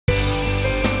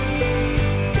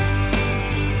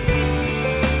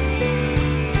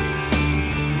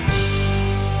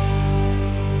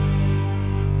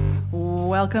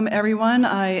Welcome, everyone.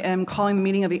 I am calling the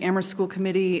meeting of the Amherst School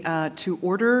Committee to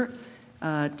order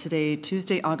today,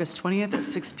 Tuesday, August 20th at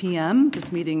 6 p.m.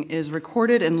 This meeting is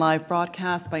recorded and live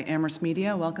broadcast by Amherst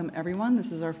Media. Welcome, everyone.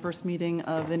 This is our first meeting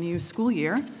of the new school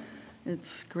year.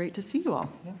 It's great to see you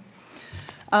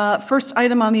all. First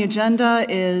item on the agenda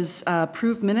is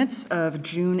approved minutes of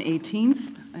June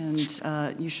 18th,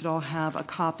 and you should all have a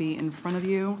copy in front of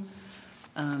you.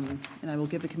 And I will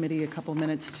give the committee a couple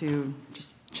minutes to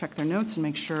just check their notes and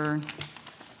make sure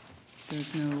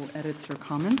there's no edits or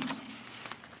comments.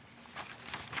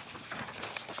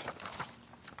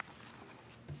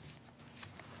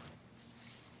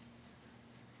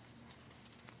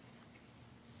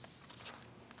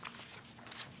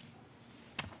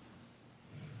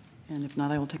 And if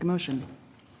not, I will take a motion.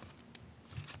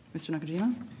 Mr.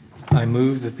 Nakajima? I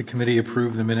move that the committee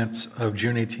approve the minutes of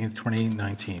June 18th,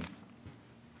 2019.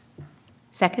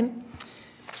 Second.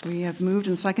 We have moved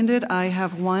and seconded. I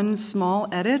have one small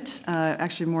edit,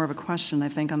 actually more of a question, I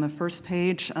think, on the first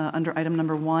page under item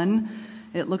number 1.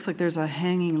 It looks like there's a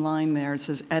hanging line there. It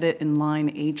says edit in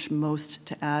line H most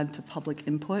to add to public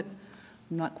input.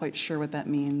 I'm not quite sure what that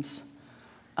means.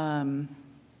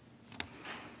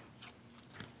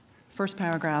 First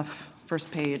paragraph,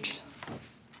 first page,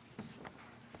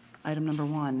 item number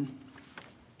 1.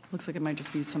 Looks like it might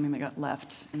just be something that got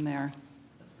left in there.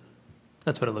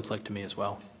 That's what it looks like to me as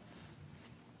well.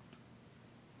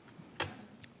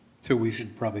 So we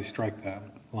should probably strike that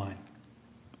line.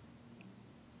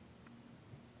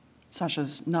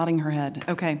 Sasha's nodding her head.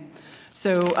 Okay.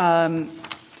 So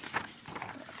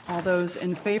all those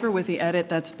in favor with the edit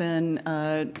that's been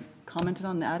commented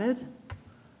on and added?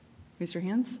 Raise your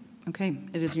hands. Okay,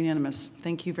 it is unanimous.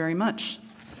 Thank you very much.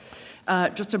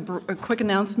 Just a quick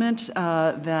announcement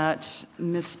that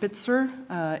Ms. Spitzer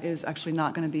is actually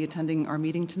not going to be attending our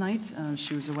meeting tonight.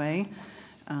 She was away,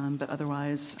 but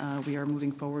otherwise we are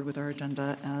moving forward with our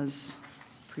agenda as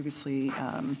previously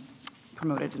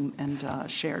promoted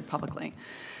and shared publicly.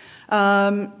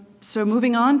 So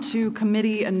moving on to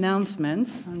committee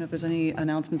announcements. I don't know if there's any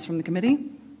announcements from the committee.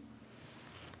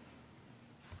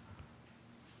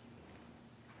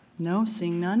 No,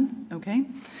 seeing none. Okay.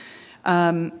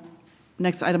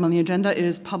 Next item on the agenda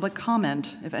is public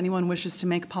comment. If anyone wishes to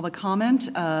make public comment,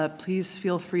 please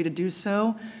feel free to do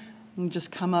so. You can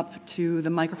just come up to the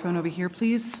microphone over here,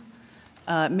 please.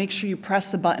 Make sure you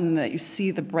press the button that you see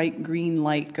the bright green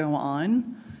light go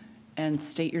on, and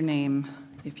state your name,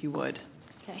 if you would.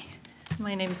 Okay.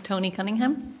 My name is Tony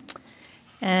Cunningham,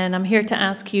 and I'm here to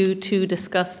ask you to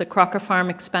discuss the Crocker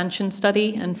Farm expansion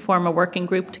study and form a working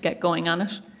group to get going on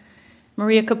it.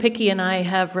 Maria Kopicki and I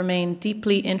have remained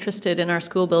deeply interested in our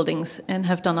school buildings and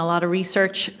have done a lot of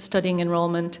research, studying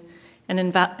enrollment, and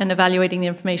evaluating the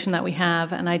information that we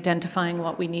have and identifying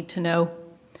what we need to know.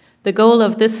 The goal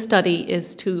of this study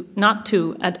is not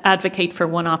to advocate for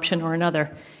one option or another.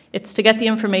 It's to get the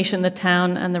information the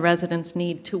town and the residents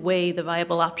need to weigh the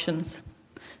viable options.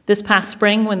 This past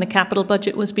spring, when the capital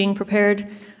budget was being prepared,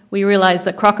 we realized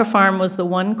that Crocker Farm was the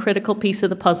one critical piece of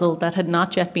the puzzle that had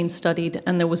not yet been studied,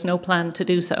 and there was no plan to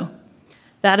do so.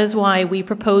 That is why we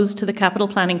proposed to the Capital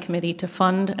Planning Committee to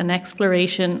fund an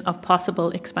exploration of possible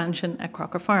expansion at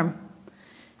Crocker Farm.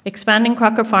 Expanding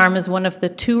Crocker Farm is one of the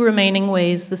 2 remaining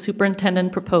ways the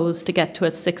superintendent proposed to get to a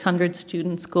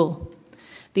 600-student school.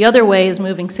 The other way is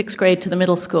moving 6th grade to the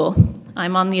middle school.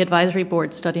 I'm on the advisory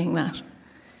board studying that.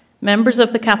 Members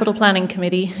of the Capital Planning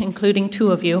Committee, including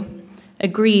 2 of you,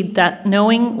 agreed that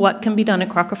knowing what can be done at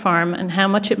Crocker Farm and how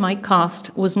much it might cost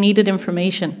was needed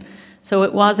information, so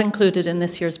it was included in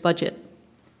this year's budget.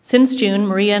 Since June,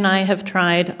 Maria and I have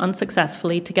tried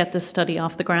unsuccessfully to get this study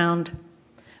off the ground.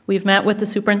 We've met with the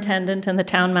superintendent and the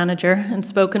town manager and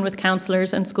spoken with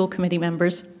councillors and school committee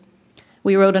members.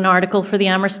 We wrote an article for the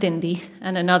Amherst Indie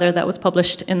and another that was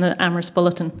published in the Amherst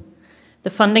Bulletin. The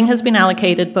funding has been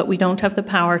allocated, but we don't have the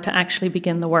power to actually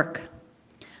begin the work.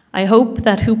 I hope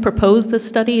that who proposed this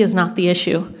study is not the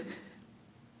issue,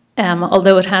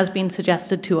 although it has been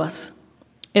suggested to us.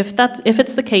 If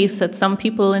it's the case that some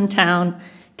people in town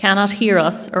cannot hear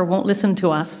us or won't listen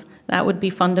to us, that would be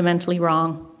fundamentally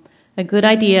wrong. A good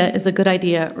idea is a good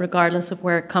idea, regardless of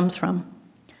where it comes from.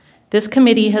 This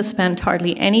committee has spent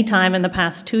hardly any time in the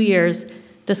past 2 years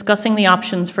discussing the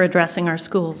options for addressing our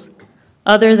schools,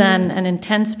 other than an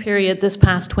intense period this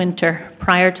past winter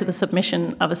prior to the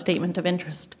submission of a statement of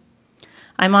interest.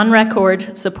 I'm on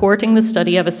record supporting the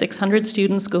study of a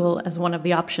 600-student school as one of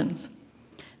the options.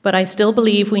 But I still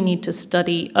believe we need to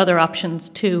study other options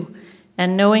too,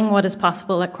 and knowing what is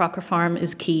possible at Crocker Farm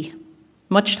is key.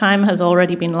 Much time has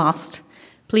already been lost.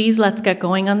 Please let's get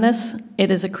going on this.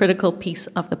 It is a critical piece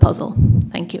of the puzzle.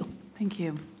 Thank you. Thank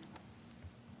you.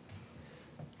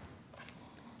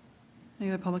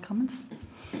 Any other public comments?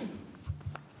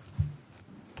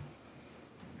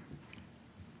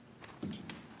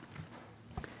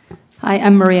 Hi,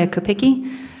 I'm Maria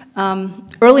Kopicki.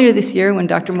 Earlier this year, when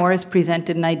Dr. Morris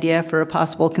presented an idea for a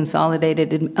possible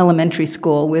consolidated elementary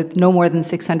school with no more than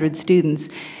 600 students,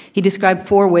 he described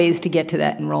 4 ways to get to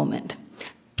that enrollment.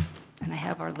 And I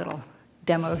have our little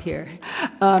demo here.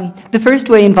 The first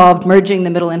way involved merging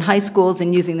the middle and high schools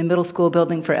and using the middle school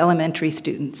building for elementary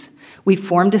students. We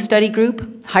formed a study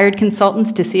group, hired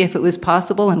consultants to see if it was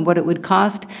possible and what it would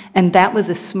cost, and that was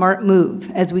a smart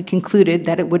move, as we concluded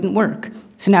that it wouldn't work.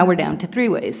 So now we're down to 3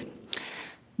 ways.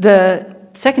 The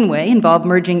second way involved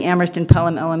merging Amherst and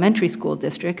Pelham elementary school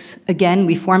districts. Again,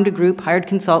 we formed a group, hired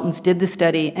consultants, did the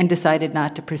study, and decided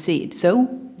not to proceed. So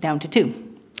down to 2.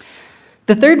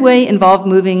 The third way involved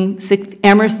moving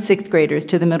Amherst 6th graders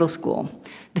to the middle school.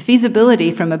 The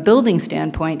feasibility from a building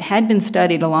standpoint had been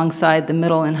studied alongside the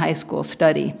middle and high school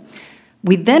study.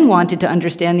 We then wanted to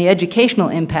understand the educational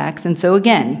impacts, and so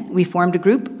again, we formed a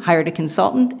group, hired a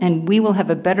consultant, and we will have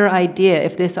a better idea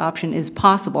if this option is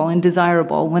possible and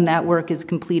desirable when that work is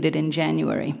completed in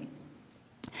January.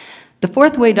 The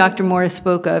fourth way Dr. Morris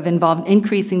spoke of involved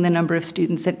increasing the number of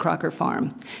students at Crocker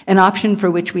Farm, an option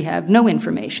for which we have no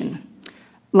information.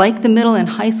 Like the middle and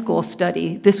high school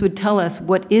study, this would tell us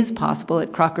what is possible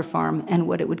at Crocker Farm and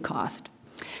what it would cost.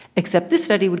 Except this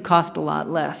study would cost a lot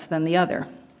less than the other.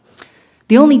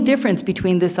 The only difference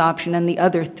between this option and the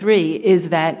other 3 is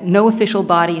that no official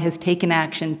body has taken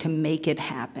action to make it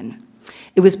happen.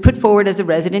 It was put forward as a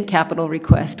resident capital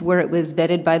request where it was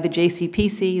vetted by the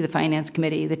JCPC, the Finance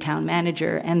Committee, the town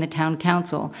manager, and the town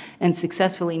council, and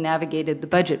successfully navigated the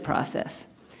budget process.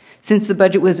 Since the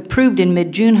budget was approved in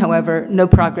mid-June, however, no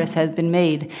progress has been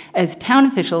made, as town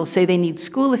officials say they need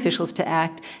school officials to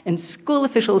act, and school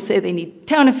officials say they need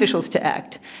town officials to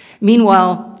act.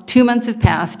 Meanwhile, 2 months have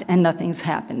passed and nothing's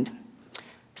happened.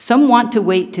 Some want to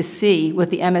wait to see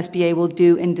what the MSBA will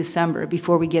do in December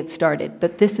before we get started,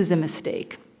 but this is a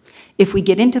mistake. If we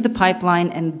get into the pipeline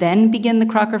and then begin the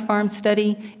Crocker Farm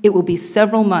study, it will be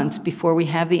several months before we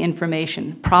have the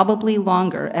information, probably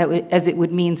longer, as it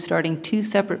would mean starting 2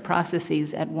 separate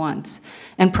processes at once,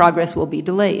 and progress will be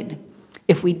delayed.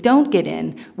 If we don't get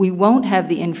in, we won't have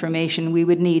the information we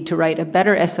would need to write a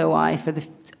better SOI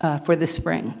for the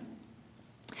spring.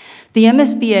 The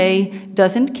MSBA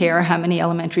doesn't care how many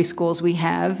elementary schools we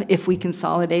have, if we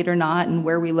consolidate or not, and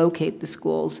where we locate the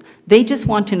schools. They just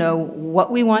want to know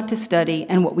what we want to study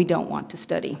and what we don't want to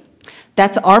study.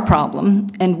 That's our problem,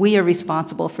 and we are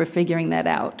responsible for figuring that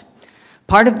out.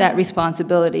 Part of that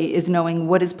responsibility is knowing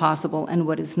what is possible and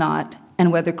what is not, and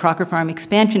whether Crocker Farm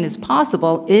expansion is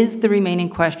possible is the remaining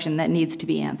question that needs to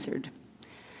be answered.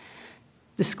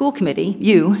 The school committee,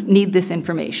 you, need this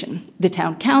information. The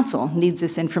town council needs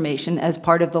this information as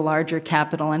part of the larger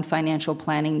capital and financial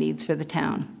planning needs for the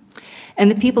town. And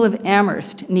the people of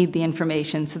Amherst need the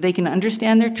information so they can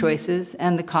understand their choices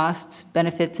and the costs,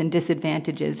 benefits, and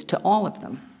disadvantages to all of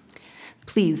them.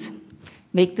 Please,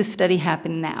 make this study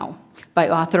happen now by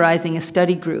authorizing a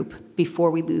study group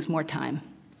before we lose more time.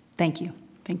 Thank you.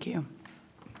 Thank you.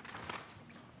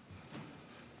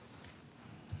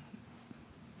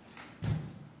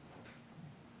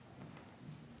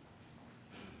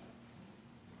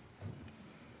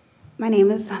 My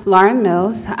name is Lauren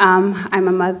Mills. I'm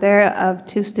a mother of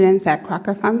 2 students at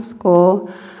Crocker Farm School.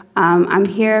 I'm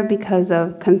here because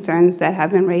of concerns that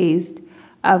have been raised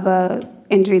of an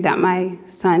injury that my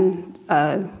son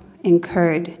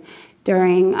incurred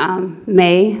during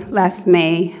last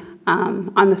May,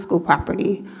 on the school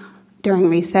property during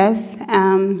recess.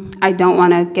 I don't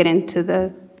want to get into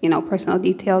the personal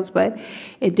details, but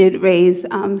it did raise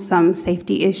some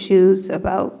safety issues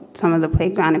about some of the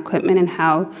playground equipment and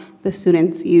how the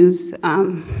students use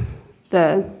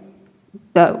the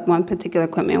one particular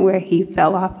equipment where he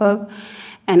fell off of.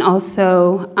 And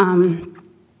also,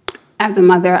 as a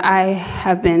mother, I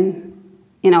have been,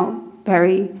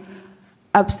 very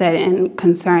upset and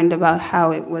concerned about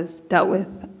how it was dealt with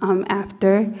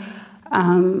after.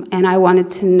 And I wanted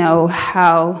to know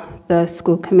how the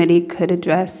school committee could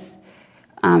address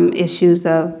issues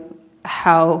of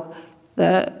how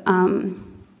the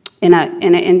in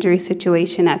an injury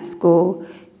situation at school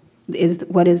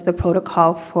what is the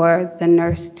protocol for the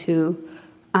nurse to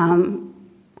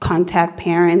contact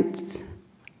parents,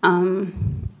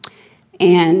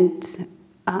 and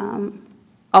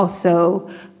also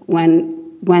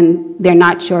when they're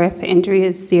not sure if the injury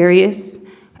is serious,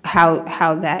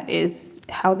 how that is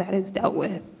dealt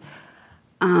with.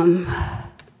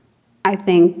 I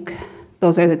think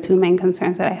those are the 2 main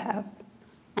concerns that I have,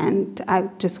 and I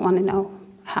just want to know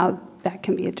how that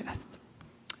can be addressed.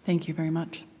 Thank you very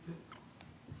much.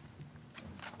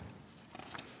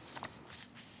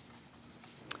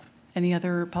 Any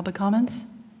other public comments?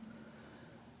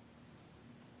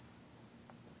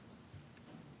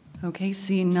 Okay,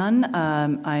 seeing none,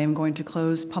 I am going to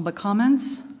close public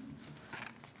comments.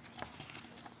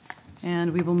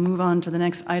 And we will move on to the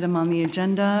next item on the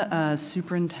agenda,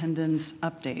 superintendent's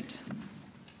update.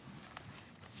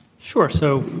 Sure.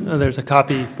 So there's a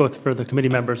copy both for the committee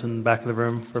members in the back of the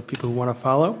room for people who want to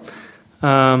follow.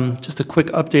 Just a quick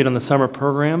update on the summer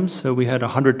programs. So we had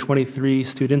 123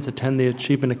 students attend the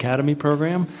Achievement Academy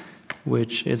program,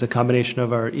 which is a combination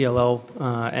of our ELL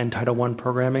and Title I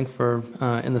programming for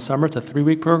in the summer. It's a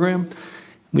 3-week program.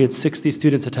 We had 60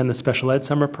 students attend the special ed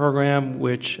summer program,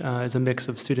 which is a mix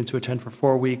of students who attend for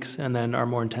 4 weeks, and then our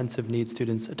more intensive needs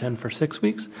students attend for 6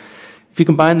 weeks. If you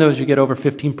combine those, you get over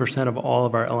 15% of all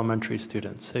of our elementary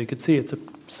students. So you can see it's a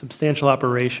substantial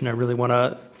operation. I really want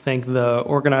to thank the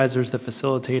organizers, the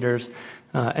facilitators,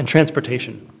 and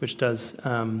transportation, which does,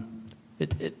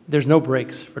 there's no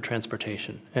breaks for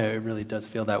transportation. It really does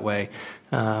feel that way.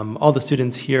 All the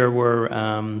students here were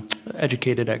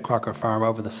educated at Crocker Farm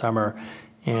over the summer.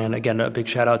 And again, a big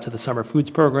shout out to the Summer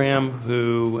Foods Program,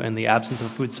 who, in the absence of a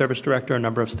food service director, a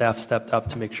number of staff stepped up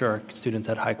to make sure our students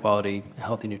had high quality,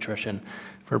 healthy nutrition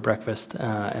for breakfast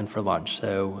and for lunch.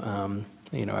 So,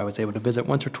 you know, I was able to visit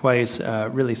once or twice,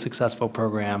 really successful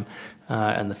program,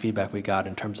 and the feedback we got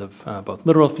in terms of both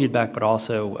literal feedback, but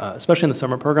also, especially in the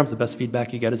summer programs, the best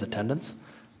feedback you get is attendance,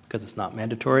 because it's not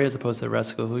mandatory as opposed to the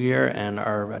rest of the school year, and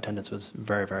our attendance was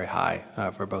very, very high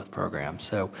for both programs.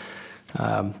 So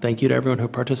thank you to everyone who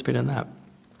participated in that.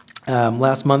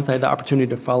 Last month, I had the opportunity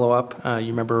to follow up. You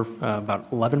remember about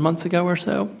 11 months ago or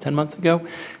so, 10 months ago,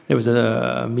 there was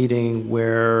a meeting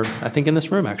where, I think in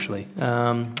this room actually,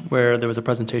 where there was a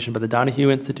presentation by the Donahue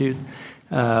Institute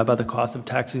about the cost of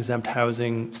tax-exempt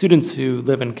housing, students who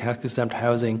live in tax-exempt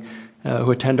housing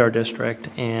who attend our district,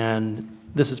 and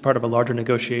this is part of a larger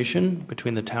negotiation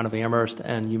between the town of Amherst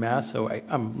and UMass, so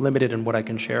I'm limited in what I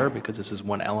can share because this is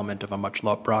one element of a much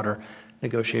broader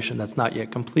negotiation that's not yet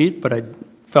complete, but I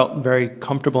felt very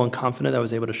comfortable and confident I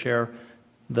was able to share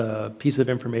the piece of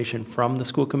information from the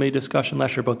school committee discussion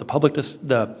last year, both the public,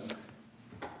 the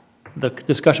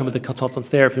discussion with the consultants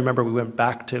there. If you remember, we went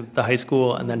back to the high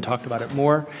school and then talked about it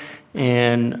more.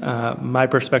 And my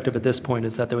perspective at this point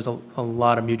is that there was a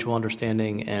lot of mutual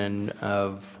understanding and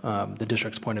of the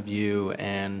district's point of view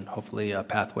and hopefully a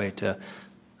pathway to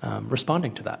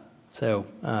responding to that. So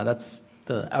that's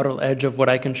the outer edge of what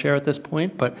I can share at this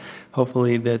point, but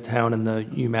hopefully the town and the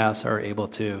UMass are able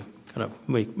to kind of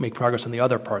make progress on the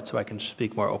other part so I can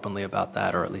speak more openly about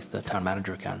that, or at least the town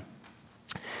manager can.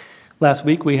 Last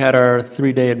week, we had our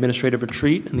 3-day administrative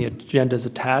retreat, and the agenda is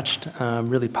attached.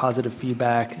 Really positive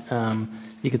feedback.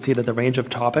 You could see that the range of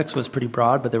topics was pretty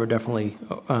broad, but there were definitely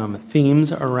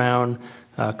themes around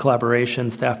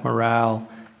collaboration, staff morale,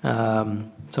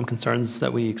 some concerns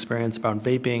that we experienced about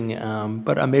vaping,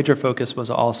 but a major focus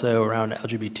was also around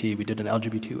LGBT. We did an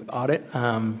LGBT audit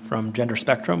from Gender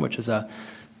Spectrum, which is a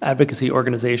advocacy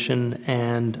organization,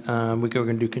 and we're going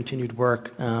to do continued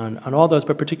work on all those,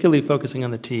 but particularly focusing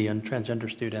on the T, on transgender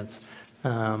students,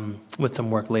 with some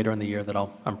work later in the year that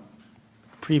I'm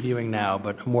previewing now,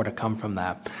 but more to come from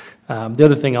that. The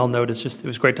other thing I'll note is just it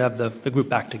was great to have the group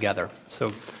back together.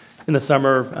 So in the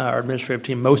summer, our administrative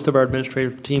team, most of our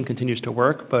administrative team continues to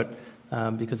work, but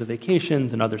because of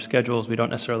vacations and other schedules, we don't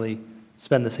necessarily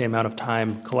spend the same amount of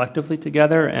time collectively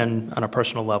together, and on a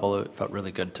personal level, it felt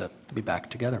really good to be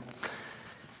back together.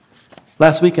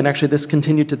 Last week, and actually this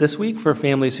continued to this week, for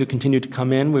families who continue to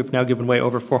come in, we've now given away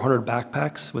over 400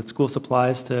 backpacks with school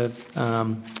supplies to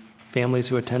families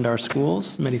who attend our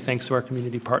schools. Many thanks to our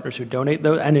community partners who donate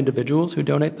those, and individuals who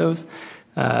donate those.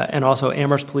 And also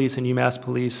Amherst Police and UMass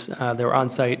Police, they were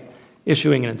on site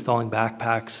issuing and installing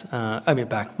backpacks.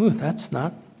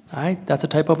 That's a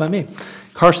typo by me.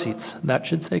 Car seats, that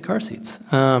should say car seats.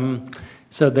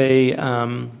 So they,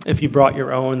 if you brought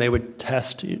your own, they would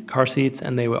test car seats,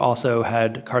 and they also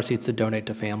had car seats to donate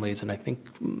to families. And I think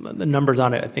the numbers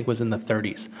on it, I think, was in the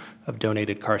 30s of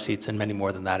donated car seats, and many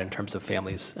more than that in terms of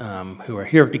families who are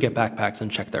here to get backpacks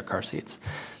and check their car seats.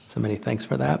 So many thanks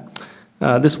for that.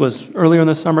 This was earlier in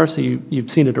the summer, so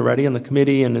you've seen it already in the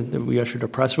committee, and we issued a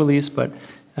press release, but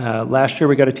last year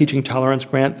we got a teaching tolerance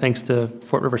grant thanks to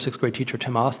Fort River 6th grade teacher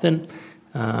Tim Austin.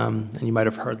 And you might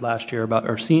have heard last year about,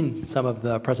 or seen some of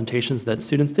the presentations that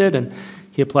students did, and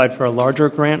he applied for a larger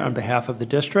grant on behalf of the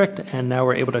district, and now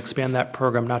we're able to expand that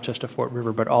program not just to Fort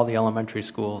River, but all the elementary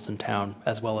schools in town,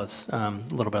 as well as a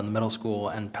little bit in the middle school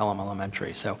and Pelham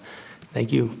Elementary. So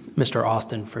Thank you, Mr.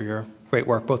 Austin, for your great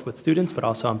work, both with students, but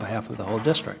also on behalf of the whole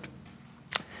district.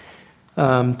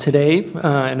 Today,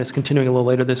 and it's continuing a little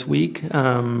later this week,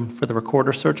 for the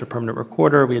recorder search, a permanent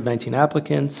recorder, we had 19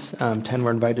 applicants, 10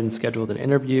 were invited and scheduled an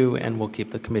interview, and we'll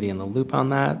keep the committee in the loop on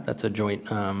that. That's a joint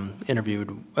interview.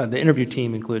 The interview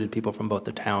team included people from both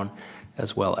the town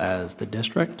as well as the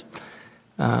district.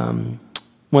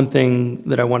 One thing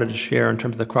that I wanted to share in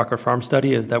terms of the Crocker Farm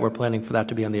study is that we're planning for that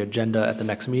to be on the agenda at the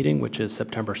next meeting, which is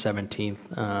September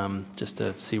 17th, just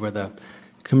to see where the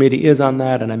committee is on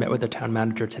that. And I met with the town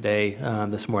manager today.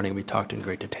 This morning we talked in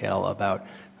great detail about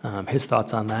his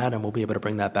thoughts on that, and we'll be able to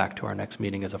bring that back to our next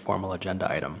meeting as a formal agenda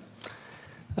item.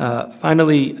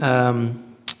 Finally,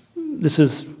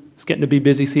 it's getting to be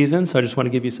busy season, so I just want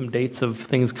to give you some dates of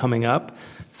things coming up.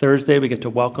 Thursday, we get to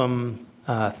welcome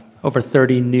over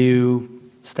 30 new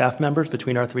staff members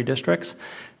between our 3 districts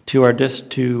to our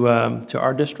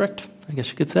district, I guess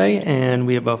you could say, and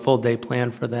we have a full day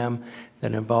planned for them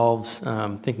that involves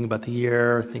thinking about the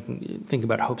year, thinking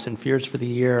about hopes and fears for the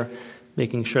year,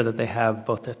 making sure that they have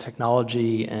both the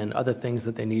technology and other things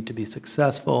that they need to be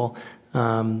successful,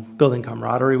 building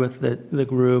camaraderie with the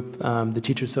group. The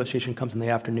Teachers Association comes in the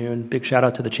afternoon. Big shout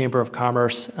out to the Chamber of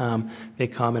Commerce. They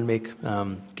come and make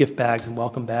gift bags and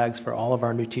welcome bags for all of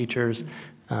our new teachers.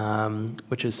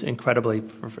 Which is incredibly,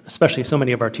 especially so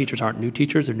many of our teachers aren't new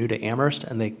teachers, they're new to Amherst,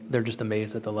 and they're just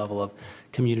amazed at the level of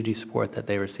community support that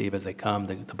they receive as they come.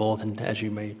 The bulletin, as you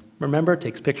may remember,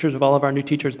 takes pictures of all of our new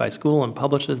teachers by school and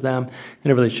publishes them,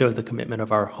 and it really shows the commitment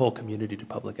of our whole community to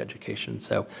public education.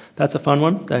 So that's a fun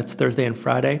one. That's Thursday and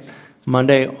Friday.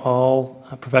 Monday, all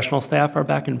professional staff are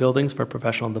back in buildings for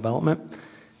professional development.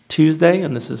 Tuesday,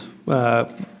 and this is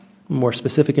more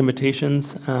specific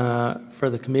invitations for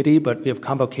the committee, but we have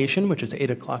convocation, which is 8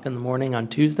 o'clock in the morning on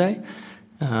Tuesday.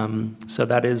 So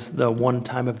that is the one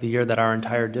time of the year that our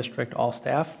entire district, all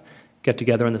staff, get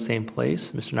together in the same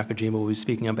place. Mr. Nakajima will be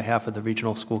speaking on behalf of the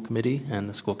regional school committee and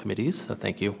the school committees. So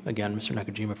thank you again, Mr.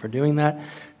 Nakajima, for doing that.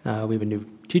 We have a new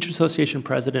Teacher Association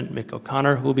president, Mick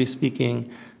O'Connor, who will be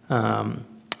speaking.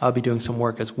 I'll be doing some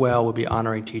work as well. We'll be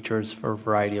honoring teachers for a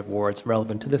variety of awards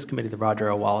relevant to this committee. The Roger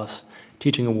L. Wallace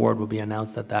Teaching Award will be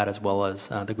announced at that, as well as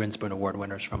the Grinspoon Award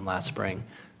winners from last spring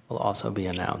will also be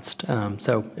announced.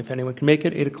 So if anyone can make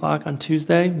it, 8 o'clock on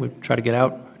Tuesday, we try to get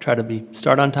out, try to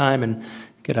start on time and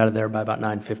get out of there by about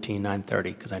 9:15, 9:30,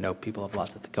 because I know people have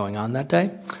lots going on that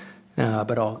day.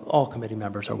 But all committee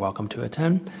members are welcome to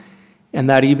attend. And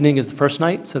that evening is the first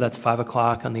night, so that's 5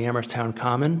 o'clock on the Amherst Town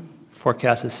Common.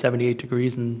 Forecast is 78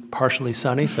 degrees and partially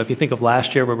sunny. So if you think of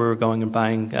last year where we were going and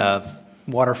buying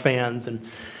water fans and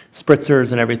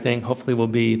spritzers and everything,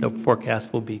 hopefully the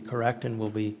forecast will be correct and we'll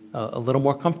be a little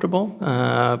more comfortable.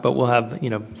 But we'll have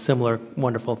similar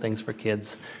wonderful things for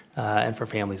kids and for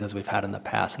families as we've had in the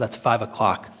past. So that's 5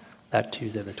 o'clock that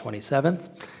Tuesday, the 27th.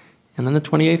 And then the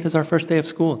 28th is our first day of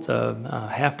school. It's a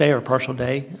half day or partial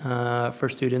day for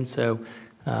students. So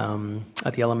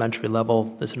at the elementary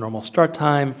level, there's a normal start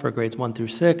time for grades 1 through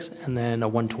 6, and then a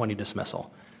 1:20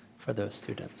 dismissal for those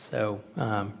students. So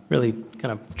really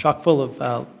kind of chock full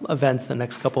of events the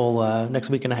next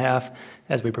week and a half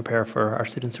as we prepare for our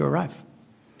students to arrive.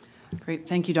 Great,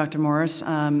 thank you, Dr. Morris.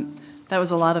 That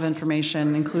was a lot of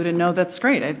information included. No, that's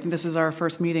great. I think this is our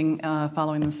first meeting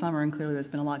following the summer, and clearly there's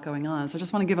been a lot going on. So I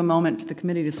just want to give a moment to the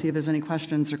committee to see if there's any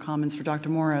questions or comments for Dr.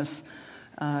 Morris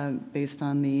based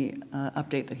on the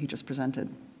update that he just presented.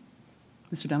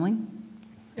 Mr. Demling?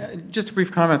 Yeah, just a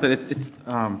brief comment that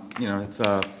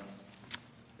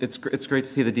it's great to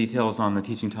see the details on the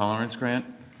teaching tolerance grant.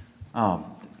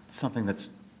 Something that's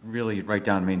really right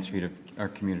down Main Street of our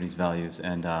community's values,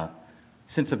 and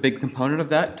since a big component of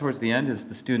that towards the end is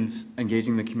the students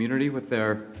engaging the community with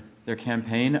their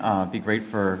campaign, it'd be great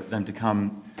for them to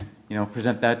come,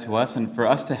 present that to us, and for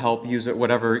us to help use it,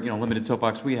 whatever limited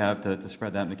soapbox we have to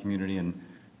spread that in the community and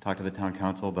talk to the town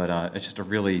council. But it's just a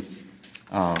really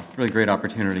great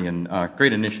opportunity and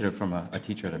great initiative from a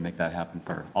teacher to make that happen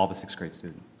for all the 6th grade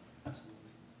students.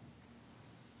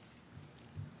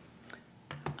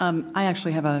 I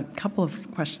actually have a couple of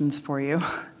questions for you.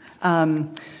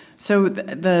 So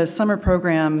the summer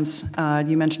programs,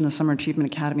 you mentioned the Summer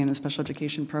Achievement Academy and the special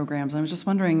education programs. I was just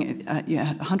wondering, you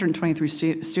had 123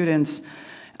 students,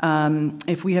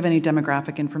 if we have any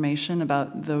demographic information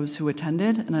about those who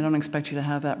attended, and I don't expect you to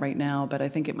have that right now, but I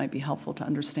think it might be helpful to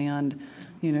understand,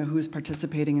 who's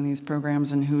participating in these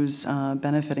programs and who's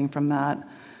benefiting from that.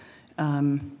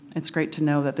 It's great to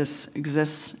know that this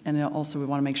exists, and also we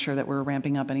want to make sure that we're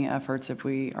ramping up any efforts if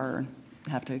we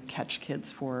have to catch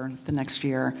kids for the next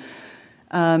year.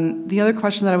 The other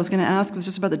question that I was going to ask was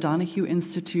just about the Donahue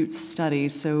Institute study.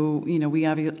 So, we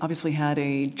obviously had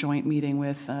a joint meeting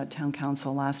with Town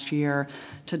Council last year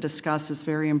to discuss this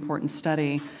very important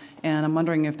study. And I'm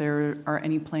wondering if there are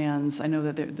any plans. I know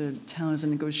that the town is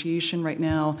in negotiation right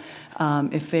now.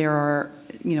 If there are,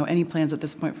 any plans at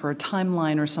this point for a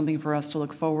timeline or something for us to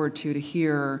look forward to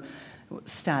hear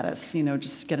status,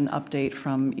 just get an update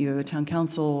from either the Town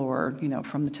Council or,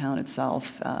 from the town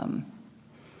itself.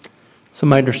 So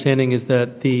my understanding is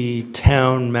that the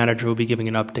town manager will be giving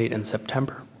an update in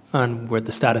September on where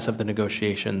the status of the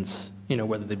negotiations,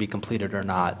 whether they be completed or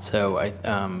not. So I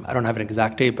don't have an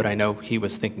exact date, but I know he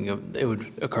was thinking of it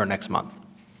would occur next month.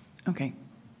 Okay,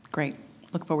 great.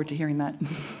 Look forward to hearing that.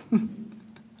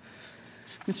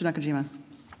 Mr. Nakajima.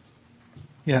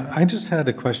 Yeah, I just had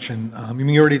a question. I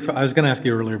was going to ask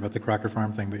you earlier about the Crocker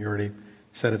Farm thing, but you already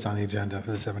said it's on the agenda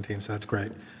for the 17th, so that's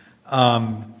great.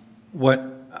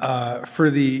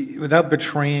 Without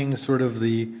betraying sort of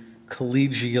the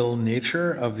collegial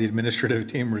nature of the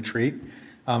administrative team retreat,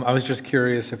 I was just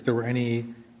curious if there were any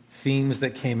themes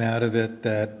that came out of it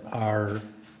that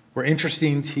were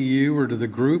interesting to you or to the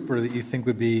group, or that you think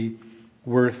would be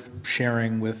worth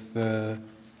sharing with the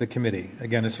committee.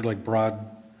 Again, it's sort of like broad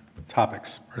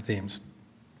topics or themes.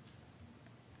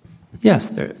 Yes,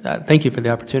 thank you for the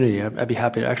opportunity. I'd be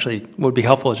happy to actually, what would be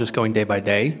helpful is just going day by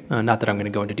day. Not that I'm going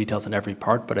to go into details on every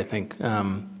part, but I think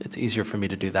it's easier for me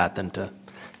to do that than to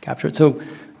capture it. So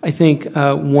I think if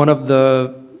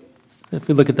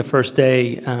we look at the first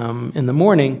day in the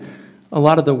morning, a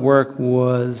lot of the work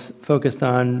was focused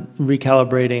on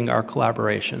recalibrating our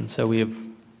collaboration. So we have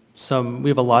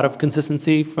a lot of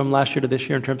consistency from last year to this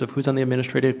year in terms of who's on the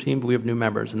administrative team, but we have new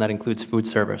members, and that includes food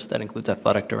service, that includes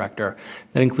athletic director,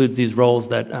 that includes these roles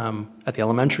that at the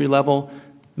elementary level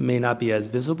may not be as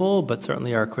visible, but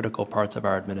certainly are critical parts of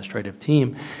our administrative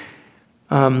team.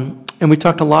 And we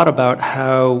talked a lot about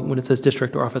how, when it says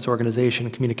district or office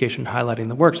organization, communication, highlighting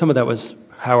the work, some of that was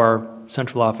how our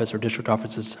central office or district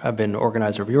offices have been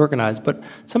organized or reorganized, but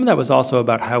some of that was also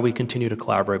about how we continue to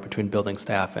collaborate between building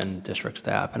staff and district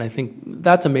staff. And I think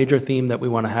that's a major theme that we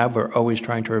want to have. We're always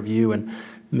trying to review and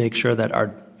make sure that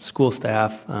our school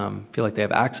staff feel like they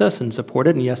have access and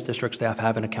supported. And yes, district staff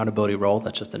have an accountability role.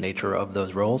 That's just the nature of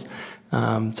those roles.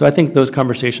 So I think those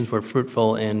conversations were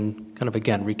fruitful in kind of,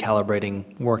 again,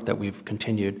 recalibrating work that we've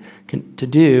continued to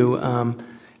do.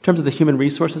 In terms of the human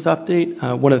resources update,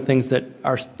 one of the things that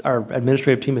our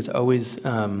administrative team is always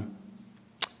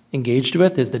engaged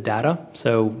with is the data.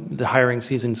 So the hiring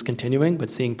season is continuing,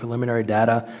 but seeing preliminary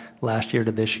data last year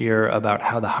to this year about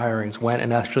how the hirings went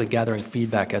and actually gathering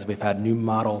feedback as we've had new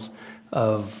models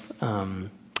of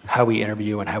how we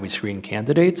interview and how we screen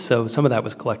candidates. So some of that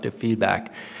was collective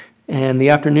feedback. And the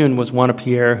afternoon was Juana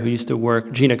Pierre, who used to work,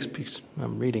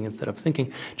 I'm reading instead of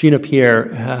thinking, Gina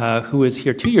Pierre, who was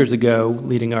here 2 years ago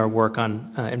leading our work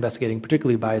on investigating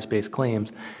particularly bias-based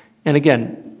claims. And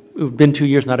again, it had been 2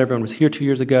 years, not everyone was here 2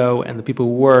 years ago, and the people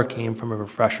who were came from a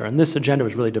refresher. And this agenda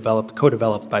was really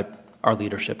co-developed by our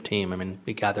leadership team. I mean,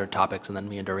 we gathered topics, and then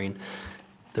me and Doreen,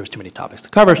 there was too many topics to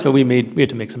cover, so we had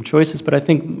to make some choices. But I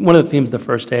think one of the themes the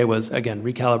first day was, again,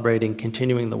 recalibrating,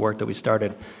 continuing the work that we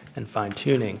started, and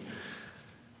fine-tuning.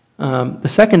 The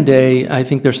second day, I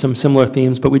think there's some similar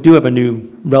themes, but we do have a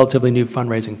relatively new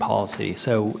fundraising policy.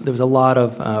 So there was a lot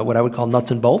of what I would call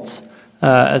nuts and bolts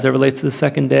as it relates to the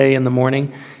second day in the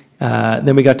morning.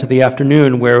 Then we got to the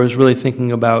afternoon, where I was really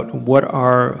thinking about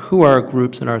who are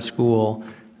groups in our school,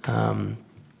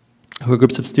 who are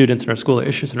groups of students in our school, or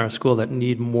issues in our school that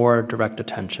need more direct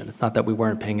attention. It's not that we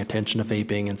weren't paying attention to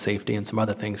vaping and safety and some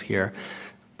other things here,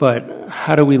 but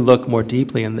how do we look more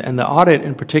deeply? And the audit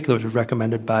in particular was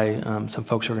recommended by some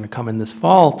folks who are going to come in this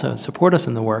fall to support us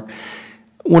in the work.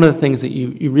 One of the things that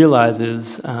you realize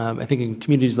is, I think in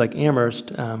communities like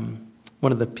Amherst,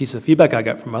 one of the pieces of feedback I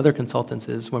got from other consultants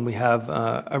is when we have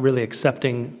a really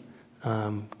accepting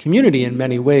community in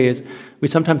many ways, we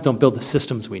sometimes don't build the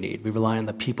systems we need. We rely on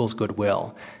the people's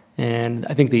goodwill. And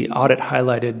I think the audit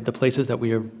highlighted the places that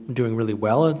we are doing really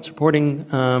well in supporting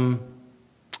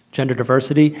gender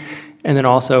diversity, and then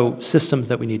also systems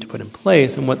that we need to put in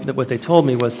place. And what they told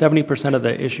me was 70% of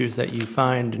the issues that you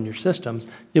find in your systems,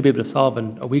 you'll be able to solve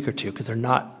in a week or two, because they're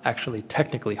not actually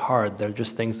technically hard. They're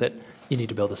just things that you need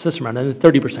to build a system around. And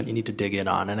then 30% you need to dig in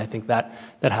on. And I think that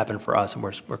happened for us, and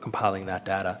we're compiling that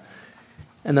data.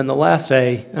 And then the last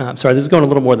day, sorry, this is going a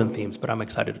little more than themes, but I'm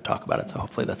excited to talk about it, so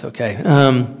hopefully that's okay.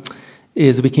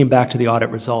 is we came back to the audit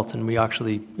results and we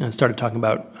actually started talking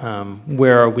about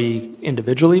where are we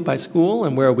individually by school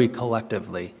and where are we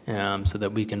collectively, so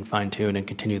that we can fine-tune and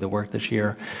continue the work this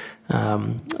year.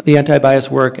 The anti-bias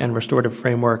work and restorative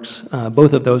frameworks,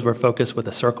 both of those were focused with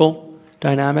a circle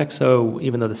dynamic. So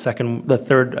even though the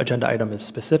third agenda item is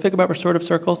specific about restorative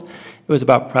circles, it was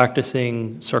about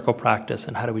practicing circle practice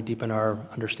and how do we deepen our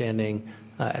understanding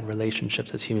and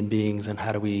relationships as human beings, and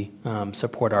how do we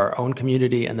support our own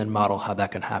community and then model how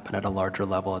that can happen at a larger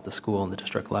level at the school and the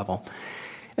district level.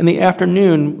 In the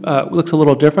afternoon, looks a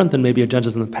little different than maybe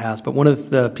agendas in the past, but one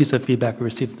of the pieces of feedback we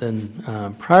received in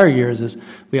prior years is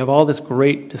we have all this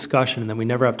great discussion and then we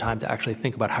never have time to actually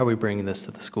think about how are we bringing this to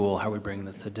the school, how are we bringing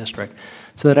this to the district.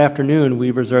 So that afternoon,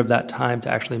 we reserved that time to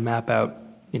actually map out,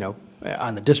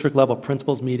 on the district level,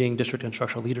 principals meeting, district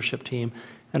instructional leadership team,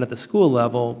 and at the school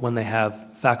level, when they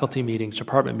have faculty meetings,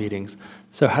 department meetings.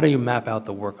 So how do you map out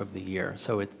the work of the year?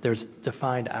 So there's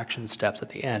defined action steps at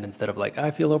the end instead of like,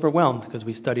 I feel overwhelmed because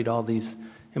we studied all these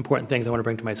important things I want to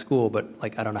bring to my school, but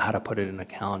like I don't know how to put it in a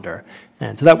calendar.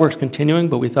 And so that work's continuing,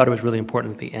 but we thought it was really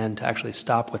important at the end to actually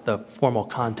stop with the formal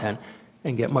content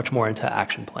and get much more into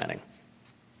action planning.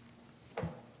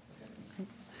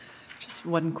 Just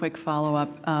one quick follow-up.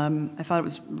 I thought it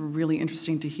was really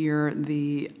interesting to hear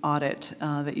the audit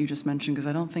that you just mentioned, because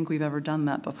I don't think we've ever done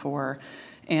that before.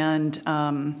 And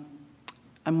I'm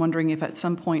wondering if at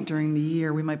some point during the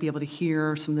year we might be able to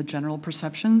hear some of the general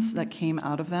perceptions that came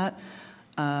out of that.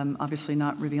 Obviously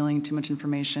not revealing too much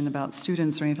information about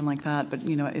students or anything like that, but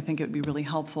I think it would be really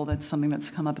helpful. That's something that's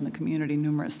come up in the community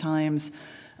numerous times.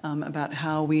 About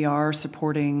how we are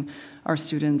supporting our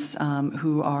students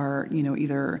who are,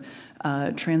 either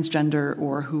transgender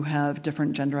or who have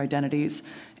different gender identities.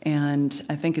 And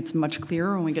I think it's much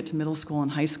clearer when we get to middle school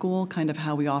and high school, kind of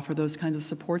how we offer those kinds of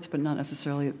supports, but not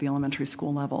necessarily at the elementary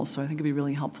school level. So I think it'd be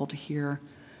really helpful to hear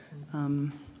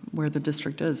where the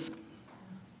district is.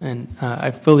 And I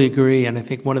fully agree, and I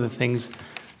think one of the things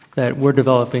that we're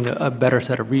developing a better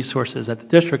set of resources at the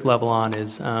district level on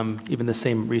is even the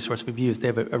same resource we've used. They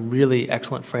have a really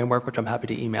excellent framework, which I'm happy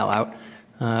to email out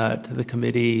to the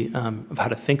committee of how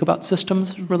to think about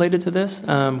systems related to this.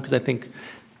 Because I think,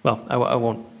 well, I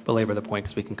won't belabor the point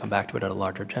because we can come back to it at a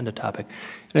larger agenda topic.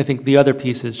 And I think the other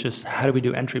piece is just how do we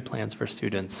do entry plans for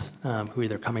students who are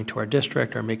either coming to our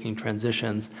district or making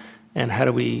transitions, and how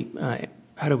do we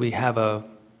have a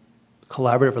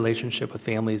collaborative relationship with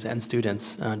families and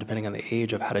students, depending on the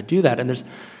age of how to do that. And there's,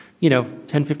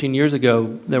 10, 15 years ago,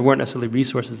 there weren't necessarily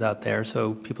resources out there,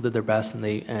 so people did their best,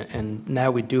 and now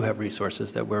we do have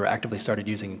resources that we're actively started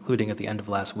using, including at the end of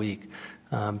last week,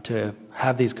 to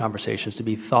have these conversations, to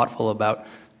be thoughtful about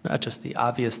not just the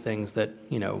obvious things that,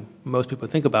 most people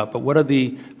think about, but what are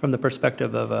from the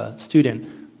perspective of a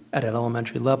student at an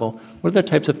elementary level, what are the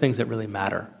types of things that really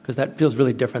matter? Because that feels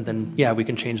really different than, we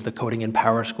can change the coding in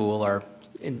PowerSchool or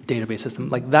in database system.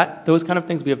 Like that, those kind of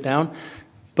things we have down,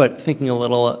 but thinking a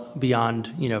little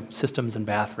beyond, systems and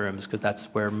bathrooms, because that's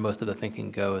where most of the thinking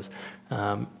goes,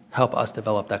 help us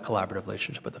develop that collaborative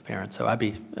relationship with the parents. So I'd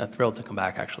be thrilled to come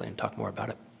back, actually, and talk more about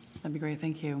it. That'd be great.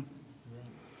 Thank you.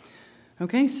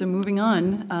 Okay, so moving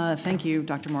on. Thank you,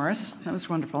 Dr. Morris. That was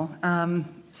wonderful.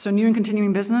 So new and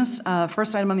continuing business,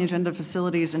 first item on the agenda,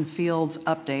 facilities and fields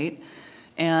update.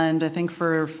 And I think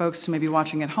for folks who may be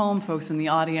watching at home, folks in the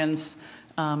audience,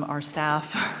 our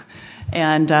staff,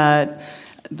 and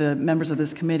the members of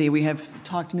this committee, we have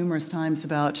talked numerous times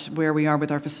about where we are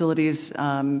with our facilities,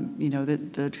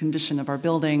 the condition of our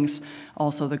buildings,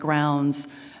 also the grounds.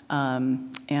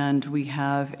 And we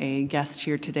have a guest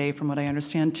here today, from what I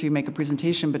understand, to make a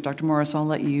presentation. But Dr. Morris, I'll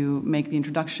let you make the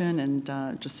introduction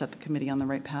and just set the committee on the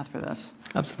right path for this.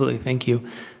 Absolutely, thank you.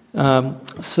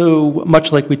 So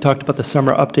much like we talked about the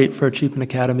summer update for Achievement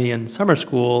Academy and summer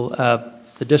school,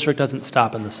 the district doesn't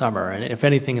stop in the summer. And if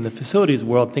anything, in the facilities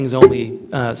world, things only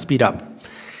speed up.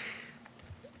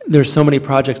 There's so many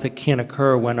projects that can't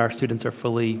occur when our students are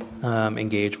fully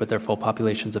engaged with their full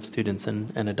populations of students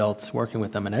and adults working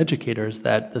with them and educators,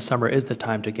 that the summer is the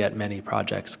time to get many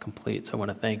projects complete. So I want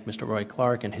to thank Mr. Roy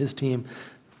Clark and his team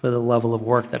for the level of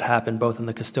work that happened both in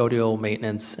the custodial,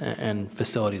 maintenance, and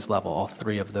facilities level. All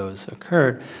three of those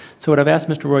occurred. So what I've asked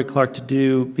Mr. Roy Clark to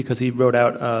do, because he wrote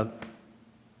out a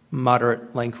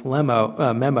moderate length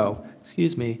memo,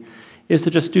 is to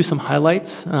just do some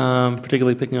highlights,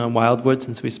 particularly picking on Wildwood,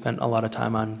 since we spent a lot of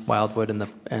time on Wildwood in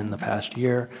the past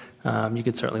year. You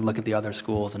could certainly look at the other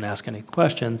schools and ask any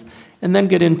questions, and then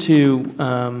get into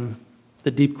the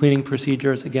deep cleaning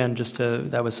procedures. Again,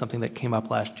 that was something that came up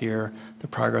last year, the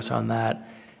progress on that,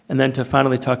 and then to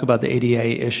finally talk about the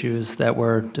ADA issues that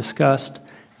were discussed,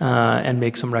 and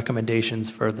make some recommendations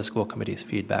for the school committee's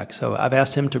feedback. So I've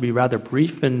asked him to be rather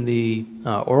brief in the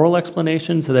oral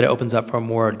explanation so that it opens up for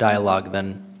more dialogue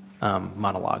than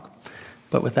monologue.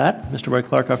 But with that, Mr. Roy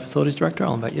Clark, our Facilities Director,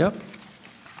 I'll invite you up.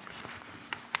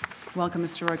 Welcome,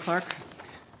 Mr. Roy Clark.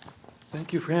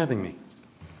 Thank you for having me.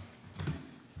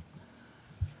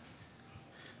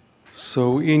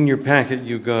 So in your packet,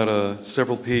 you got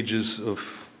several pages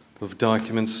of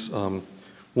documents.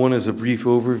 One is a brief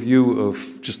overview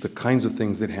of just the kinds of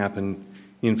things that happen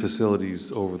in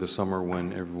facilities over the summer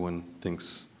when everyone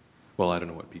thinks, well, I don't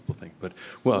know what people think, but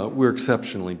well, we're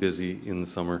exceptionally busy in the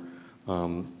summer.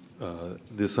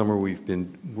 This summer we've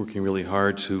been working really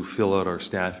hard to fill out our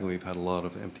staffing. We've had a lot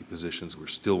of empty positions. We're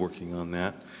still working on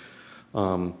that.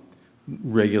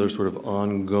 Regular sort of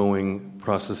ongoing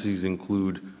processes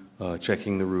include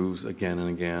checking the roofs again and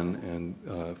again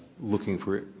and looking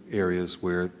for areas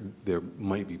where there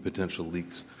might be potential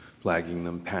leaks, flagging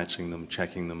them, patching them,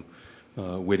 checking them,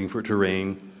 waiting for it to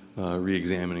rain,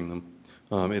 re-examining them.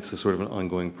 It's a sort of an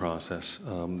ongoing process.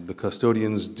 The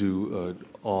custodians do an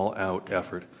all-out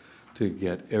effort to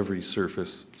get every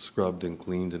surface scrubbed and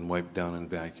cleaned and wiped down and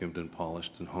vacuumed and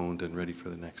polished and honed and ready for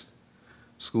the next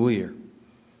school year.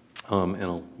 And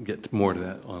I'll get more to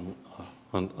that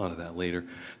onto that later.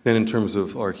 Then in terms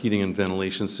of our heating and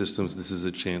ventilation systems, this is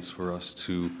a chance for us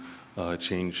to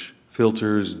change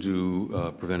filters,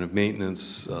 do preventive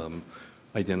maintenance,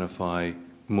 identify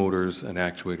motors and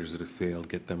actuators that have failed,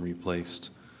 get them replaced,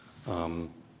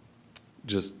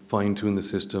 just fine-tune the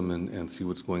system and see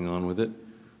what's going on with it.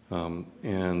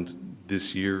 And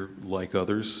this year, like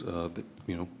others,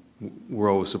 you know,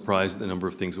 we're always surprised at the number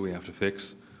of things that we have to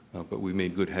fix. But we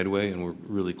made good headway, and we're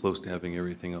really close to having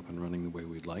everything up and running the way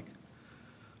we'd like.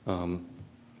 Our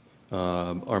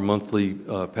monthly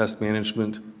pest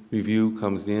management review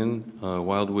comes in.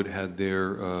 Wildwood had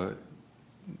their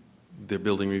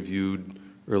building reviewed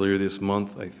earlier this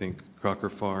month. I think Crocker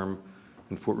Farm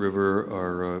and Fort River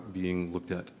are being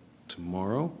looked at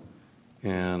tomorrow.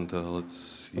 And let's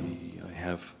see, I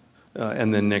have,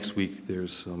 and then next week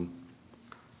there's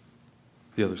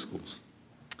the other schools.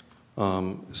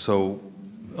 Our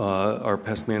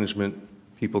pest management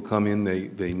people come in,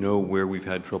 they know where we've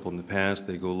had trouble in the past,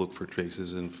 they go look for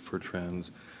traces and for trends,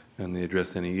 and they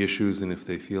address any issues, and if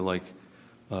they feel like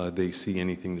they see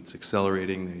anything that's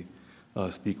accelerating, they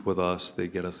speak with us, they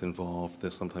get us involved,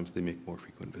 sometimes they make more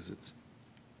frequent visits.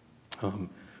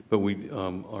 But we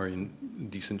are in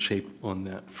decent shape on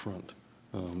that front.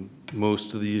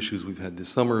 Most of the issues we've had this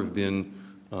summer have been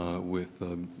with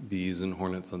bees and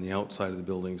hornets on the outside of the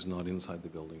buildings, not inside the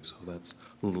buildings, so that's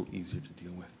a little easier to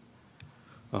deal with.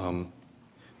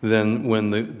 Then when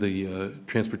the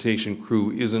transportation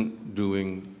crew isn't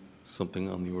doing something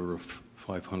on the order of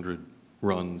 500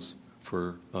 runs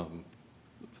for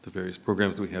the various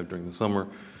programs that we have during the summer,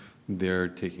 they're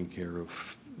taking care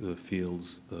of the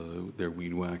fields, their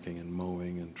weed whacking and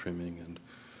mowing and trimming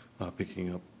and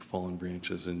picking up fallen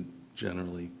branches and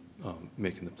generally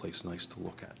making the place nice to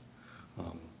look at.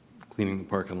 Cleaning the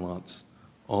parking lots,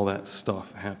 all that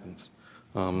stuff happens.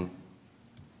 So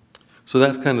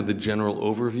that's kind of the general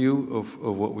overview of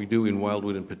what we do in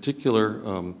Wildwood in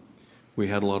particular. We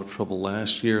had a lot of trouble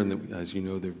last year, and as you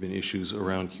know, there have been issues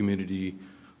around humidity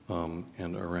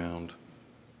and around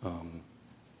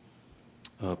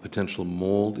potential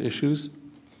mold issues.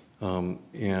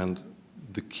 And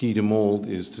the key to mold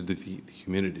is to defeat the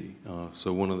humidity.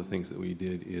 So one of the things that we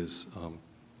did is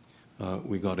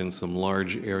we got in some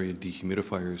large area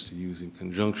dehumidifiers to use in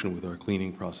conjunction with our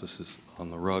cleaning processes on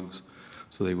the rugs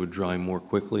so they would dry more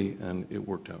quickly, and it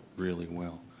worked out really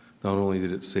well. Not only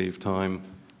did it save time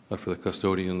for the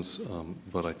custodians,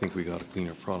 but I think we got a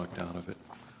cleaner product out of it.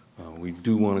 We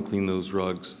do want to clean those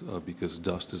rugs because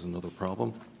dust is another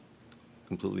problem,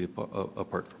 completely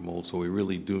apart from mold, so we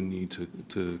really do need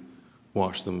to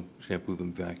wash them, shampoo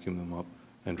them, vacuum them up,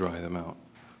 and dry them out.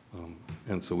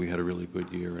 And so we had a really good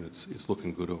year, and it's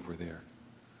looking good over there.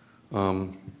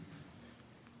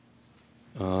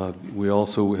 We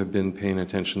also have been paying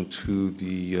attention to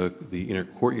the inner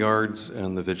courtyards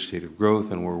and the vegetative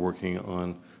growth, and we're working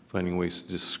on finding ways to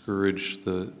discourage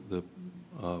the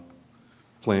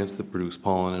plants that produce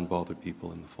pollen and bother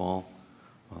people in the fall.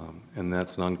 And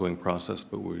that's an ongoing process,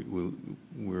 but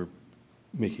we're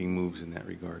making moves in that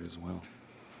regard as well.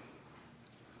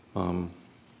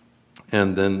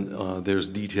 And then there's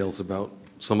details about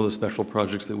some of the special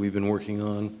projects that we've been working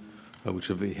on,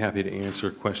 which I'll be happy to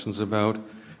answer questions about.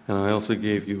 And I also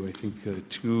gave you, I think,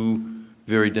 2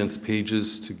 very dense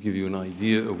pages to give you an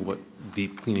idea of what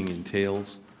deep cleaning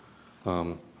entails.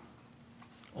 All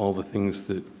the things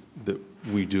that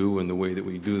we do and the way that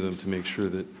we do them to make sure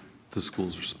that the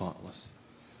schools are spotless.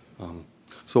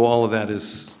 So all of that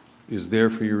is there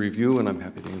for your review, and I'm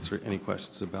happy to answer any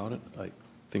questions about it. I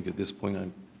think at this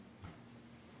point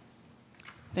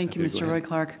Thank you, Mr. Roy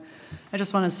Clark. I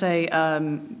just want to say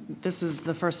this is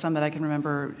the first time that I can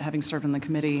remember, having served in the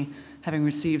committee, having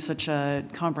received such a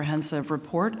comprehensive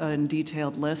report, a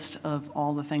detailed list of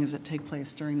all the things that take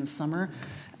place during the summer.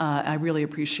 I really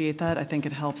appreciate that. I think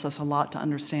it helps us a lot to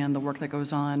understand the work that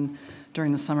goes on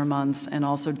during the summer months, and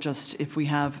also just if we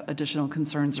have additional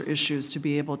concerns or issues to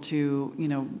be able to,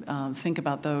 think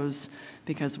about those,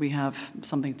 because we have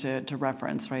something to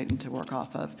reference, right, and to work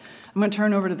off of. I'm going to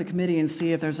turn over to the committee and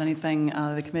see if there's anything,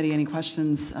 the committee, any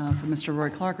questions for Mr. Roy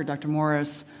Clark or Dr.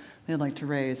 Morris they'd like to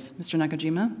raise. Mr.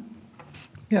 Nakajima?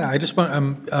 Yeah, I just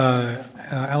want,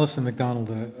 Allison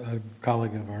McDonald, a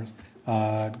colleague of ours,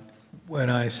 when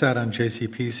I sat on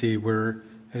JCPC,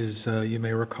 as you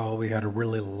may recall, we had a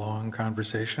really long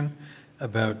conversation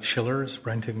about chillers,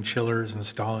 renting chillers,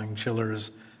 installing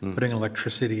chillers, putting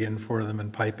electricity in for them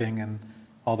and piping and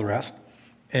all the rest.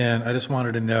 And I just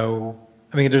wanted to know,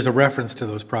 I mean, there's a reference to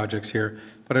those projects here,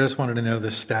 but I just wanted to know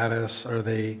the status. Are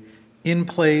they in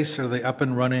place? Are they up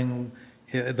and running?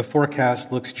 The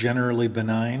forecast looks generally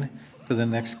benign for the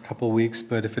next couple of weeks,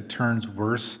 but if it turns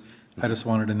worse, I just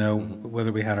wanted to know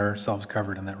whether we had ourselves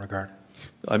covered in that regard.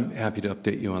 I'm happy to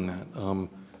update you on that.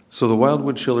 So the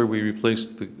Wildwood chiller, we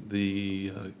replaced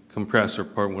the compressor,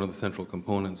 one of the central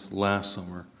components, last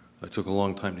summer. It took a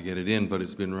long time to get it in, but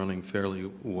it's been running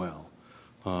fairly well.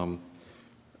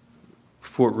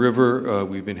 Fort River,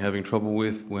 we've been having trouble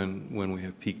with when we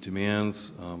have peak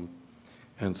demands.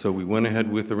 And so we went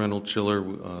ahead with the rental chiller.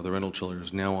 The rental chiller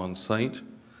is now on site.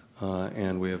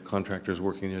 And we have contractors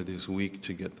working there this week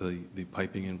to get the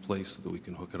piping in place so that we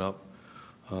can hook it up.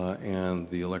 And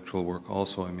the electrical work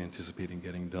also I'm anticipating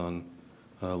getting done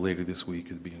later this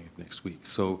week or the beginning of next week.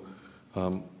 So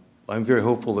I'm very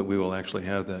hopeful that we will actually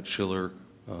have that chiller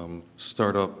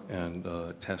start up and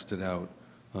test it out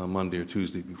Monday or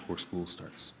Tuesday before school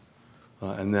starts.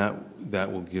 And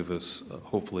that will give us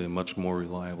hopefully a much more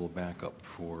reliable backup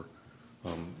for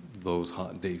those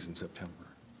hot days in September.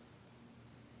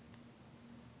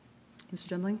 Mr.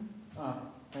 Demling?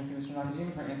 Thank you, Mr.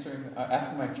 Nakajima, for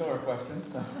asking my chiller question.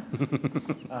 So.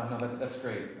 No, that's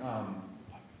great.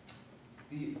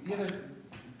 The other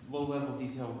low-level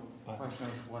detail question I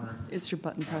was wondering. Is your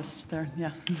button pressed there?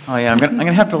 Yeah. Oh yeah, I'm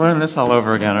gonna have to learn this all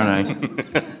over again, aren't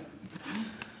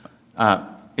I?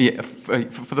 Yeah,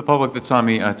 for the public that saw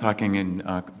me talking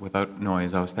without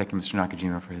noise, I was thanking Mr.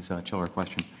 Nakajima for his chiller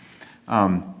question.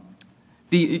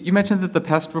 You mentioned that the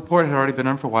pest report had already been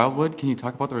done for Wildwood. Can you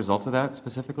talk about the results of that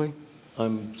specifically?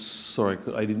 I'm sorry,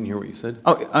 I didn't hear what you said.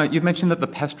 Oh, you mentioned that the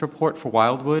pest report for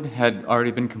Wildwood had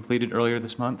already been completed earlier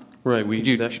this month. Right. Could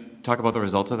you talk about the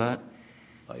results of that?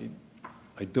 I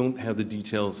don't have the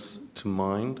details to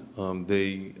mind. I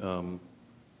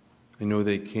know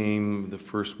they came the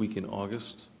first week in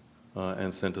August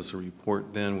and sent us a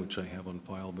report then, which I have on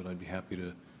file, but I'd be happy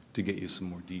to get you some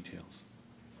more details.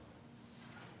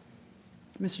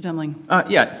 Mr. Demling?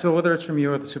 Yeah, so whether it's from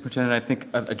you or the superintendent, I think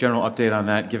a general update on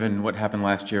that, given what happened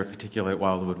last year, particularly at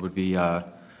Wildwood,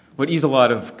 would ease a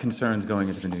lot of concerns going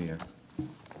into the new year.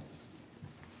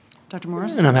 Dr.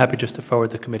 Morris? And I'm happy just to forward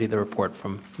the committee the report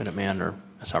from Minuteman or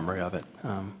a summary of it.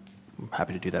 I'm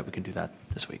happy to do that. We can do that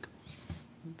this week.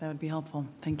 That would be helpful.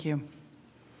 Thank you.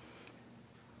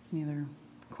 Any other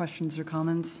questions or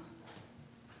comments?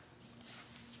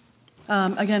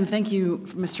 Again, thank you,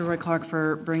 Mr. Roy Clark,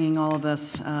 for bringing all of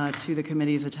this to the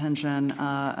committee's attention.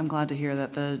 I'm glad to hear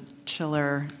that the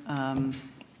chiller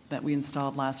that we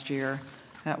installed last year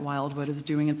at Wildwood is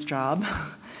doing its job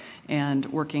and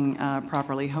working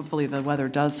properly. Hopefully the weather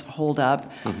does hold up,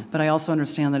 but I also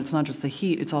understand that it's not just the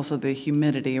heat, it's also the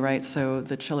humidity, right? So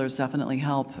the chillers definitely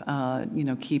help,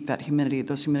 keep that humidity,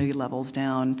 those humidity levels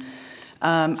down.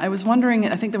 I was wondering,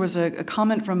 I think there was a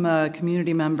comment from a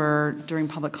community member during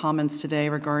public comments today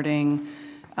regarding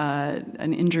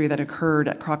an injury that occurred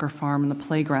at Crocker Farm in the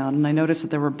playground, and I noticed that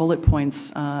there were bullet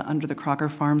points under the Crocker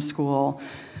Farm School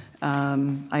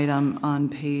item on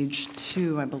page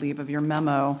 2, I believe, of your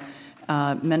memo,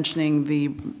 mentioning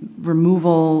the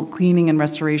removal, cleaning, and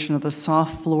restoration of the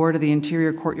soft floor to the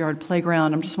interior courtyard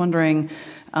playground. I'm just wondering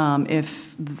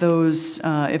if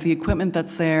the equipment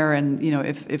that's there, and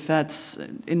if that's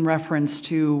in reference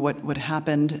to what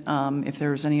happened, if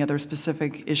there's any other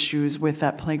specific issues with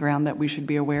that playground that we should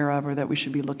be aware of or that we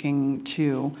should be looking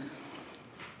to.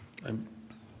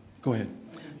 Go ahead.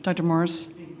 Dr. Morris?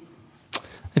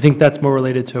 I think that's more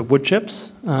related to wood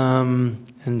chips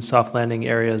and soft landing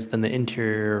areas than the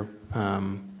interior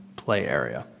play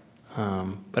area.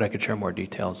 But I could share more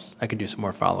details. I could do some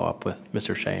more follow-up with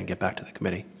Mr. Shea and get back to the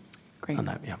committee Great. on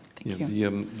that. Yeah. Thank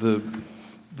you.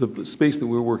 The space that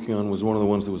we're working on was one of the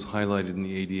ones that was highlighted in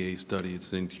the ADA study.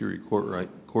 It's an interior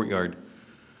courtyard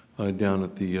down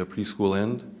at the preschool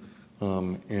end,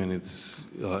 and it's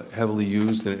heavily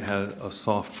used, and it had a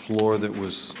soft floor that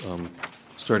was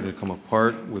starting to come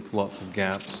apart with lots of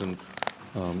gaps and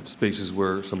spaces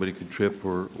where somebody could trip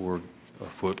or a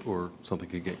foot or something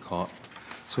could get caught.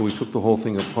 So we took the whole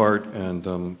thing apart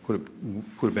and put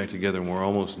it back together, and we're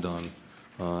almost done.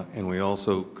 And we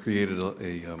also created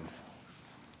a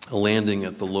landing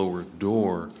at the lower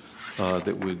door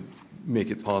that would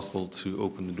make it possible to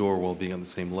open the door while being on the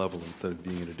same level instead of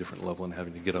being at a different level and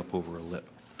having to get up over a lip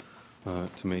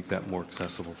to make that more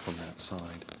accessible from that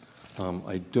side.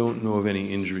 I don't know of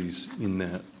any injuries in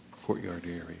that courtyard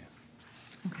area.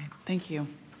 Okay, thank you.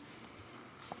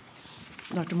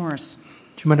 Dr. Morris.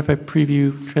 Do you mind if I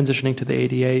preview transitioning to the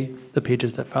ADA, the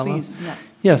pages that follow? Please, yeah.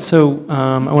 Yeah, so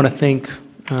I want to thank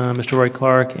Mr. Roy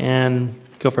Clark and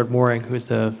Guilford Mooring, who is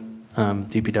the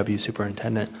DPW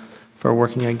superintendent, for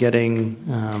working on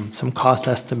getting some cost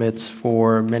estimates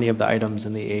for many of the items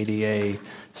in the ADA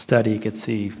study. You could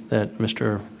see that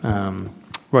Mr.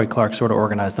 Roy Clark sort of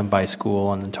organized them by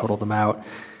school and then totaled them out.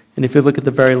 And if you look at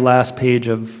the very last page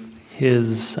of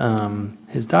his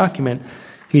document,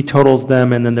 he totals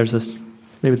them, and then there's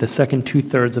maybe the second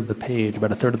two-thirds of the page,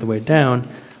 about a third of the way down,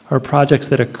 are projects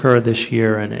that occur this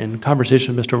year. And in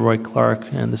conversation with Mr. Roy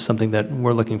Clark, and this is something that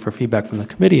we're looking for feedback from the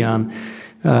committee on,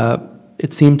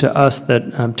 it seemed to us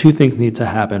that two things need to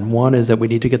happen. One is that we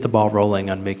need to get the ball rolling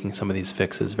on making some of these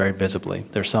fixes very visibly.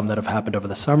 There's some that have happened over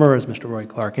the summer, as Mr. Roy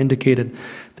Clark indicated.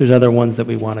 There's other ones that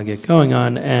we want to get going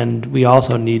on, and we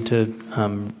also need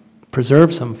to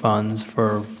preserve some funds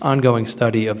for ongoing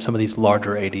study of some of these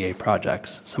larger ADA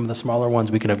projects. Some of the smaller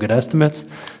ones we can have good estimates.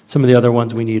 Some of the other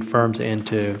ones we need firms in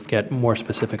to get more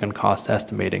specific on cost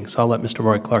estimating. So I'll let Mr.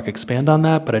 Roy Clark expand on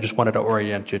that, but I just wanted to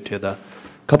orient you to the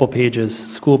couple pages,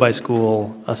 school by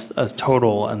school, a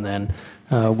total, and then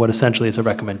what essentially is a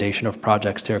recommendation of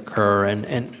projects to occur.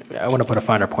 And I want to put a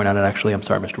finer point on it, actually. I'm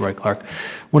sorry, Mr. Roy Clark.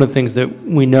 One of the things that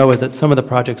we know is that some of the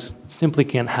projects simply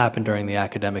can't happen during the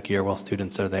academic year while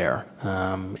students are there.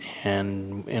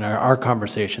 And in our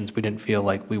conversations, we didn't feel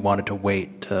like we wanted to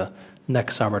wait to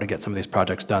next summer to get some of these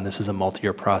projects done. This is a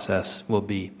multi-year process. There'll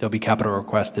be capital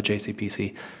requests to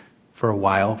JCPC for a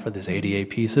while for these ADA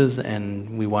pieces,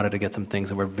 and we wanted to get some things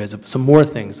that were visible, some more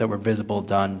things that were visible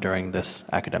done during this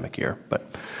academic year.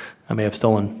 But I may have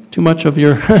stolen too much of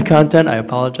your content. I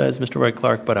apologize, Mr. Roy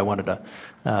Clark, but I wanted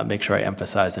to make sure I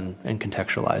emphasize and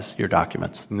contextualize your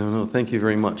documents. No, thank you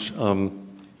very much.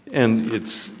 And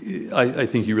I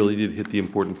think you really did hit the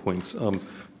important points.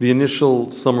 The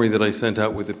initial summary that I sent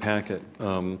out with the packet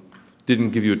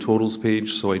didn't give you a totals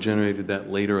page, so I generated that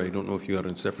later. I don't know if you got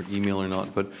a separate email or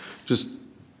not, but just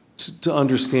to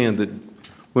understand that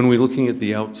when we're looking at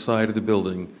the outside of the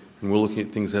building and we're looking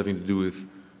at things having to do with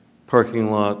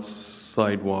parking lots,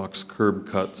 sidewalks, curb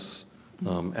cuts,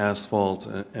 asphalt,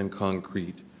 and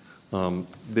concrete,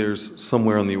 there's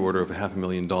somewhere on the order of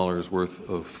 $500,000 worth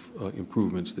of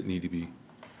improvements that need to be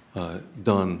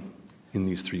done in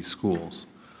these three schools.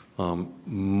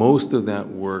 Most of that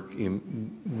work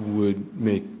would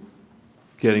make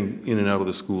getting in and out of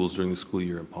the schools during the school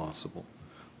year impossible.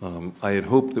 I had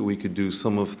hoped that we could do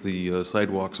some of the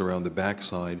sidewalks around the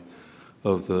backside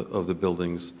of the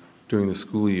buildings during the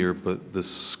school year, but the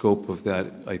scope of that,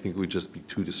 I think, would just be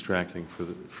too distracting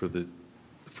for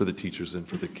the teachers and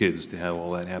for the kids to have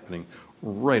all that happening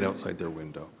right outside their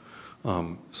window.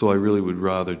 So I really would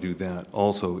rather do that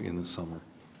also in the summer.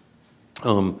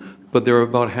 But there are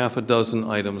about half a dozen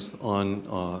items on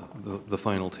the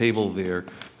final table there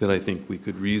that I think we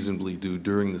could reasonably do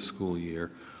during the school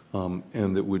year,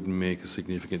 and that would make a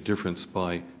significant difference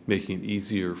by making it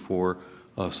easier for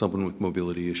someone with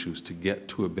mobility issues to get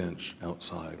to a bench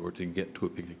outside or to get to a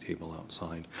picnic table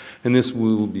outside. And this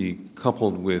will be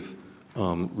coupled with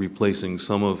replacing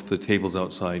some of the tables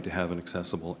outside to have an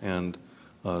accessible end,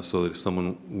 so that if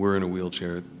someone were in a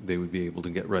wheelchair, they would be able to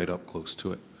get right up close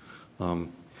to it.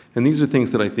 And these are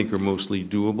things that I think are mostly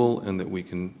doable and that we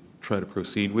can try to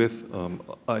proceed with.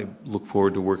 I look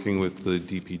forward to working with the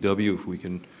DPW if we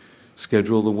can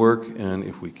schedule the work, and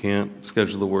if we can't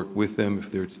schedule the work with them,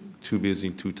 if they're too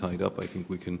busy, too tied up, I think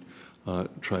we can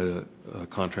try to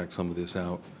contract some of this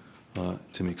out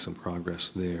to make some progress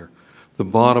there. The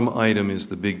bottom item is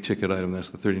the big ticket item. That's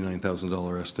the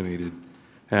 $39,000 estimated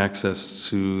access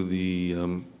to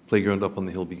the playground up on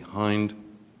the hill behind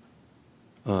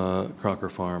Crocker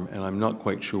Farm, and I'm not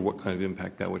quite sure what kind of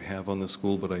impact that would have on the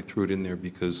school, but I threw it in there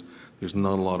because there's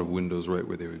not a lot of windows right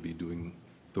where they would be doing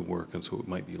the work, and so it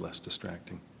might be less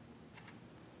distracting.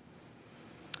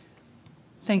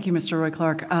 Thank you, Mr. Roy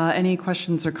Clark. Any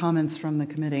questions or comments from the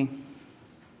committee?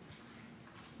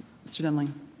 Mr.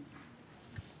 Demling.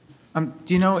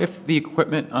 Do you know if the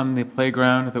equipment on the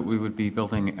playground that we would be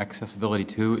building accessibility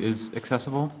to is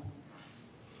accessible?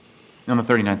 On the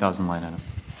 39,000 line item.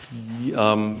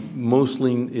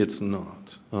 Mostly it's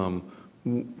not.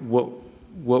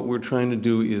 What we're trying to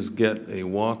do is get a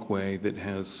walkway that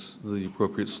has the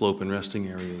appropriate slope and resting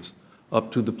areas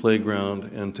up to the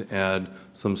playground, and to add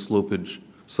some slopage,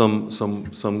 some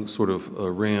sort of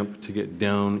ramp to get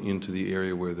down into the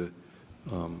area where the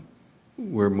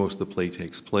where most of the play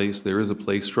takes place. There is a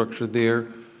play structure there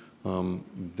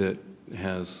that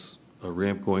has a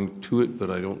ramp going to it, but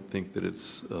I don't think that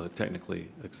it's technically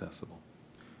accessible.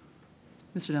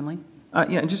 Mr. Demling.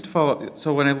 Yeah, and just to follow up,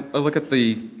 so when I look at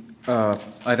the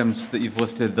items that you've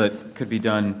listed that could be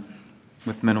done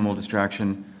with minimal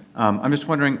distraction, I'm just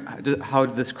wondering how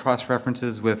this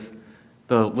cross-references with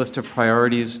the list of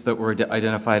priorities that were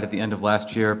identified at the end of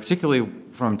last year, particularly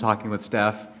from talking with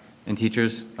staff and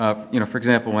teachers. For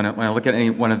example, when I look at any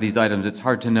one of these items, it's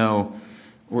hard to know,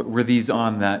 were these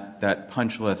on that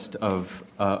punch list of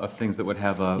things that would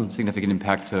have a significant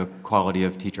impact to quality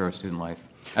of teacher or student life,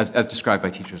 as described by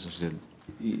teachers or students?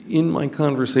 In my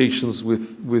conversations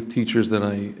with teachers that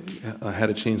I had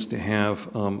a chance to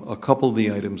have, a couple of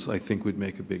the items I think would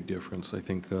make a big difference. I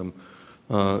think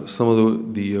some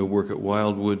of the work at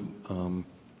Wildwood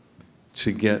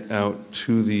to get out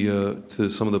to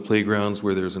some of the playgrounds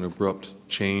where there's an abrupt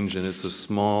change, and it's a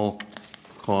small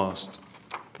cost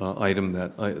item,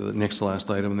 that the next to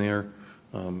last item there,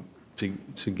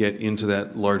 to get into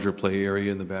that larger play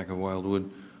area in the back of Wildwood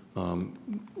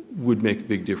would make a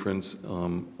big difference.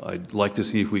 I'd like to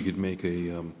see if we could make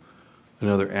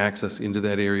another access into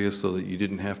that area so that you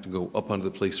didn't have to go up onto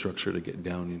the play structure to get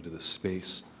down into the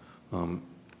space,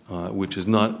 which is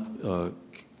not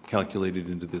calculated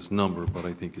into this number, but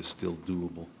I think is still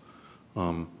doable.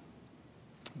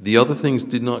 The other things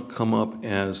did not come up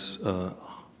as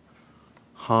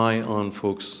high on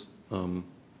folks'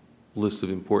 list of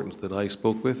importance that I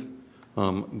spoke with,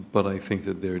 but I think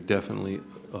that there definitely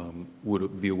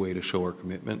would be a way to show our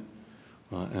commitment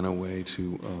and a way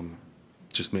to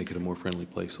just make it a more friendly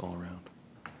place all around.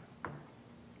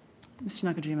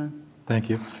 Mr. Nakajima. Thank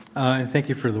you. And thank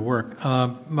you for the work.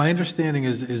 My understanding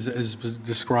is, as was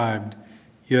described,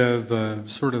 you have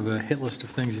sort of a hit list of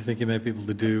things you think you might be able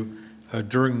to do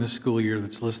during the school year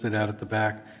that's listed out at the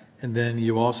back. And then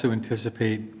you also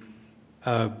anticipate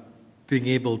being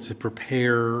able to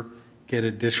prepare, get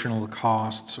additional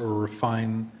costs, or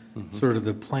refine sort of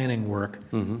the planning work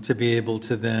to be able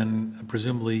to then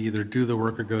presumably either do the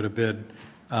work or go to bid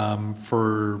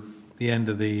for the end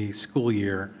of the school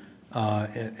year.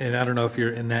 And I don't know if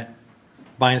you're in that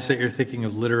mindset, you're thinking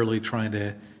of literally trying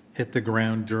to hit the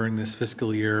ground during this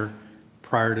fiscal year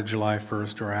prior to July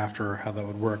 1st or after, how that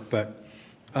would work. But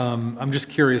I'm just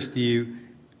curious, do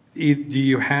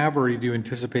you have, or do you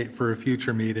anticipate for a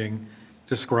future meeting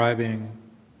describing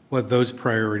what those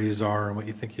priorities are and what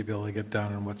you think you'd be able to get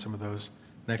done and what some of those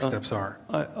next steps are?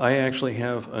 I actually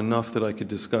have enough that I could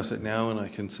discuss it now, and I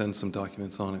can send some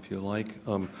documents on if you like.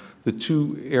 The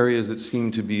two areas that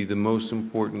seem to be the most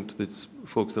important that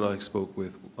folks that I spoke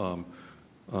with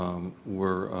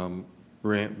were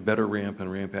better ramp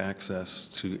and ramp access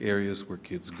to areas where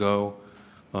kids go,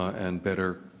 and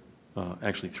better,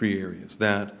 actually three areas.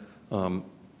 That,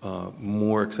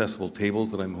 more accessible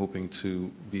tables that I'm hoping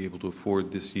to be able to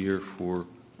afford this year for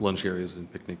lunch areas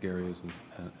and picnic areas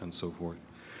and so forth.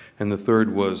 And the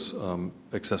third was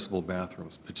accessible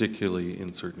bathrooms, particularly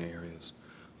in certain areas.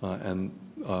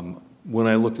 When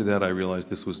I looked at that, I realized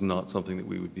this was not something that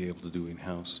we would be able to do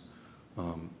in-house.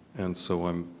 And so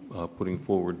I'm putting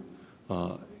forward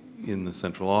in the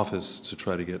central office to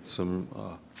try to get some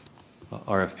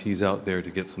RFPs out there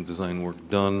to get some design work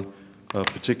done,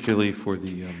 particularly for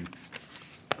the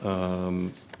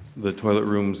toilet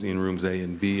rooms in rooms A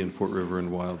and B in Fort River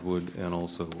and Wildwood, and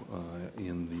also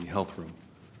in the health room.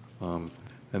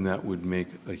 And that would make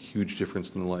a huge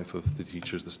difference in the life of the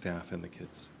teachers, the staff, and the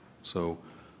kids. So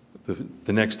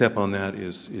the next step on that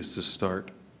is to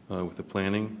start with the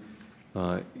planning.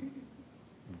 The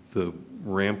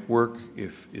ramp work,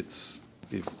 if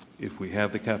we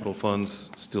have the capital funds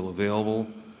still available,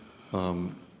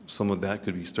 some of that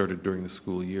could be started during the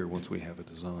school year once we have a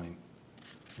design.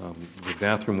 The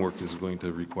bathroom work is going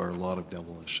to require a lot of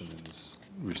demolition and is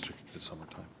restricted to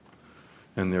summertime.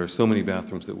 And there are so many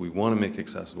bathrooms that we want to make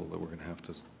accessible that we're going to have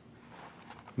to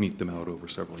meet them out over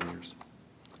several years.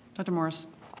 Dr. Morris.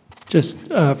 Just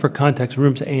for context,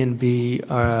 rooms A and B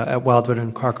at Wildwood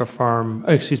and Crocker Farm,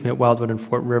 at Wildwood and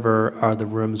Fort River are the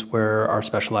rooms where our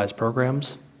specialized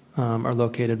programs are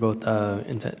located, both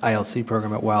in the ILC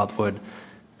program at Wildwood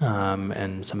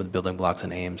and some of the building blocks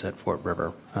and aims at Fort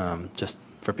River. Just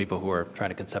for people who are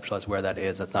trying to conceptualize where that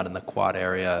is, that's not in the quad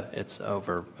area. It's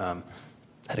over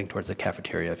heading towards the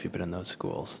cafeteria if you've been in those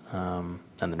schools, and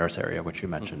the nurse area, which you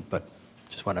mentioned. But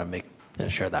just want to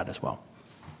share that as well.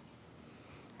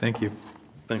 Thank you.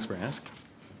 Thanks for asking.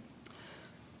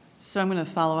 So I'm going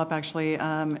to follow up, actually,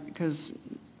 because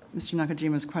Mr.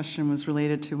 Nakajima's question was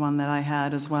related to one that I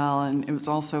had as well, and it was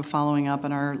also following up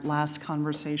on our last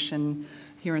conversation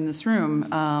here in this room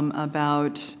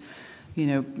about,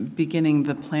 beginning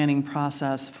the planning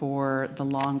process for the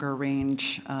longer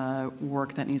range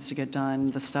work that needs to get done,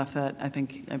 the stuff that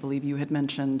I believe you had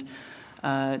mentioned.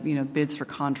 Bids for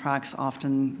contracts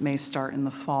often may start in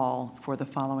the fall for the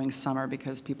following summer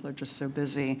because people are just so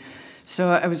busy.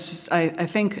 So I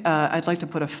think I'd like to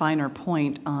put a finer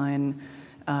point on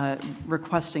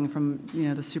requesting from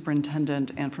the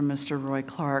superintendent and from Mr. Roy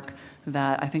Clark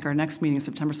that I think our next meeting,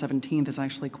 September 17th, is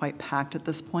actually quite packed at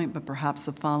this point, but perhaps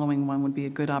the following one would be a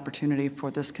good opportunity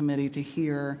for this committee to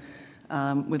hear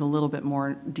with a little bit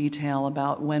more detail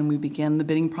about when we begin the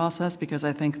bidding process, because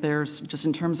I think there's, just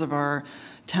in terms of our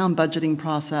town budgeting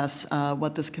process,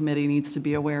 what this committee needs to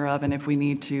be aware of, and if we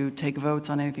need to take votes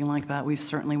on anything like that, we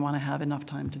certainly want to have enough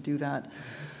time to do that.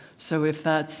 So if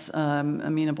that's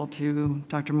amenable to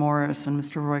Dr. Morris and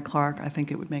Mr. Roy Clark, I think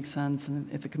it would make sense, and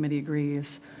if the committee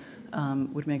agrees,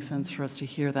 would make sense for us to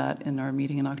hear that in our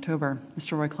meeting in October.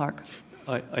 Mr. Roy Clark.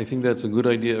 I think that's a good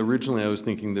idea. Originally, I was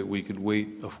thinking that we could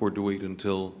afford to wait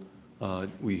until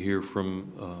we hear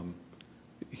from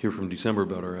December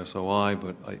about our SOI,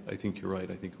 but I think you're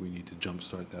right. I think we need to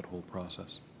jumpstart that whole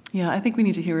process. Yeah, I think we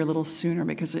need to hear a little sooner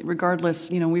because regardless,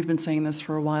 we've been saying this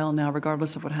for a while now,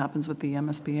 regardless of what happens with the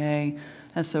MSBA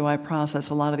SOI process,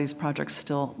 a lot of these projects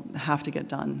still have to get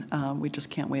done. We just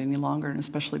can't wait any longer, and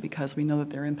especially because we know that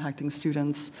they're impacting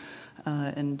students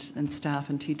and staff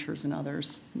and teachers and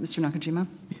others. Mr. Nakajima?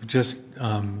 You've just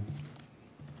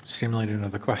stimulated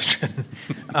another question.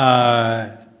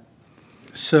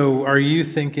 So are you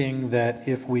thinking that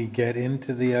if we get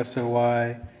into the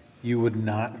SOI, you would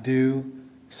not do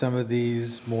some of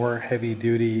these more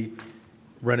heavy-duty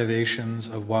renovations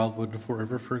of Wildwood and Fort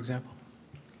River, for example?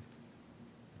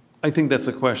 I think that's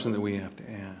a question that we have to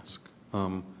ask.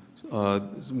 One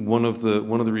of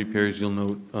the repairs you'll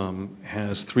note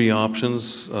has three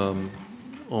options.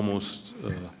 Let's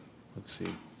see.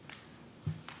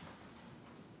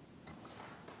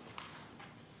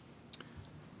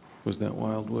 Was that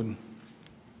Wildwood?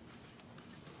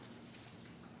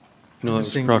 No, that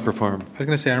was Crocker Farm. I was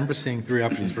going to say, I remember seeing three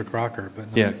options for Crocker, but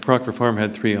no. Yeah, Crocker Farm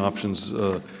had three options,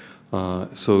 so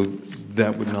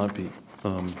that would not be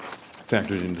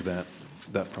factored into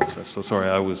that process. So sorry,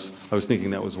 I was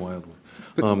thinking that was Wildwood.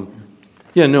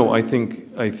 Yeah, no, I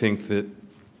think that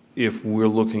if we're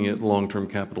looking at long-term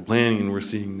capital planning and we're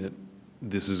seeing that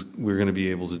we're going to be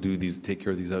able to take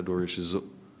care of these outdoor issues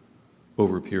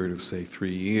over a period of, say,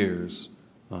 3 years,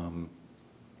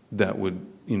 that would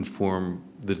inform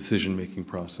the decision-making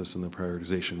process and the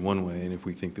prioritization one way. And if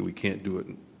we think that we can't do it,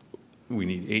 we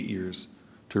need 8 years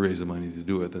to raise the money to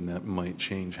do it, then that might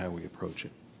change how we approach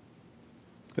it.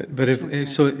 But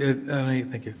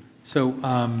thank you. So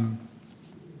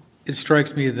it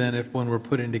strikes me then when we're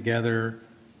putting together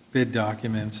bid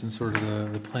documents and sort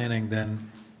of the planning,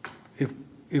 then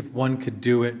if one could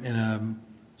do it in a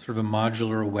sort of a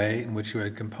modular way in which you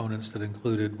had components that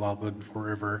included Wildwood and Fort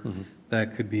River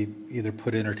that could be either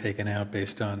put in or taken out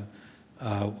based on,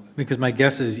 because my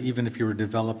guess is even if you were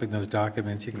developing those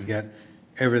documents, you could get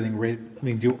everything ready,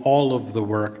 do all of the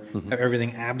work, have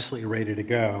everything absolutely ready to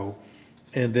go,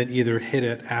 and then either hit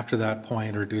it after that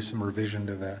point or do some revision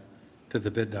to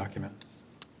the bid document.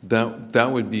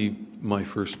 That would be my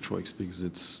first choice because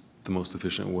it's the most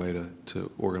efficient way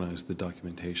to organize the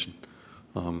documentation.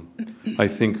 I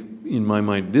think, in my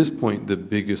mind, at this point, the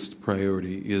biggest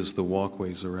priority is the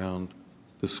walkways around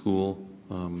the school.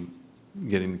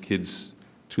 Getting the kids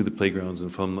to the playgrounds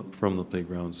and from the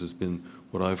playgrounds has been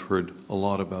what I've heard a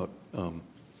lot about, a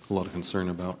lot of concern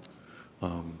about.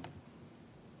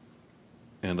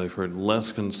 And I've heard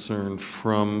less concern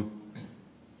from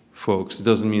folks. It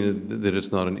doesn't mean that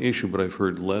it's not an issue, but I've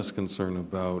heard less concern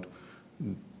about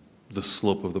the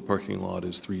slope of the parking lot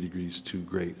is 3 degrees too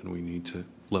great and we need to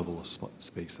level a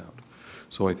space out.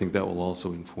 So I think that will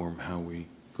also inform how we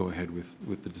go ahead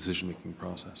with the decision-making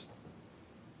process.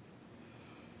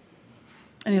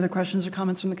 Any other questions or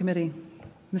comments from the committee?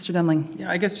 Mr. Demling. Yeah,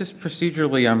 I guess just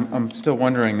procedurally, I'm still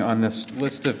wondering on this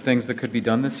list of things that could be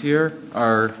done this year,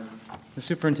 are the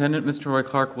superintendent, Mr. Roy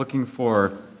Clark, looking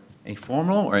for a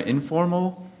formal or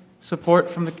informal support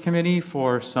from the committee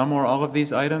for some or all of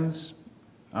these items?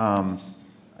 I'm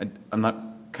not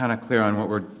kind of clear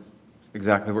on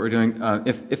exactly what we're doing.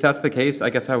 If that's the case, I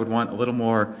guess I would want a little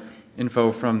more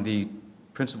info from the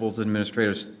principals,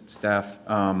 administrators, staff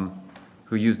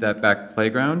who use that back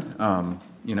playground.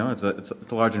 You know, it's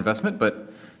a large investment,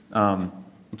 but to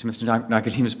Mr.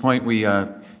 Nakajima's point, we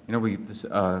have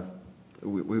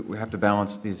to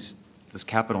balance this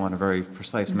capital in a very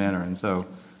precise manner, and so,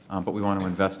 but we want to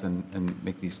invest and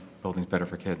make these buildings better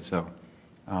for kids. So,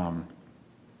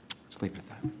 just leave it at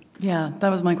that. Yeah, that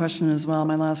was my question as well.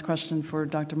 My last question for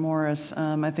Dr. Morris.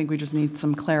 I think we just need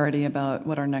some clarity about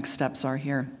what our next steps are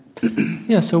here.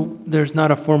 Yeah, so there's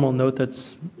not a formal note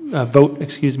that's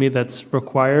that's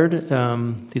required.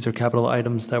 These are capital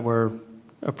items that were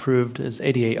approved as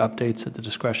ADA updates at the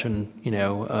discretion,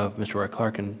 of Mr. Roy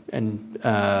Clark. And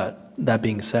that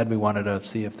being said, we wanted to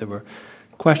see if there were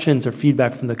questions or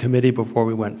feedback from the committee before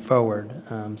we went forward.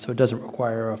 So it doesn't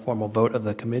require a formal vote of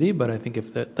the committee, but I think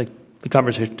if the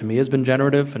conversation to me has been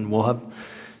generative, and we'll have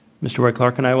Mr. Roy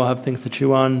Clark and I will have things to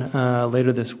chew on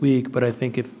later this week. But I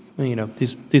think if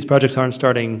these projects aren't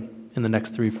starting in the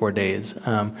next 3-4 days.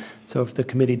 So if the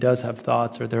committee does have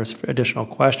thoughts or there's additional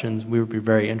questions, we would be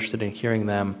very interested in hearing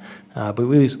them. But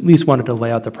we at least wanted to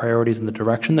lay out the priorities and the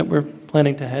direction that we're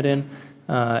planning to head in,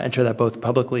 and share that both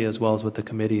publicly as well as with the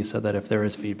committee, so that if there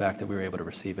is feedback that we were able to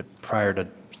receive it prior to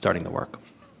starting the work.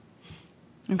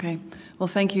 Okay. Well,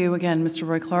 thank you again, Mr.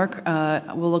 Roy Clark.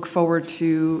 We'll look forward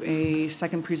to a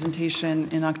second presentation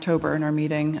in October in our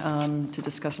meeting to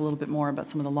discuss a little bit more about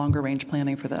some of the longer range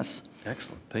planning for this.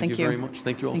 Excellent. Thank you very much.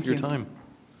 Thank you all for your time.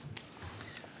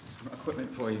 Some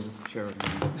equipment for you, Sheriff.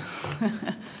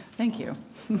 Thank you.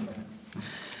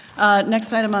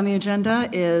 Next item on the agenda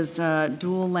is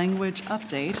dual language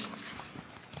update.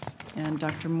 And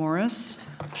Dr. Morris.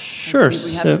 Sure.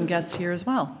 We have some guests here as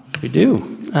well. We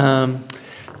do.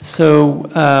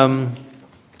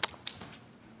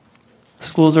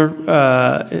 Schools are,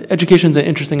 education's an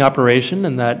interesting operation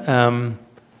in that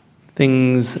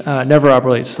things never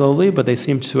operate slowly, but they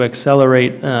seem to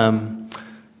accelerate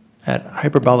at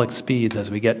hyperbolic speeds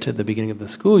as we get to the beginning of the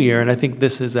school year. And I think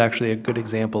this is actually a good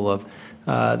example of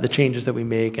the changes that we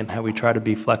make and how we try to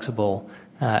be flexible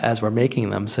as we're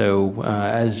making them. So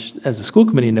as the school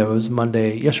committee knows,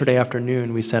 yesterday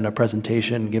afternoon, we sent a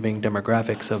presentation giving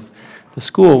demographics of the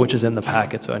school, which is in the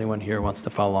packet, so anyone here wants to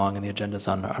follow along, and the agenda's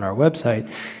on our website.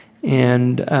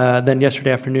 And then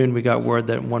yesterday afternoon, we got word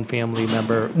that one family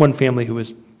who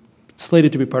was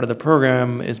slated to be part of the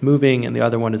program is moving, and the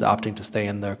other one is opting to stay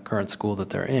in the current school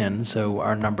that they're in. So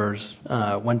our numbers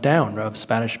went down of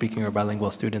Spanish-speaking or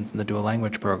bilingual students in the dual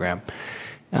language program.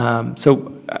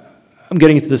 So I'm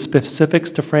getting into the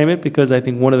specifics to frame it, because I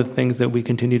think one of the things that we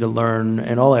continue to learn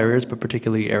in all areas, but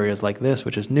particularly areas like this,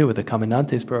 which is new with the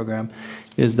Comandantes program,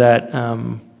 is that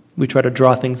we try to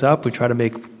draw things up, we try to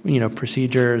make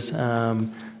procedures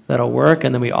that'll work,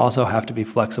 and then we also have to be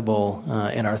flexible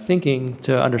in our thinking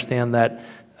to understand that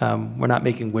we're not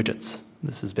making widgets.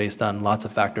 This is based on lots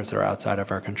of factors that are outside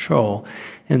of our control.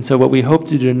 And so what we hope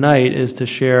to do tonight is to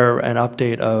share an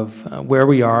update of where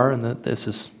we are, and that this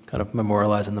is kind of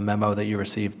memorialized in the memo that you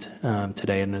received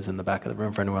today and is in the back of the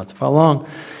room for anyone who wants to follow along,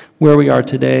 where we are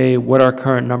today, what our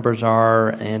current numbers are,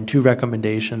 and 2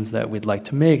 recommendations that we'd like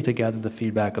to make to gather the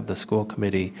feedback of the school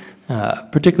committee,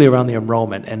 particularly around the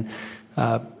enrollment. And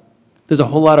there's a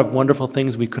whole lot of wonderful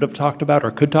things we could have talked about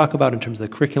or could talk about in terms of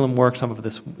the curriculum work. Some of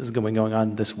this is going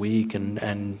on this week,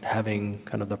 and having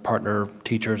kind of the partner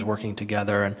teachers working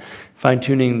together and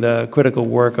fine-tuning the critical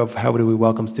work of how do we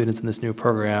welcome students in this new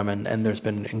program. And there's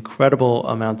been incredible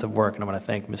amounts of work, and I want to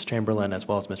thank Ms. Chamberlain as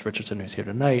well as Ms. Richardson, who's here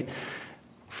tonight,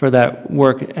 for that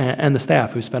work, and the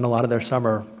staff who spent a lot of their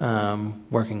summer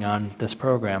working on this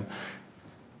program.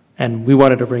 And we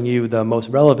wanted to bring you the most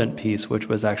relevant piece, which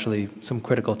was actually some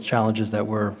critical challenges that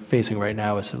we're facing right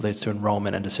now as it relates to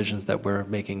enrollment and decisions that we're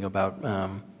making about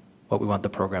what we want the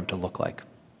program to look like.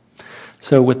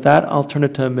 So with that, I'll turn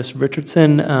it to Ms.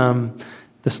 Richardson.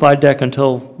 The slide deck,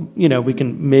 until we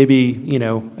can maybe,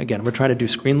 again, we're trying to do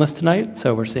screenless tonight,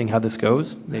 so we're seeing how this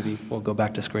goes. Maybe we'll go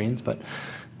back to screens, but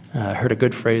I heard a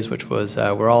good phrase, which was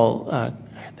we're all,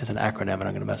 there's an acronym and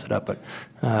I'm going to mess it up, but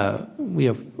we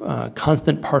have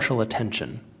constant partial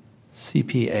attention,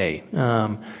 CPA,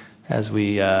 as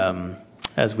we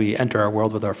as we enter our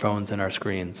world with our phones and our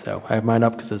screens. So I have mine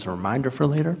up because there's a reminder for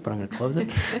later, but I'm going to close it.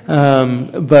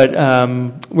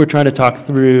 We're trying to talk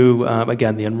through,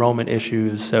 again, the enrollment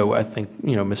issues. So I think,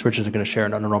 Ms. Richards is going to share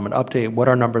an enrollment update, what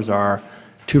our numbers are,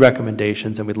 2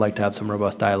 recommendations, and we'd like to have some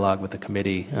robust dialogue with the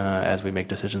committee as we make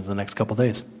decisions in the next couple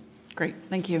days. Great,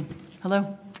 thank you.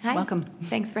 Hello. Hi. Welcome.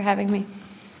 Thanks for having me.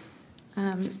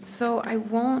 So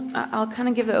I'll kind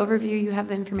of give the overview. You have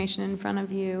the information in front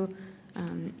of you.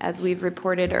 As we've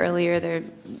reported earlier, there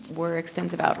were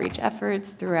extensive outreach efforts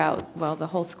throughout, well, the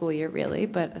whole school year really,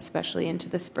 but especially into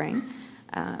the spring.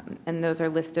 And those are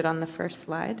listed on the first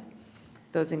slide.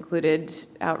 Those included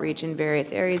outreach in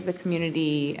various areas of the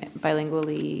community,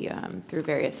 bilingually, through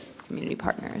various community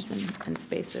partners and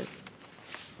spaces.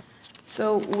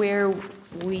 So where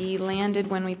we landed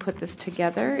when we put this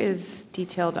together is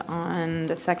detailed on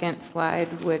the second slide,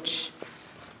 which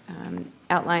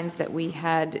outlines that we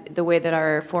had the way that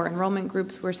our 4 enrollment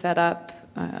groups were set up.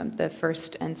 The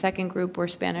first and second group were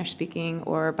Spanish-speaking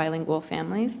or bilingual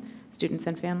families, students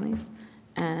and families,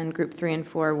 and group 3 and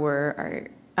 4 were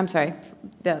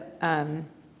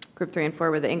group 3 and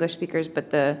 4 were the English speakers, but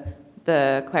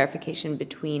the clarification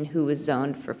between who was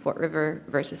zoned for Fort River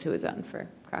versus who was zoned for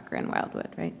Crocker and Wildwood,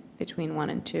 right? Between 1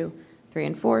 and 2, 3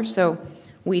 and 4. So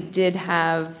we did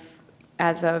have,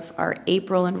 as of our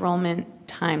April enrollment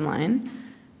timeline,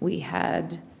 we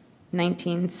had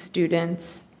 19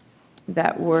 students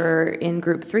that were in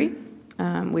group 3.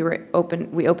 We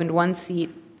opened 1 seat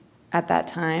at that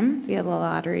time via the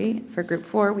lottery. For group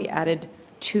 4, we added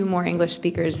 2 more English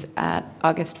speakers at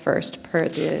August 1st per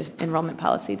the enrollment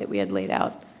policy that we had laid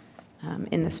out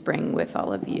in the spring with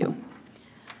all of you.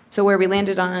 So where we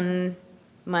landed on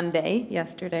Monday,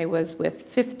 yesterday, was with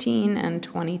 15 and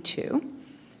 22.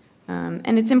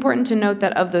 And it's important to note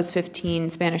that of those 15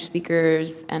 Spanish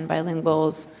speakers and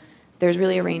bilinguals, there's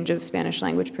really a range of Spanish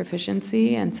language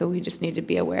proficiency, and so we just need to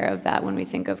be aware of that when we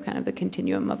think of kind of the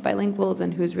continuum of bilinguals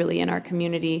and who's really in our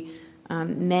community.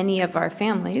 Many of our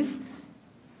families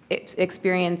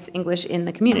experience English in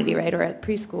the community, right, or at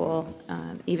preschool,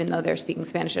 even though they're speaking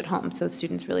Spanish at home. So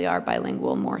students really are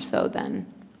bilingual more so than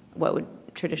what would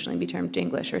traditionally be termed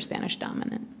English or Spanish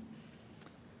dominant.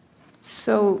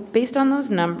 So based on those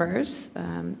numbers,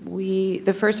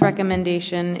 the first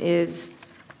recommendation is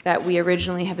that we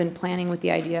originally have been planning with the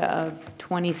idea of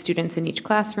 20 students in each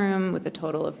classroom with a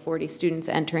total of 40 students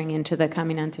entering into the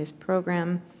Caminantes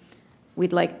program.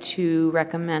 We'd like to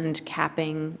recommend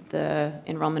capping the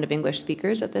enrollment of English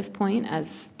speakers at this point,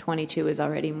 as 22 is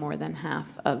already more than half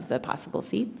of the possible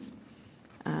seats.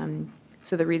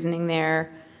 So the reasoning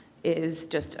there is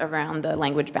just around the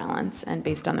language balance and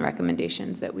based on the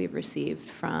recommendations that we've received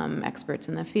from experts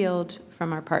in the field,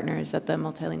 from our partners at the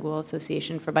Multilingual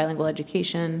Association for Bilingual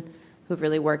Education, who've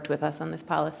really worked with us on this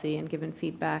policy and given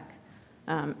feedback,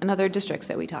 and other districts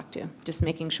that we talk to, just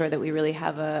making sure that we really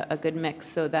have a good mix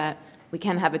so that we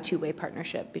can have a two-way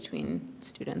partnership between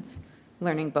students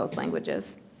learning both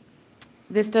languages.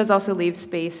 This does also leave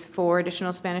space for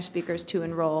additional Spanish speakers to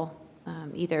enroll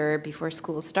either before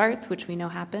school starts, which we know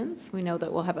happens. We know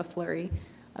that we'll have a flurry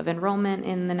of enrollment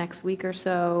in the next week or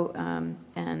so,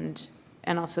 and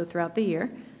also throughout the year.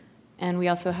 And we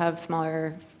also have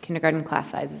smaller kindergarten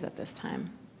class sizes at this time.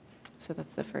 So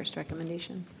that's the first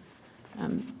recommendation.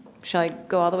 Shall I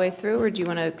go all the way through, or do you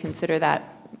want to consider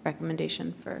that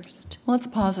recommendation first? Well, let's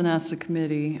pause and ask the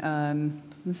committee.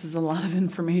 This is a lot of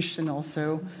information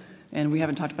also, and we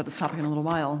haven't talked about this topic in a little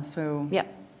while. So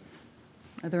Yep.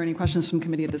 Are there any questions from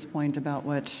committee at this point about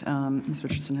what Ms.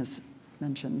 Richardson has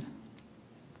mentioned?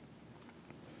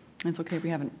 It's okay if we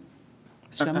haven't.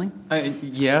 Mr. Demling?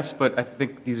 Yes, but I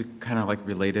think these are kind of like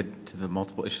related to the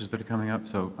multiple issues that are coming up,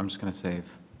 so I'm just going to save.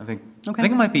 I think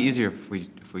it might be easier if we,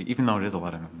 even though it is a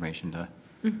lot of information, to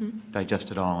digest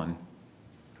it all and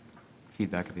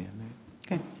feedback at the end.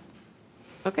 Okay.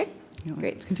 Okay,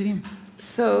 great. Let's continue.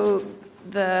 So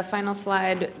the final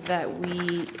slide that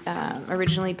we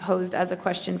originally posed as a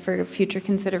question for future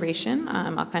consideration,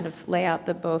 I'll kind of lay out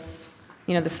the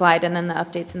slide and then the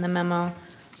updates in the memo.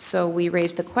 So we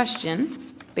raised the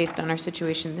question, based on our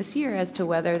situation this year, as to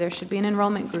whether there should be an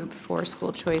enrollment group for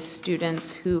school choice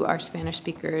students who are Spanish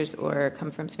speakers or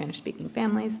come from Spanish-speaking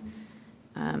families.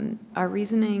 Our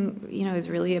reasoning, is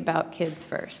really about kids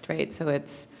first, right? So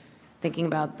it's thinking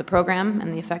about the program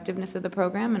and the effectiveness of the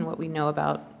program and what we know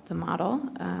about the model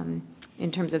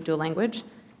in terms of dual language.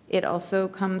 It also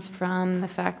comes from the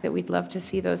fact that we'd love to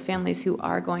see those families who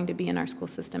are going to be in our school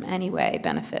system anyway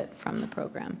benefit from the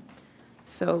program.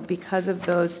 So because of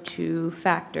those two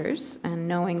factors, and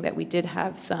knowing that we did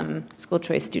have some school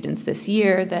choice students this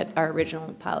year that our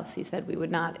original policy said we would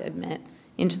not admit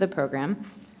into the program.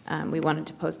 We wanted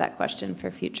to pose that question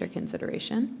for future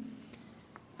consideration.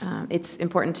 It's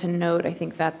important to note, I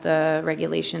think, that the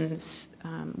regulations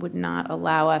would not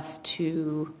allow us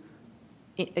to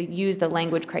use the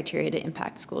language criteria to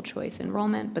impact school choice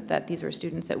enrollment, but that these were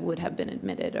students that would have been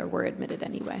admitted or were admitted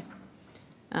anyway.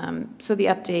 So the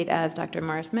update, as Dr.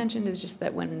 Morris mentioned, is just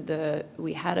that when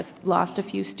we had lost a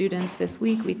few students this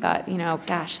week, we thought, you know,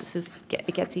 gosh,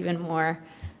 it gets even more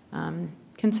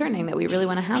concerning that we really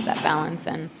want to have that balance.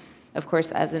 And of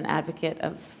course, as an advocate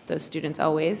of those students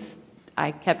always,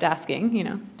 I kept asking, you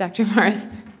know, Dr. Morris,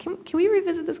 can we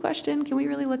revisit this question? Can we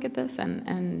really look at this?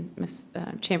 And Ms.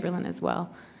 Chamberlain as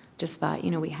well just thought,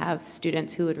 you know, we have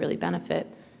students who would really benefit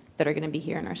that are going to be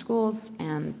here in our schools,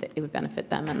 and it would benefit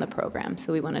them and the program.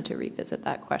 So we wanted to revisit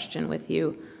that question with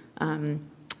you.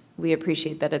 We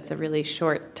appreciate that it's a really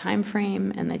short time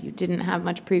frame and that you didn't have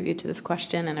much preview to this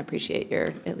question, and appreciate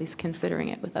your at least considering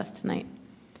it with us tonight.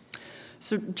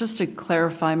 So just to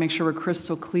clarify, make sure we're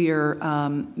crystal clear,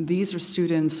 these are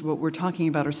students, what we're talking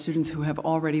about are students who have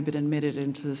already been admitted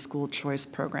into the school choice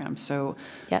program. So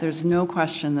yes, there's no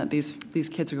question that these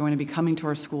kids are going to be coming to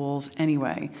our schools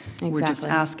anyway. Exactly. We're just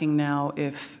asking now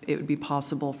if it would be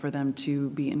possible for them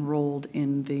to be enrolled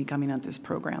in the Caminantes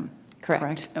program.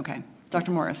 Correct. Okay.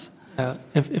 Dr. Morris.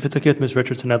 If it's okay with Ms.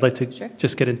 Richardson, I'd like to Sure.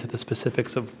 just get into the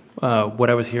specifics of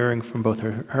what I was hearing from both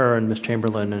her and Ms.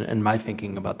 Chamberlain, and my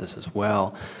thinking about this as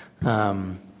well.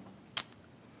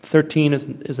 13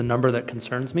 is a number that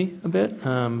concerns me a bit,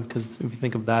 because if you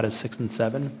think of that as 6 and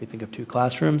 7, if you think of 2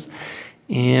 classrooms,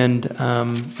 and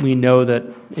we know that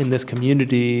in this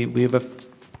community we have a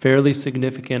fairly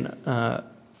significant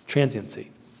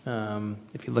transiency.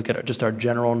 If you look at just our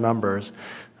general numbers,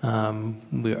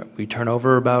 we turn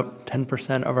over about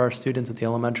 10% of our students at the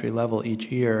elementary level each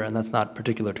year, and that's not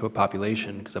particular to a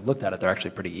population, because I've looked at it, they're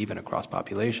actually pretty even across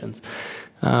populations.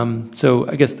 So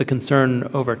I guess the concern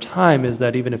over time is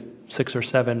that even if 6 or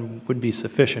 7 would be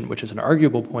sufficient, which is an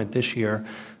arguable point this year,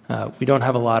 we don't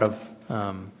have a lot of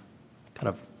kind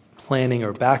of planning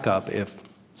or backup if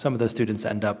some of those students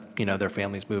end up, you know, their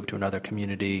families move to another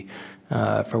community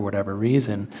for whatever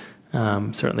reason.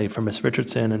 Certainly for Ms.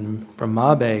 Richardson and from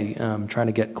Mabe, trying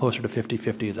to get closer to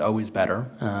 50-50 is always better.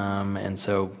 And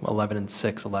so 11 and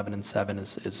 6, 11 and 7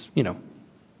 is, you know,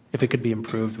 if it could be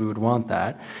improved, we would want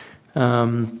that.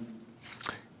 And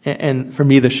for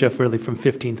me, the shift really from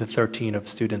 15 to 13 of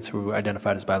students who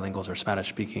identified as bilinguals or Spanish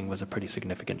speaking was a pretty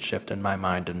significant shift in my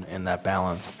mind in that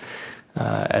balance.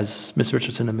 As Ms.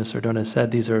 Richardson and Ms. Ordonez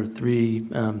said, these are 3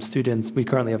 students. We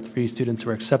currently have 3 students who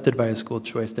are accepted by a school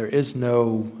choice. There is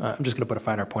no, I'm just going to put a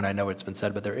finer point, I know it's been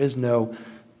said, but there is no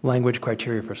language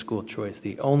criteria for school choice.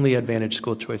 The only advantage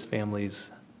school choice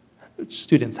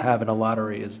students have in a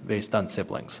lottery is based on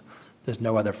siblings. There's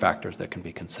no other factors that can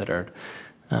be considered.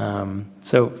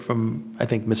 So from, I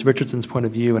think, Ms. Richardson's point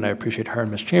of view, and I appreciate her and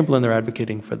Ms. Chamberlain, they're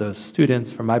advocating for those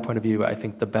students. From my point of view, I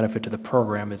think the benefit to the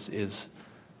program is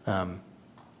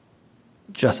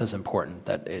just as important,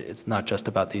 that it's not just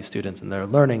about these students and their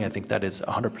learning. I think that is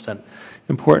 100%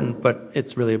 important, but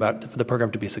it's really about, for the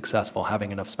program to be successful,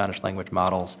 having enough Spanish language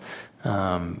models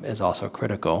is also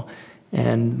critical.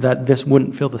 And that this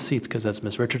wouldn't fill the seats, because as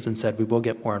Ms. Richardson said, we will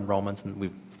get more enrollments,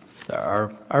 and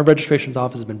our registrations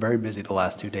office has been very busy the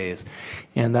last 2 days,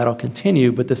 and that'll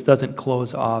continue, but this doesn't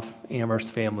close off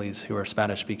Amherst families who are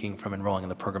Spanish speaking from enrolling in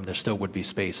the program. There still would be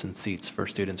space and seats for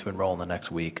students who enroll in the next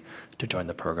week to join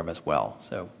the program as well.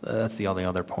 So that's the only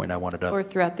other point I wanted to. Or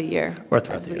throughout the year. Or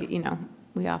throughout the year. You know,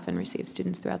 we often receive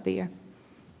students throughout the year.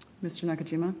 Mr.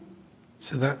 Nakajima?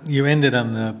 So that you ended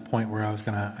on the point where I was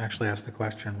going to actually ask the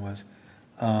question was,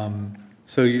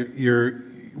 so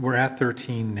we're at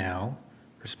 13 now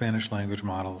for Spanish language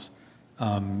models.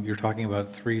 You're talking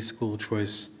about 3 school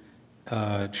choice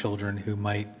children who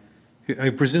might,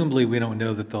 presumably we don't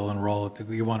know that they'll enroll.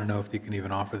 You want to know if they can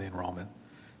even offer the enrollment.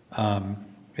 And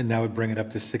that would bring it up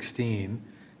to 16.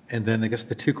 And then I guess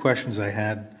the 2 questions I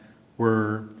had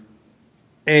were,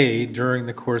 A, during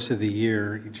the course of the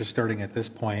year, just starting at this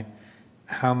point,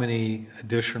 how many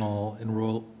additional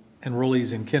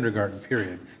enrollees in kindergarten,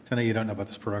 period? So I know you don't know about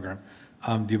this program.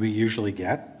 Do we usually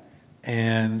get?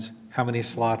 And how many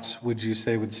slots would you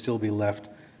say would still be left?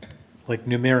 Like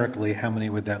numerically, how many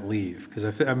would that leave?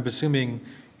 Because I'm assuming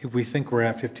if we think we're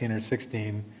at 15 or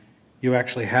 16, you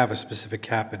actually have a specific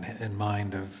cap in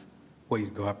mind of what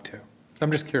you'd go up to.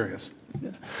 I'm just curious.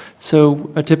 Yeah. So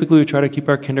typically we try to keep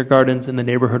our kindergartens in the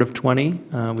neighborhood of 20.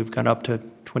 We've gone up to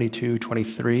 22,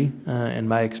 23 in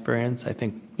my experience. I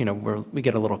think, you know, we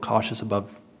get a little cautious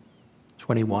above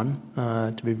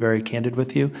 21, to be very candid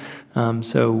with you.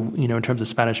 So, in terms of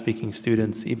Spanish-speaking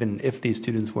students, even if these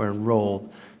students were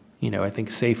enrolled, I think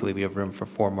safely we have room for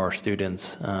 4 more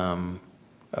students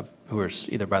who are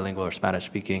either bilingual or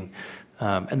Spanish-speaking,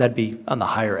 and that'd be on the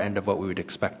higher end of what we would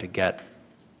expect to get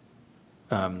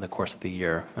in the course of the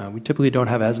year. We typically don't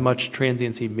have as much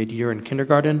transiency mid-year in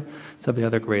kindergarten. Some of the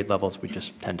other grade levels, we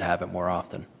just tend to have it more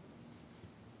often.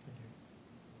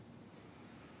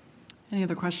 Any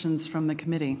other questions from the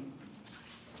committee?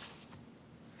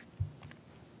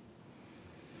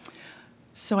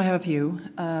 So I have a few.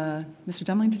 Mr.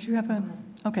 Demling, did you have a?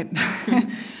 Okay.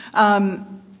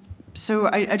 So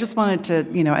I just wanted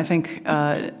to, I think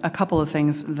a couple of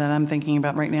things that I'm thinking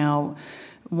about right now.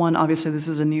 One, obviously, this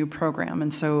is a new program,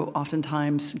 and so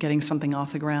oftentimes getting something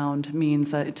off the ground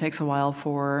means that it takes a while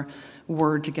for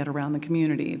word to get around the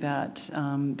community that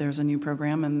there's a new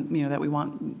program, and that we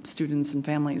want students and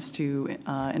families to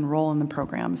enroll in the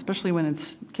program, especially when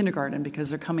it's kindergarten, because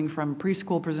they're coming from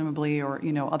preschool presumably, or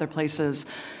other places,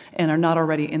 and are not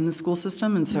already in the school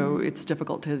system, and so it's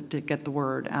difficult to get the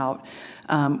word out,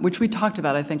 which we talked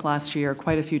about, I think, last year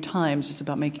quite a few times, just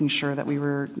about making sure that we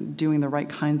were doing the right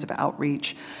kinds of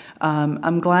outreach.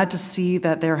 I'm glad to see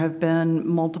that there have been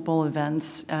multiple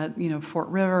events at Fort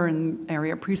River and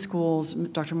area preschools.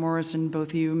 Dr. Morris and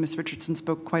both you, Ms. Richardson,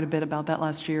 spoke quite a bit about that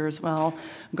last year as well,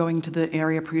 going to the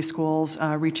area preschools,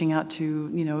 reaching out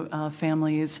to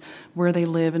families where they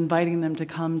live, inviting them to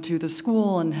come to the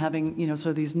school, and having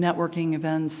so these networking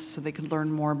events so they could learn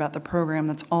more about the program.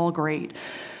 That's all great.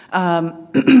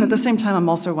 At the same time, I'm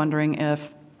also wondering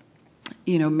if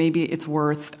maybe it's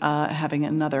worth having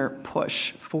another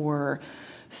push for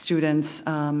students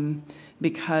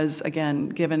because, again,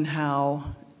 given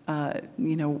how,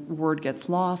 word gets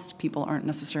lost, people aren't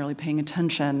necessarily paying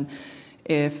attention.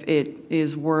 If it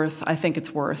is worth, I think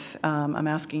it's worth, I'm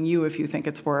asking you if you think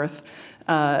it's worth,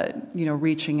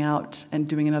 reaching out and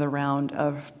doing another round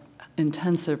of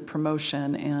intensive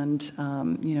promotion and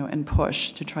and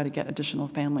push to try to get additional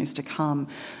families to come.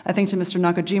 I think to Mr.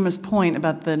 Nakajima's point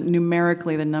about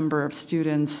numerically the number of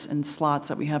students and slots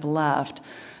that we have left,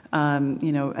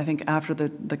 I think after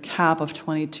the cap of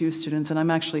 22 students, and I'm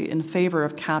actually in favor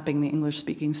of capping the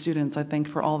English-speaking students, I think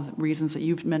for all the reasons that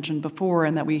you've mentioned before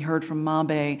and that we heard from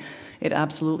Mabe, it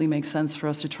absolutely makes sense for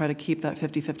us to try to keep that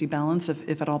 50-50 balance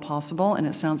if at all possible, and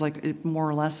it sounds like it more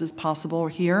or less is possible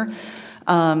here.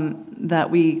 That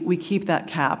we keep that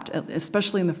capped,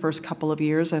 especially in the first couple of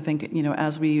years. I think,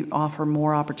 as we offer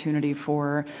more opportunity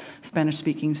for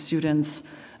Spanish-speaking students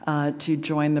to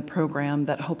join the program,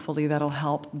 that hopefully that'll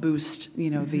help boost,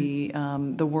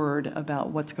 the word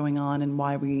about what's going on and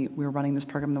why we're running this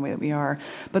program the way that we are.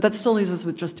 But that still leaves us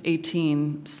with just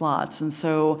 18 slots. And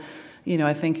so,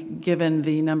 I think given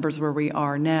the numbers where we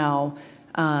are now,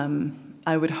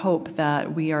 I would hope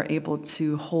that we are able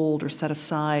to hold or set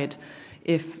aside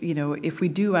if we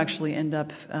do actually end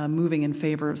up moving in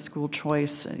favor of school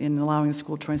choice in allowing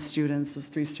school choice students, those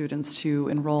 3 students, to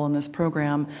enroll in this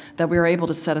program, that we are able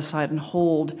to set aside and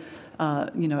hold,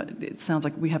 it sounds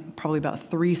like we have probably about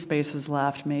 3 spaces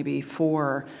left maybe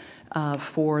for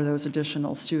those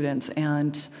additional students.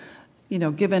 And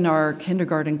given our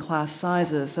kindergarten class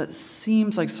sizes, that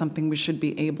seems like something we should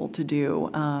be able to do,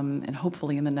 and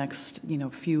hopefully in the next,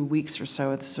 few weeks or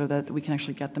so that we can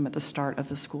actually get them at the start of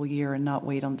the school year and not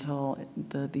wait until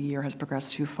the year has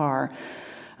progressed too far.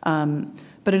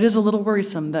 But it is a little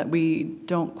worrisome that we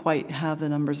don't quite have the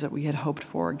numbers that we had hoped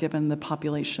for, given the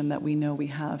population that we know we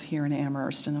have here in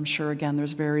Amherst. And I'm sure, again,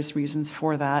 there's various reasons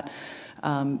for that.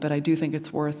 But I do think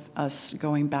it's worth us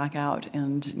going back out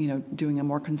and doing a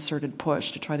more concerted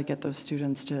push to try to get those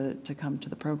students to come to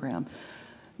the program.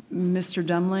 Mr.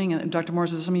 Demling and Dr.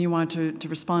 Morris, is this something you wanted to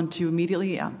respond to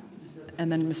immediately? Yeah. And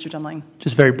then Mr. Demling.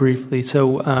 Just very briefly.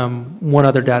 So one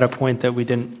other data point that we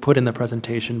didn't put in the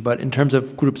presentation, but in terms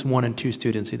of groups 1 and 2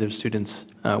 students, either students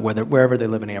wherever they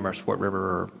live in Amherst, Fort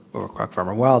River, or Croc Farm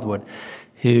or Wildwood,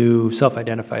 who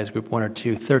self-identify as group 1 or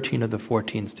 2, 13 of the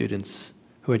 14 students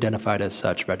who identified as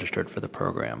such registered for the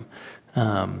program.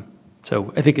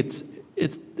 So I think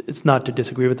it's not to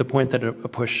disagree with the point that a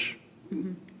push,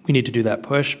 we need to do that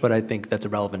push, but I think that's a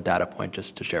relevant data point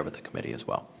just to share with the committee as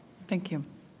well. Thank you.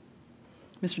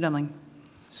 Mr. Demling.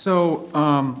 So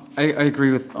I agree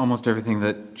with almost everything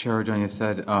that Chair O'Donia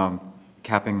said,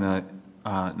 capping the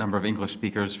number of English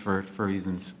speakers for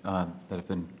reasons that have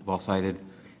been well cited.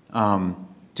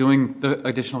 Doing the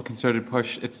additional concerted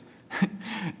push,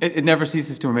 it never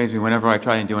ceases to amaze me whenever I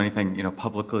try and do anything,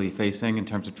 publicly facing in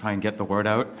terms of trying to get the word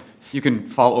out. You can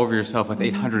fall over yourself with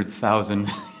 800,000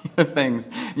 things,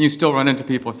 and you still run into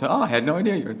people and say, "Oh, I had no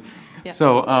idea you were." Yeah.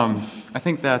 So I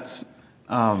think that's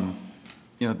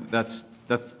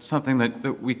that's something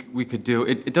that we could do.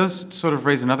 It does sort of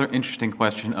raise another interesting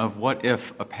question of what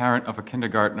if a parent of a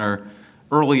kindergartner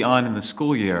early on in the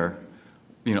school year,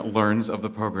 learns of the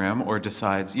program or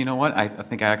decides, you know what, I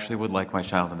think I actually would like my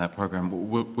child in that program.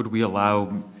 Would we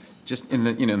allow just in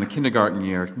the in the kindergarten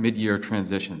year, mid-year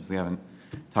transitions? We haven't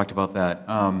talked about that.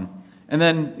 And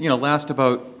then last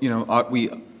about ought we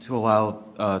to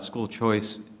allow school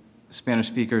choice Spanish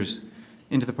speakers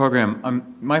into the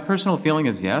program? My personal feeling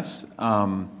is yes,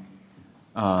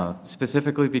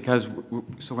 specifically because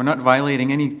we're not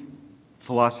violating any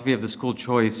philosophy of the school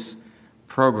choice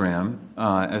program,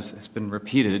 as has been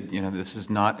repeated. This is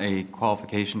not a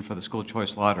qualification for the school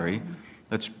choice lottery.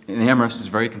 That's in Amherst is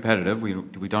very competitive. We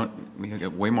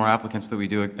get way more applicants than we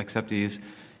do acceptees.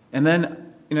 And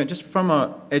then just from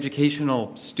a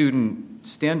educational student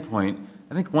standpoint,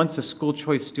 I think once a school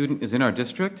choice student is in our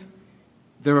district,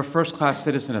 they're a first-class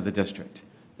citizen of the district.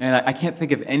 And I can't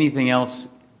think of anything else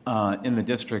in the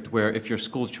district where if you're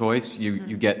school choice,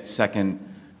 you get second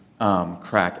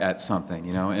crack at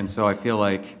something, And so I feel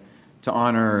like to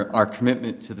honor our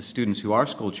commitment to the students who are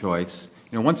school choice,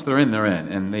 once they're in,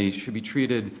 and they should be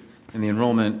treated in the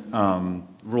enrollment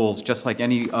rules just like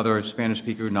any other Spanish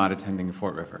speaker not attending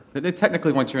Fort River.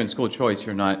 Technically, once you're in school choice,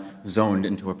 you're not zoned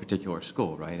into a particular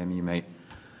school, right? I mean, you may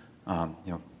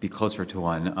be closer to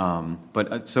one.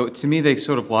 But so to me, they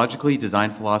sort of logically,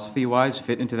 design philosophy-wise,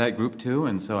 fit into that group too,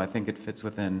 and so I think it fits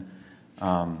within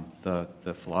the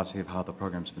philosophy of how the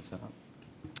program's been set up.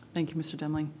 Thank you, Mr.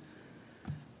 Demling.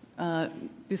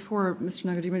 Before Mr.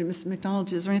 Nagadima, Ms.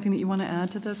 McDonald, is there anything that you want to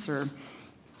add to this, or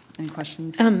any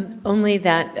questions? Only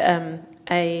that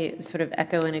I sort of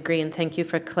echo and agree, and thank you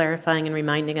for clarifying and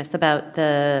reminding us about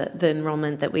the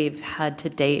enrollment that we've had to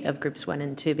date of groups 1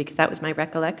 and 2, because that was my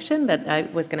recollection, but I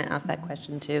was going to ask that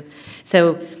question too.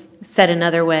 So said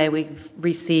another way, we've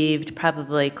received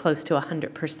probably close to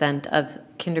 100% of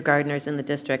kindergartners in the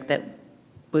district that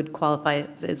would qualify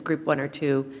as group 1 or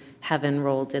 2 have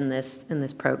enrolled in this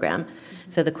program.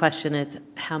 So the question is,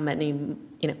 how many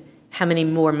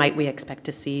more might we expect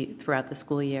to see throughout the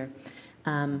school year?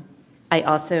 I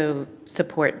also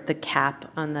support the cap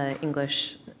on the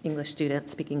English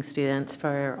speaking students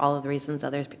for all of the reasons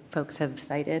other folks have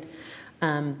cited,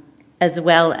 as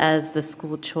well as the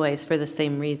school choice for the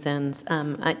same reasons,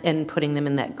 and putting them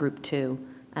in that group 2.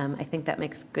 I think that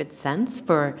makes good sense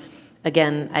for,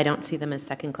 again, I don't see them as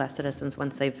second-class citizens.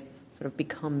 Once they've sort of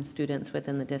become students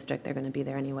within the district, they're going to be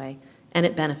there anyway, and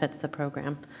it benefits the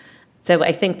program. So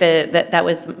I think that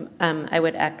was, I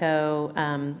would echo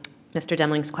Mr.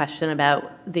 Demling's question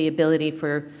about the ability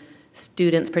for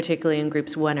students, particularly in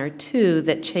groups 1 or 2,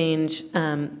 that change,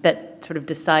 that sort of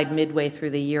decide midway through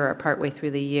the year or partway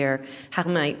through the year, how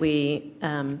might we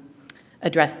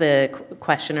address the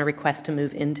question or request to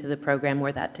move into the program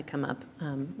were that to come up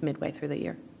midway through the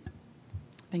year.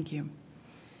 Thank you.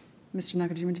 Mr.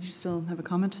 Nakajima, did you still have a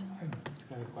comment?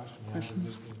 I have a question.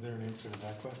 Is there an answer to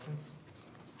that question?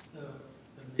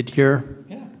 Mid-year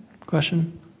Yeah.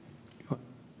 question?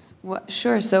 Well,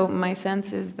 sure. So my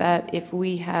sense is that if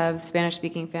we have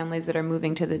Spanish-speaking families that are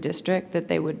moving to the district, that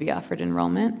they would be offered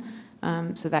enrollment.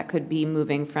 So that could be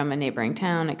moving from a neighboring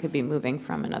town. It could be moving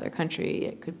from another country.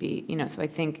 It could be, so I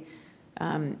think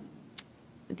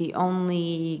the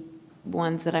only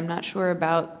ones that I'm not sure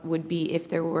about would be if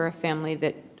there were a family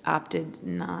that opted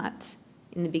not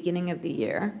in the beginning of the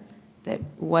year that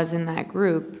was in that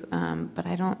group. But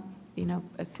I don't,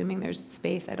 assuming there's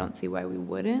space, I don't see why we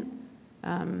wouldn't.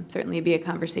 Certainly it'd be a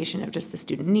conversation of just the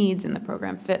student needs and the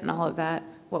program fit and all of that.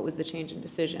 What was the change in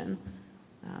decision?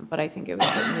 But I think it would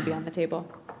certainly be on the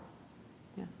table.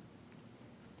 Yeah.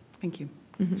 Thank you.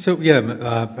 Mm-hmm. So,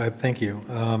 yeah, thank you.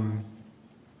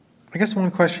 I guess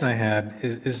one question I had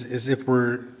is if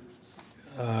we're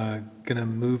going to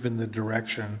move in the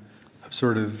direction of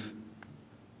sort of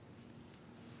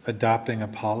adopting a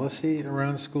policy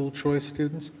around school choice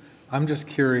students, I'm just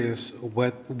curious,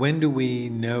 when do we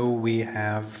know we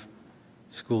have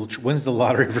when's the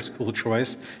lottery for school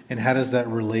choice, and how does that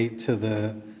relate to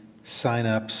the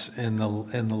sign-ups in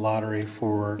the lottery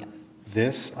for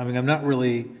this? I mean, I'm not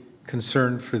really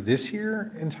concerned for this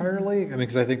year entirely. I mean,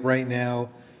 because I think right now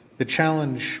the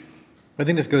challenge, I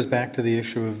think this goes back to the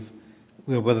issue of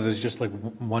whether there's just like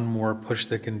one more push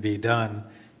that can be done,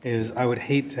 is I would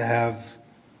hate to have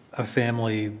a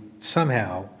family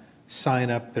somehow sign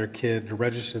up their kid,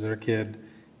 register their kid.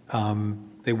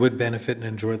 They would benefit and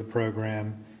enjoy the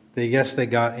program. Yes, they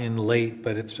got in late,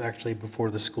 but it's actually before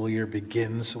the school year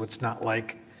begins, so it's not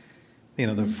like, they've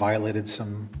violated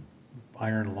some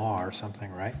iron law or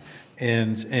something, right?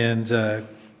 And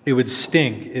it would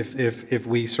stink if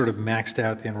we sort of maxed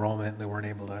out the enrollment and they weren't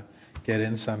able to get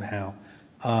in somehow.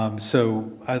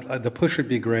 So the push would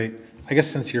be great. I guess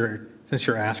since you're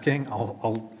asking,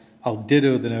 I'll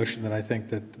ditto the notion that I think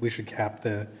that we should cap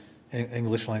the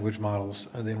English language models,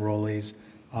 the enrollees.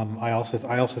 I also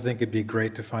think it'd be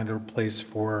great to find a place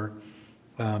for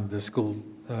the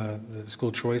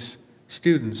school choice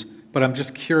students. But I'm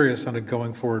just curious on a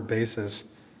going forward basis,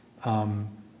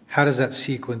 how does that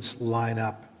sequence line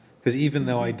up? Because even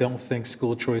though I don't think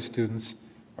school choice students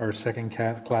are second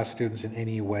class students in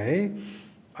any way,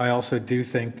 I also do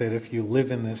think that if you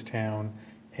live in this town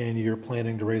and you're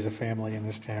planning to raise a family in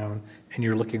this town and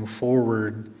you're looking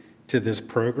forward to this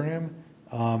program,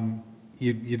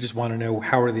 you just want to know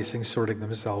how are these things sorting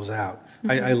themselves out.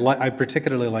 Mm-hmm. I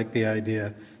particularly like the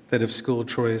idea that if school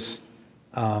choice,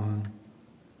 I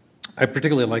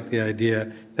particularly like the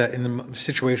idea that in the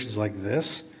situations like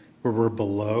this, where we're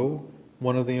below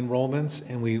one of the enrollments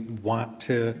and we want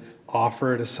to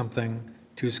offer it as something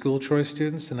to school choice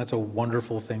students, then that's a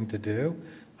wonderful thing to do.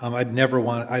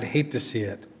 I'd hate to see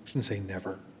it, I shouldn't say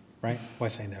never, right? Why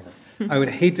say never? I would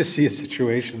hate to see a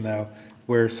situation though,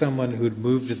 where someone who'd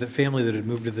moved to the family that had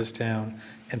moved to this town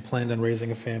and planned on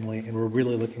raising a family and were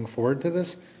really looking forward to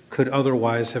this could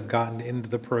otherwise have gotten into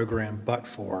the program but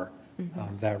for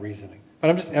that reasoning. But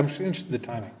I'm interested in the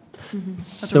timing. Mm-hmm.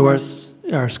 So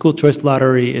our school choice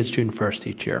lottery is June 1st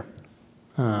each year.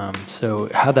 So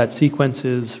how that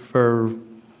sequences for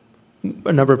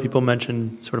a number of people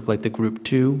mentioned sort of like the group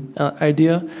 2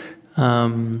 idea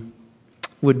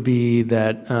would be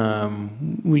that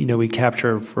we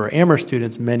capture for Amherst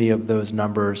students many of those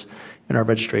numbers in our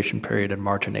registration period in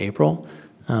March and April.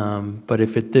 But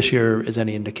if this year is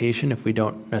any indication, if we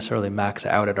don't necessarily max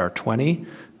out at our 20,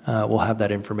 we'll have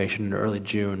that information in early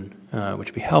June, which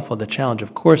would be helpful. The challenge,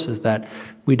 of course, is that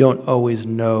we don't always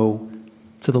know.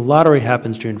 So the lottery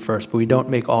happens June 1st, but we don't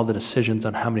make all the decisions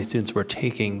on how many students we're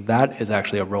taking. That is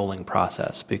actually a rolling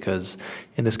process because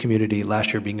in this community,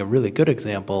 last year being a really good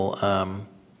example,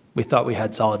 we thought we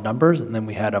had solid numbers, and then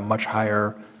we had a much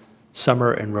higher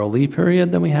summer enrollee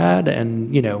period than we had.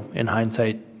 And, in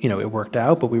hindsight, it worked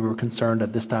out, but we were concerned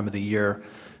at this time of the year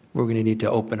we're going to need to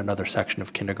open another section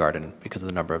of kindergarten because of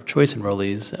the number of choice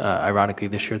enrollees. Ironically,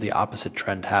 this year the opposite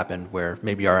trend happened where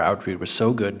maybe our outreach was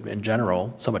so good in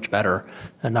general, so much better,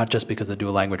 and not just because the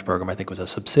dual language program I think was a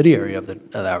subsidiary of the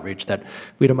outreach, that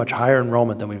we had a much higher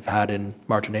enrollment than we've had in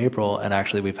March and April, and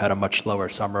actually we've had a much slower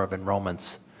summer of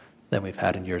enrollments than we've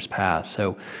had in years past.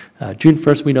 So June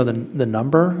 1st we know the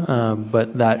number,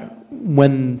 but that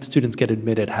when students get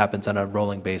admitted happens on a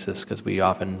rolling basis because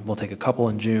we'll take a couple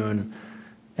in June,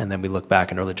 and then we look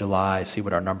back in early July, see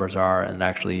what our numbers are, and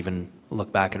actually even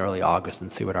look back in early August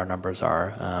and see what our numbers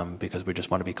are, because we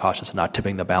just want to be cautious and not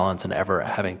tipping the balance and ever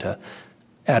having to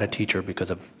add a teacher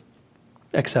because of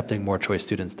accepting more choice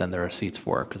students than there are seats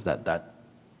for, because that's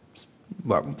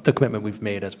the commitment we've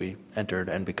made as we entered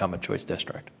and become a choice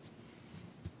district.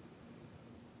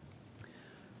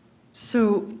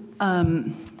 So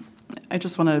I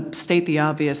just want to state the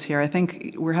obvious here. I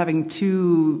think we're having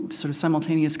two sort of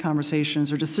simultaneous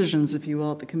conversations or decisions, if you will,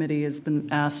 that the committee has been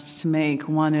asked to make.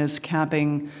 One is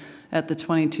capping at the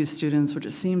 22 students, which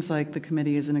it seems like the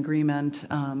committee is in agreement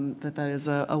that is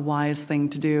a wise thing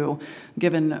to do,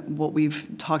 given what we've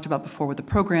talked about before with the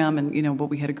program and what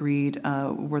we had agreed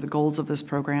were the goals of this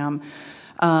program.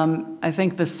 I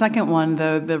think the second one,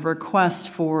 the request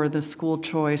for the school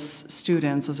choice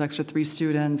students, those extra 3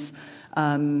 students,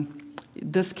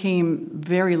 this came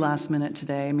very last minute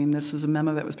today. I mean, this was a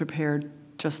memo that was prepared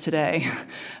just today.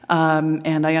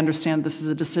 And I understand this is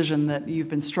a decision that you've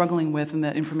been struggling with and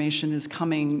that information is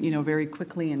coming, very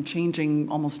quickly and changing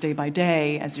almost day by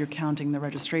day as you're counting the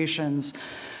registrations.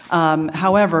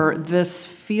 However, this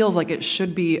feels like it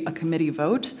should be a committee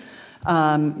vote,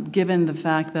 given the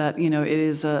fact that, it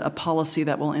is a policy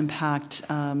that will impact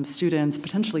students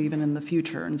potentially even in the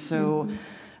future. And so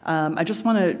I just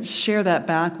want to share that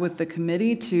back with the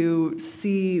committee to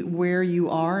see where you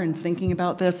are in thinking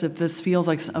about this, if this feels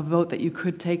like a vote that you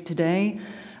could take today.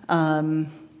 And,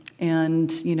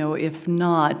 if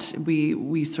not,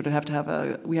 we sort of have to have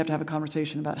a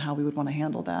conversation about how we would want to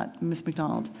handle that. Ms.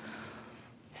 McDonald.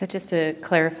 So just to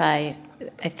clarify,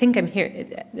 I think I'm here,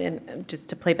 and just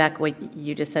to play back what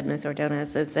you just said, Ms.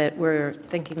 Ordonez, is that we're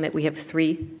thinking that we have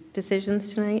 3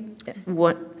 decisions tonight?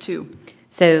 2.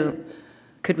 So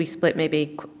could we split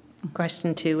maybe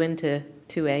question 2 into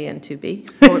 2A and 2B?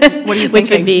 What are you thinking? Which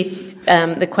would be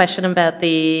the question about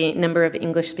the number of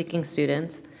English-speaking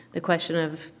students, the question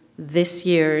of this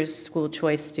year's school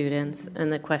choice students,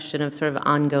 and the question of sort of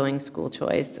ongoing school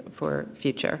choice for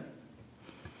future.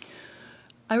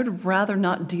 I would rather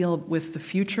not deal with the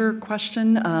future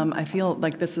question. I feel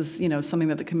like this is, something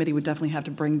that the committee would definitely have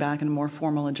to bring back in a more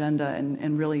formal agenda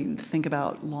and really think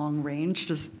about long range,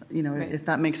 just, Right. if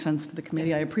that makes sense to the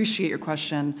committee. I appreciate your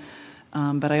question,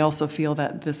 but I also feel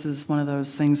that this is one of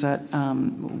those things that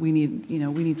we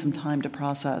need some time to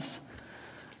process.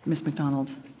 Ms.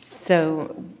 McDonald.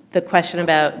 So the question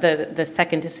about the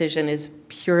second decision is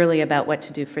purely about what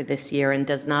to do for this year and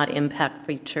does not impact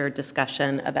future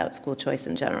discussion about school choice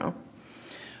in general.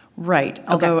 Right.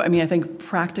 Although, I think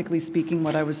practically speaking,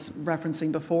 what I was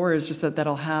referencing before is just that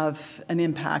that'll have an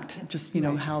impact, just,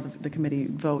 how the committee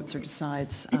votes or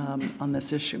decides on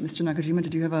this issue. Mr. Nakajima,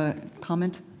 did you have a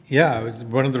comment? Yeah, it was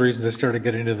one of the reasons I started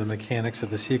getting into the mechanics of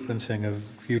the sequencing of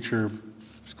future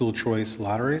school choice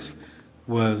lotteries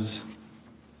was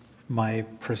my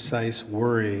precise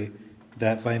worry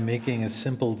that by making a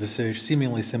simple decision,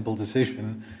 seemingly simple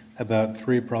decision about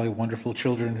 3 probably wonderful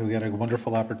children who get a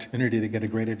wonderful opportunity to get a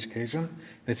great education,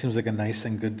 and it seems like a nice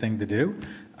and good thing to do,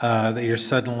 that you're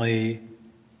suddenly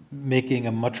making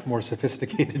a much more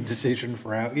sophisticated decision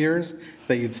for out years,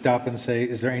 that you'd stop and say,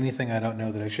 is there anything I don't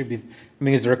know that I should be,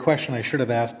 is there a question I should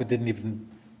have asked but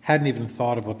hadn't even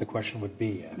thought of what the question would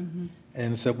be yet? Mm-hmm.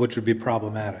 And so, which would be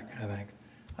problematic, I think.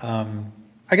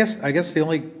 I guess the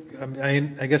only,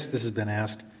 I guess this has been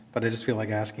asked, but I just feel like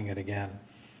asking it again.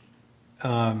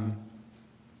 I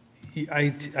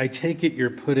take it you're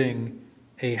putting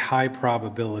a high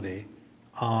probability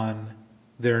on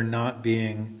there not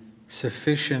being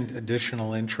sufficient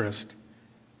additional interest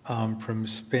from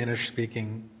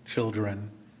Spanish-speaking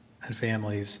children and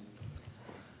families,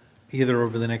 either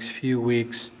over the next few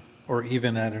weeks or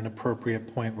even at an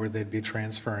appropriate point where they'd be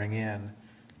transferring in,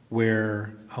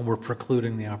 where we're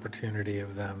precluding the opportunity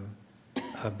of them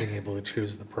being able to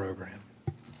choose the program.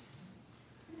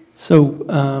 So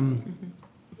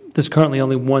there's currently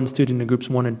only one student in groups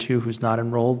 1 and 2 who's not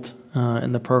enrolled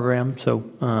in the program. So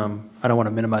I don't want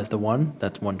to minimize the one.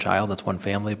 That's one child, that's one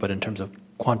family. But in terms of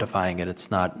quantifying it,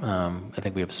 it's not, I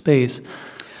think we have space.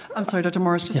 I'm sorry, Dr.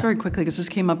 Morris, just very quickly, because this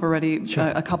came up already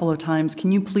a couple of times.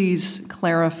 Can you please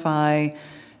clarify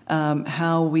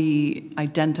how we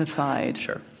identified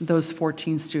those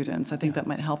 14 students? I think that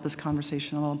might help this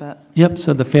conversation a little bit. Yep,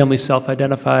 so the family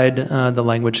self-identified the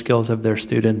language skills of their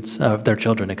students, of their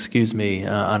children,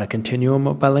 on a continuum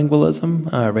of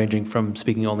bilingualism, ranging from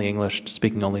speaking only English to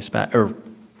speaking only Spanish, or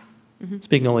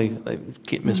speaking only,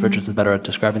 Ms. Richards is better at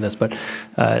describing this, but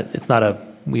it's not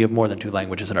we have more than 2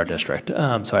 languages in our district,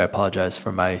 so I apologize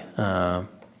for my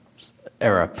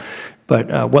error.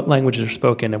 But what languages are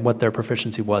spoken and what their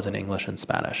proficiency was in English and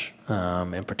Spanish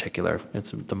in particular.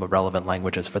 It's the relevant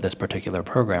languages for this particular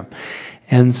program.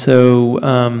 And so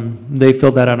they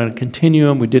filled that out on a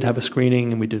continuum. We did have a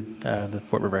screening, and we did, the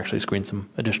Fort River actually screened some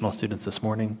additional students this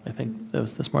morning. I think that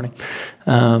was this morning.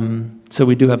 So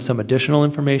we do have some additional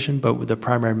information, but the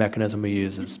primary mechanism we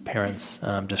use is parents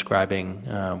describing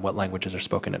what languages are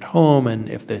spoken at home, and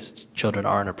if the children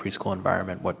are in a preschool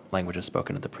environment, what language is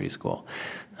spoken at the preschool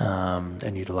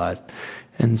and utilized.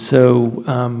 And so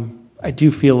I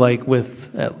do feel like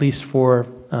with at least 4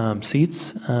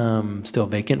 seats still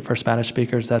vacant for Spanish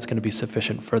speakers, that's going to be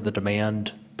sufficient for the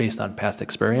demand based on past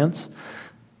experience.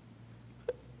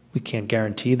 We can't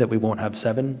guarantee that we won't have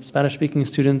 7 Spanish-speaking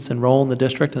students enroll in the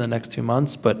district in the next 2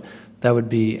 months, but that would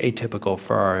be atypical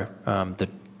for our,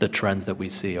 the trends that we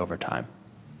see over time.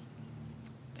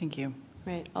 Thank you.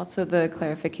 Right. Also the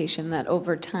clarification that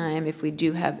over time, if we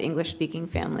do have English-speaking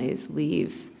families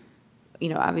leave,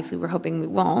 obviously we're hoping we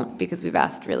won't, because we've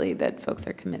asked really that folks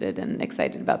are committed and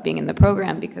excited about being in the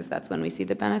program, because that's when we see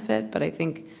the benefit. But I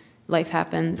think life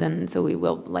happens, and so we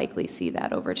will likely see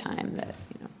that over time, that,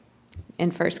 in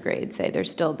first grade, say,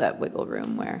 there's still that wiggle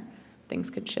room where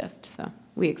things could shift. So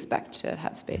we expect to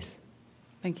have space.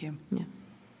 Thank you. Yeah.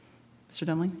 Mr.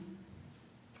 Demling?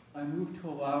 I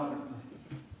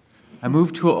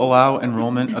move to allow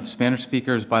enrollment of Spanish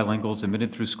speakers bilinguals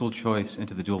admitted through school choice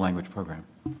into the dual language program.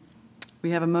 We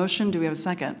have a motion. Do we have a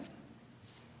second?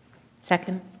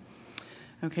 Second.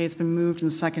 Okay, it's been moved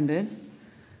and seconded.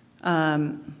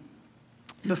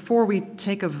 Before we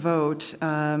take a vote,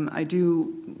 I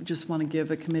do just want to give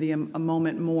the committee a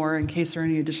moment more in case there are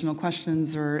any additional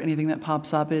questions or anything that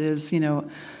pops up. It is,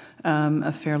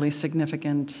 a fairly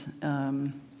significant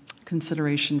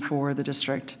consideration for the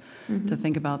district to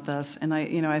think about this. And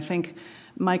I think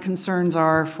my concerns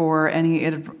are for any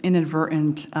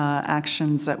inadvertent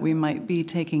actions that we might be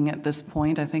taking at this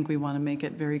point. I think we want to make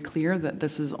it very clear that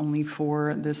this is only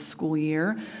for this school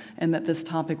year, and that this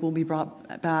topic will be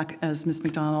brought back, as Ms.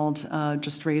 McDonald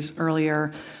just raised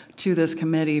earlier, to this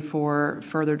committee for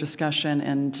further discussion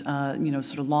and,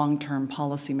 sort of long-term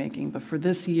policy making. But for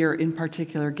this year in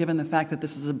particular, given the fact that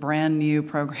this is a brand-new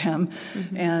program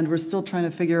and we're still trying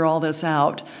to figure all this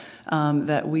out,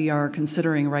 that we are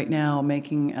considering right now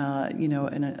making,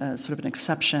 sort of an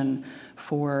exception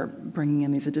for bringing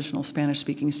in these additional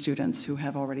Spanish-speaking students who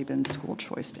have already been school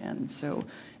choiced in. So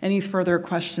any further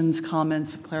questions,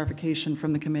 comments, clarification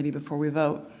from the committee before we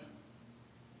vote?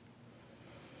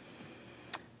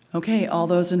 Okay, all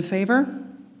those in favor?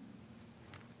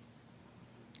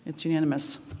 It's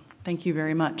unanimous. Thank you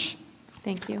very much.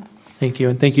 Thank you. Thank you,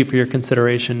 and thank you for your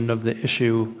consideration of the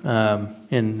issue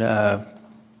in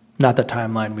not the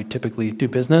timeline we typically do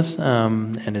business,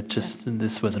 and it just,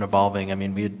 this was an evolving, I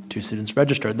mean, we had 2 students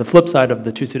registered. The flip side of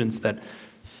the 2 students that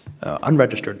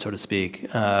unregistered, so to speak,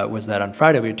 was that on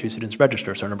Friday we had 2 students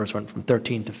register, so our numbers went from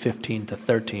 13 to 15 to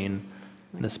 13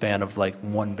 in the span of like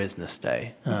 1 business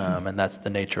day, and that's the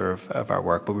nature of our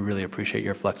work. But we really appreciate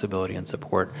your flexibility and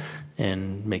support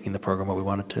in making the program what we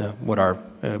wanted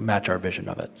to, match our vision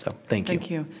of it. So thank you.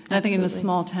 Thank you. And I think in a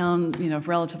small town,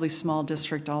 relatively small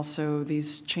district, also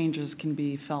these changes can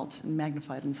be felt and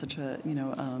magnified in such a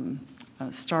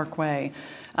a stark way.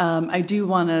 I do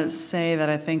want to say that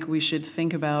I think we should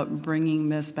think about bringing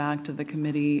this back to the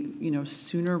committee,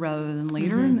 sooner rather than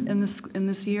later in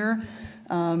this year.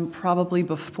 Probably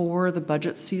before the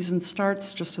budget season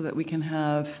starts, just so that we can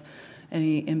have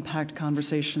any impact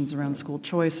conversations around school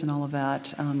choice and all of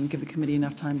that, give the committee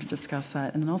enough time to discuss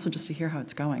that, and then also just to hear how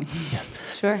it's going.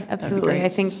 Sure, absolutely. I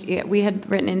think we had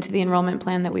written into the enrollment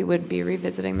plan that we would be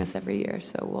revisiting this every year,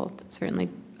 so we'll certainly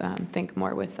think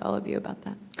more with all of you about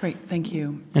that. Great, thank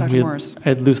you. And Dr. Morris. I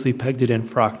had loosely pegged it in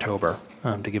for October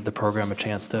to give the program a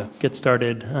chance to get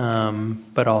started,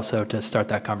 but also to start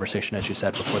that conversation, as you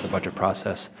said, before the budget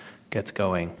process gets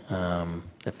going.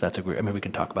 If that's I mean, we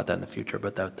can talk about that in the future,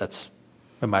 but that's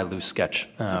my loose sketch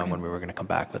when we were going to come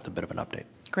back with a bit of an update.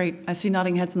 Great. I see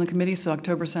nodding heads in the committee, so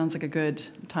October sounds like a good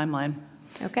timeline.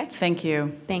 Okay. Thank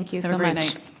you. Thank you Have so a great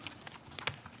much. night.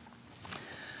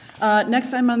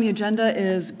 Next item on the agenda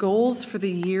is goals for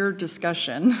the year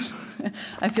discussion.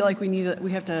 I feel like we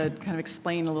have to kind of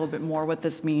explain a little bit more what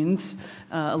this means,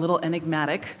 a little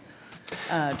enigmatic.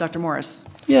 Dr. Morris.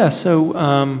 Yeah,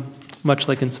 so much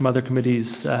like in some other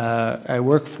committees I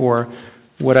work for,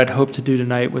 what I'd hoped to do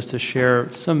tonight was to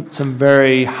share some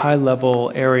very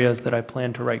high-level areas that I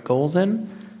plan to write goals in,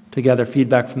 to gather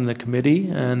feedback from the committee,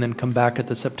 and then come back at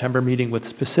the September meeting with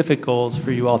specific goals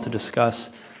for you all to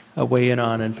discuss, weigh in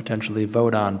on, and potentially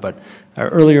vote on. But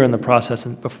earlier in the process,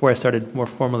 and before I started more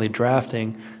formally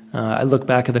drafting, I looked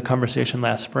back at the conversation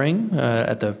last spring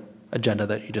at the agenda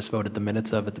that you just voted the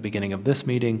minutes of at the beginning of this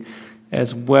meeting,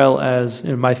 as well as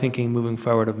in my thinking moving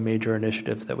forward of major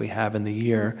initiatives that we have in the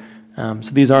year.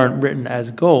 So these aren't written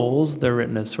as goals, they're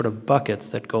written as sort of buckets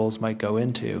that goals might go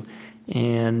into.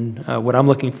 And what I'm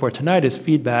looking for tonight is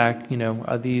feedback.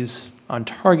 Are these on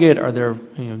target? Are there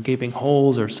gaping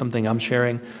holes or something I'm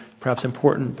sharing perhaps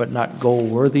important but not goal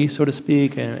worthy, so to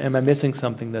speak? And am I missing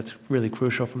something that's really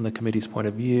crucial from the committee's point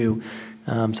of view,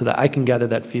 so that I can gather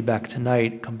that feedback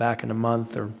tonight, come back in a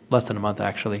month or less than a month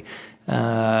actually,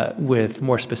 with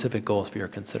more specific goals for your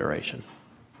consideration.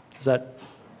 Is that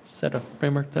a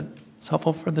framework that's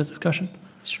helpful for the discussion?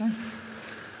 Sure.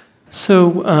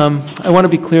 So I want to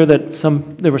be clear that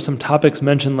there were some topics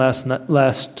mentioned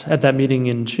last at that meeting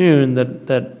in June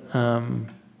that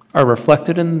are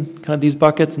reflected in kind of these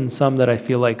buckets, and some that I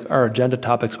feel like are agenda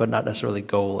topics but not necessarily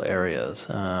goal areas.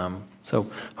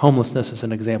 So homelessness is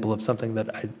an example of something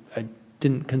that I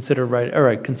didn't consider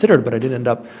I considered, but I didn't end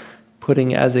up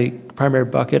putting as a primary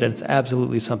bucket, and it's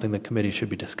absolutely something the committee should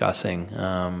be discussing.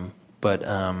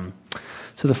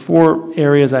 So the 4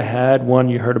 areas I had, one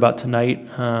you heard about tonight,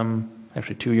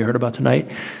 actually 2 you heard about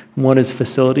tonight. One is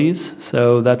facilities,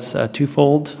 so that's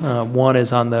twofold. One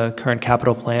is on the current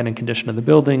capital plan and condition of the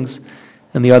buildings,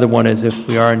 and the other one is if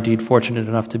we are indeed fortunate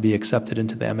enough to be accepted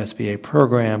into the MSBA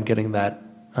program, getting that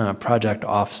project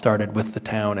off started with the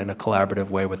town in a collaborative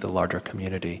way with the larger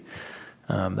community.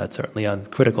 That's certainly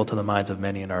critical to the minds of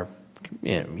many in our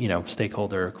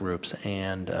stakeholder groups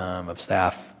and of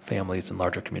staff, families, and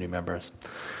larger community members.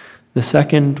 The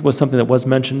second was something that was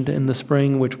mentioned in the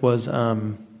spring, which was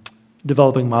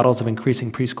developing models of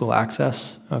increasing preschool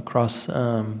access across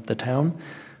the town.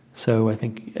 So I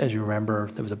think, as you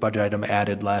remember, there was a budget item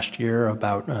added last year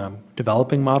about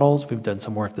developing models. We've done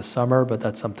some work this summer, but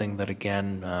that's something that,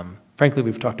 again, frankly,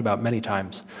 we've talked about many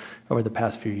times over the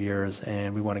past few years,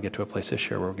 and we want to get to a place this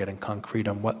year where we're getting concrete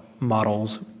on what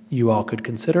models you all could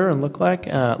consider and look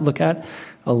at,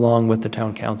 along with the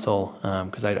town council,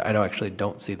 because I actually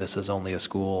don't see this as only a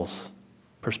schools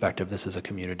perspective, this is a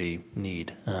community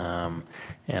need. And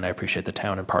I appreciate the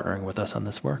town in partnering with us on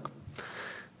this work.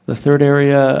 The third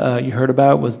area you heard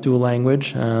about was dual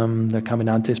language, the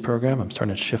Caminantes program. I'm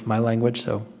starting to shift my language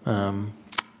so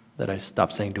that I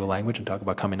stop saying dual language and talk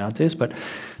about Caminantes, but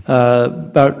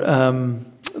about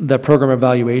the program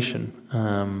evaluation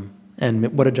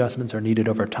and what adjustments are needed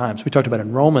over time. So we talked about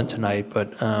enrollment tonight, but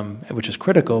which is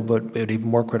critical, but even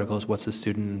more critical is what's the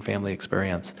student and family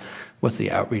experience? What's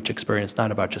the outreach experience?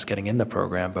 Not about just getting in the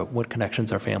program, but what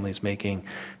connections are families making?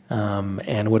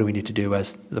 And what do we need to do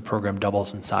as the program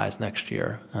doubles in size next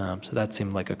year? So that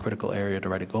seemed like a critical area to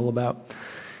write a goal about.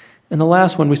 And the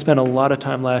last one, we spent a lot of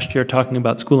time last year talking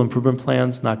about school improvement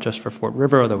plans, not just for Fort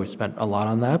River, although we spent a lot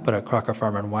on that, but at Crocker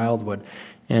Farm and Wildwood.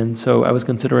 And so I was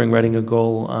considering writing a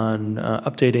goal on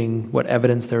updating what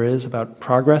evidence there is about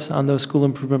progress on those school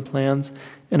improvement plans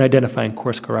and identifying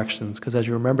course corrections. Because as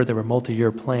you remember, there were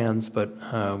multi-year plans, but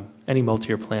any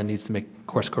multi-year plan needs to make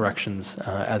course corrections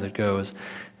as it goes.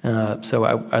 So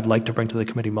I'd like to bring to the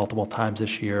committee multiple times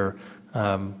this year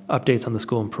updates on the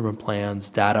school improvement plans,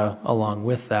 data along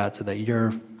with that, so that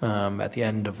you're, at the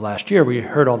end of last year, we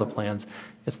heard all the plans.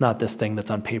 It's not this thing that's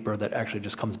on paper that actually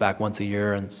just comes back once a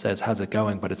year and says, how's it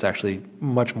going? But it's actually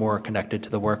much more connected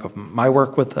to the work of my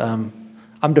work with,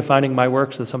 I'm defining my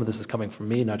work, so some of this is coming from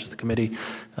me, not just the committee.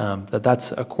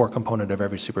 That's a core component of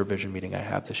every supervision meeting I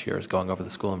have this year is going over the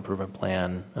school improvement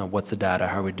plan, what's the data,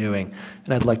 how are we doing?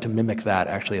 And I'd like to mimic that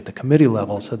actually at the committee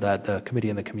level so that the committee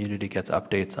and the community gets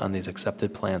updates on these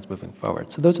accepted plans moving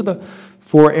forward. So those are the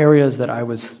 4 areas that I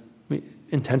was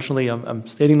intentionally, I'm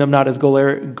stating them not as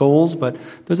goals, but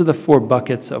those are the 4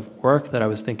 buckets of work that I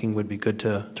was thinking would be good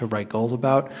to write goals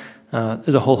about.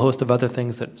 There's a whole host of other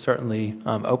things that certainly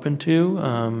I'm open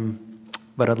to,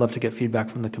 but I'd love to get feedback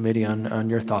from the committee on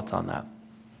your thoughts on that.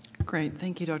 Great,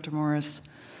 thank you, Dr. Morris.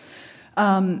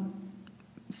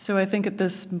 So I think at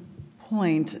this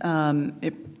point,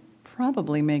 it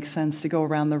probably makes sense to go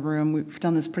around the room. We've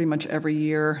done this pretty much every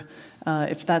year.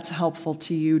 If that's helpful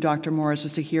to you, Dr. Morris,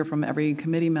 just to hear from every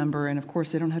committee member, and of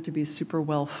course they don't have to be super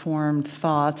well-formed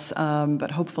thoughts, but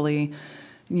hopefully,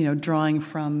 drawing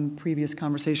from previous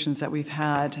conversations that we've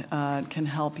had can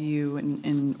help you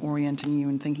in orienting you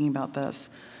and thinking about this.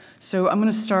 So I'm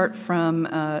going to start from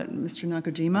Mr.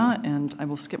 Nakajima, and I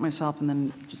will skip myself and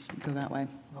then just go that way.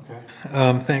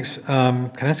 Okay. Thanks.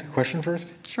 Can I ask a question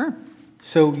first? Sure.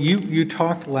 So you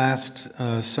talked last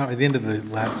at the end of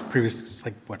the previous,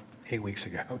 8 weeks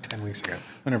ago, 10 weeks ago,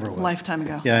 whenever it was. Lifetime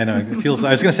ago. Yeah, I know. It feels.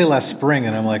 I was going to say last spring,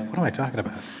 and I'm like, what am I talking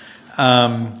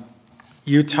about?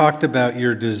 You talked about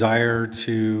your desire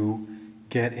to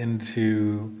get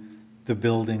into the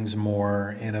buildings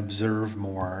more and observe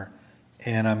more,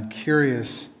 and I'm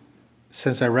curious,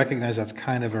 since I recognize that's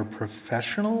kind of a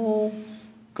professional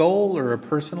goal or a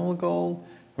personal goal,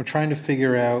 I'm trying to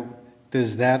figure out,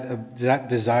 does that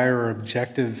desire or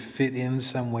objective fit in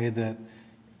some way that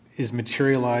is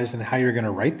materialized in how you're going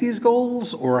to write these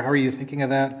goals, or how are you thinking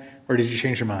of that, or did you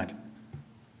change your mind?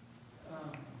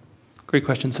 Great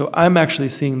question. So I'm actually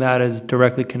seeing that as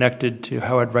directly connected to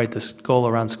how I'd write this goal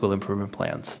around school improvement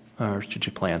plans, or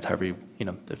strategic plans, however you,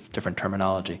 different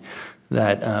terminology.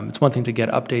 That it's one thing to get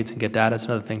updates and get data, it's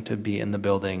another thing to be in the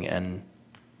building and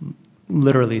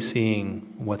literally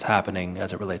seeing what's happening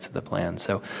as it relates to the plan.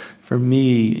 So for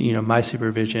me, my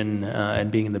supervision and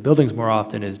being in the buildings more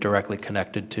often is directly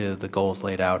connected to the goals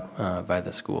laid out by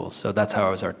the schools. So that's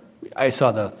how I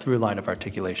saw the through line of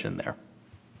articulation there.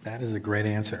 That is a great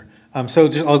answer. So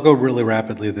I'll go really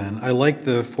rapidly then. I like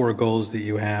the 4 goals that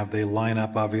you have. They line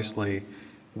up obviously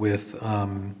with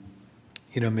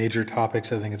major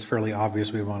topics. I think it's fairly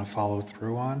obvious we want to follow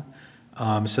through on.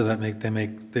 So that they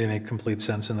make complete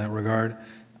sense in that regard.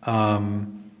 A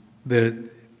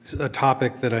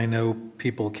topic that I know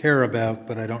people care about,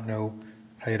 but I don't know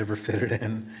how you'd ever fit it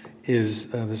in, is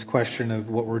this question of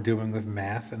what we're doing with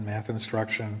math and math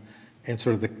instruction, and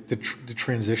sort of the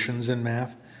transitions in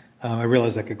math. I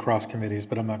realize that could cross committees,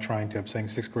 but I'm not trying to. I'm saying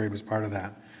 6th grade was part of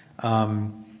that.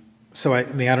 So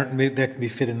maybe that can be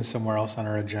fit in somewhere else on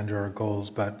our agenda or goals,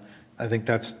 but I think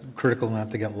that's critical not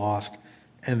to get lost.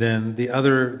 And then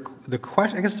the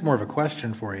question, I guess it's more of a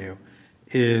question for you,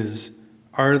 is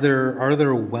are there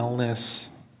wellness?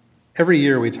 Every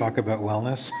year we talk about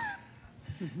wellness,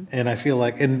 and I feel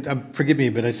like, and forgive me,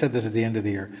 but I said this at the end of the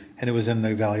year, and it was in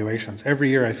the evaluations. Every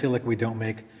year I feel like we don't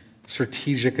make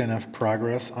strategic enough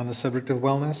progress on the subject of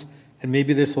wellness, and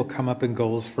maybe this will come up in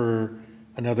goals for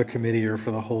another committee or for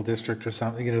the whole district or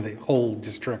something, the whole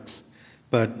districts.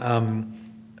 But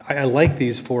I like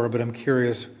these 4, but I'm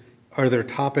curious, are there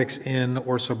topics in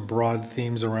or some broad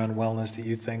themes around wellness that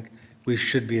you think we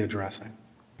should be addressing?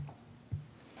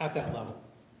 at that level?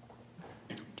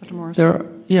 Dr. Morris?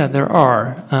 There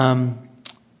are.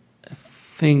 I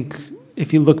think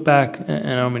if you look back, and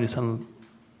I don't mean to sound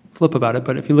flip about it,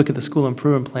 but if you look at the school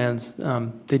improvement plans,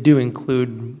 they do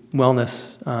include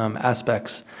wellness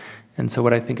aspects. And so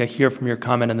what I think I hear from your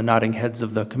comment and the nodding heads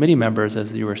of the committee members,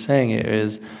 as you were saying,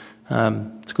 is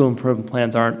school improvement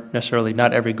plans aren't necessarily,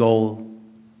 not every goal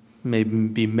may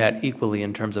be met equally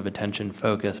in terms of attention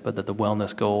focus, but that the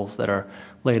wellness goals that are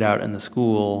laid out in the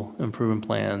school improvement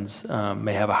plans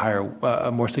may have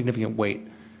a more significant weight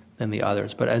than the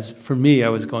others. But as for me, I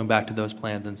was going back to those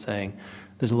plans and saying,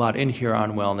 there's a lot in here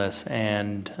on wellness,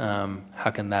 and how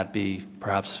can that be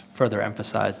perhaps further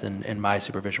emphasized in my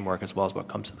supervision work as well as what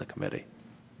comes to the committee?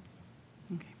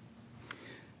 Okay.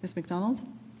 Ms. McDonald?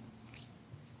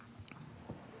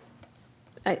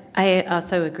 I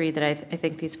also agree that I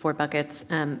think these 4 buckets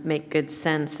make good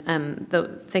sense.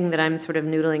 The thing that I'm sort of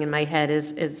noodling in my head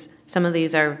is some of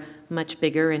these are much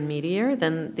bigger and meatier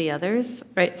than the others,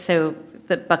 right? So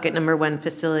the bucket number 1,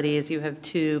 facilities, you have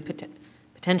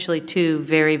potentially 2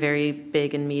 very, very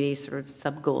big and meaty sort of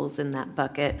sub-goals in that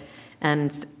bucket.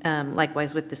 And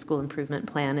likewise with the school improvement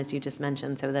plan, as you just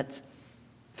mentioned, so that's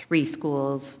 3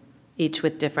 schools, each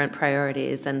with different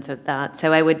priorities. And so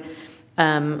I would,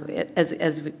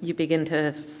 as you begin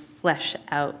to flesh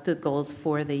out the goals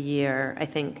for the year, I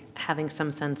think having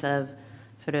some sense of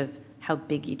sort of how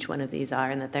big each one of these are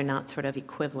and that they're not sort of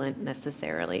equivalent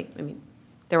necessarily. I mean,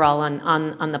 they're all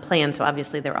on the plan, so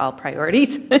obviously they're all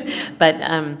priorities, but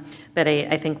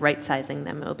I think right-sizing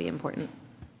them will be important.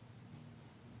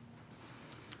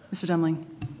 Mr. Demling.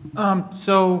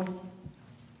 So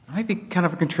I might be kind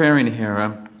of a contrarian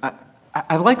here.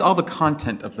 I like all the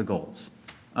content of the goals.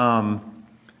 The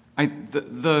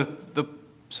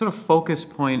sort of focus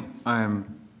point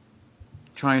I'm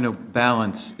trying to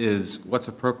balance is what's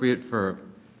appropriate for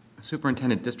a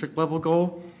superintendent district level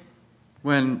goal.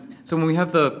 When we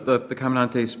have the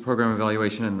Comandante's program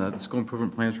evaluation and the school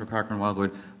improvement plans for Crocker and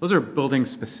Wildwood, those are building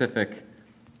specific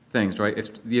things, right?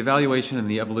 If the evaluation and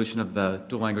the evolution of the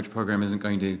dual language program isn't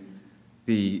going to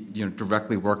be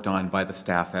directly worked on by the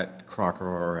staff at Crocker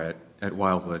or at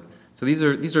Wildwood. So these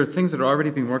are things that are already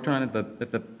being worked on at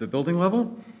the building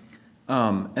level.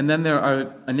 And then there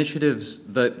are initiatives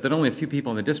that only a few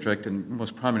people in the district, and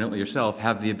most prominently yourself,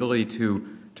 have the ability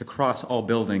to cross all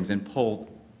buildings and pull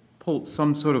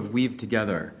some sort of weave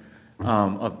together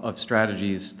of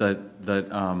strategies that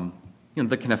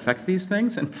can affect these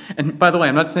things. And by the way,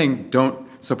 I'm not saying don't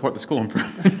support the school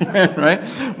improvement, right?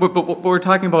 But we're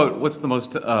talking about what's the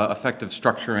most effective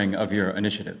structuring of your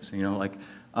initiatives.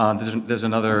 There's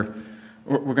another.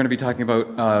 We're going to be talking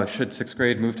about should 6th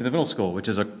grade move to the middle school, which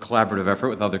is a collaborative effort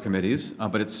with other committees,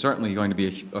 but it's certainly going to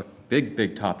be a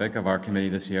big topic of our committee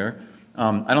this year.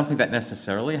 I don't think that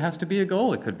necessarily has to be a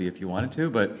goal. It could be if you wanted to,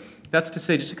 but that's to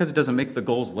say just because it doesn't make the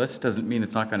goals list doesn't mean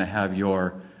it's not going to have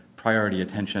your priority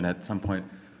attention at some point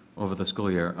over the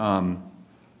school year.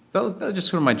 That was just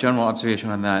sort of my general observation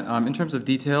on that. In terms of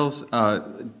details,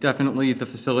 definitely the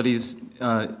facilities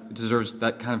deserves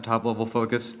that kind of top-level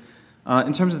focus.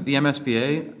 In terms of the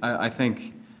MSBA, I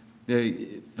think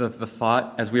the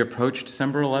thought as we approach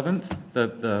December 11th,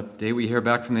 the day we hear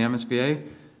back from the MSBA,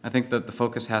 I think that the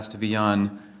focus has to be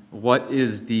on what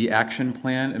is the action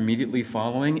plan immediately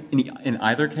following in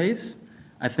either case.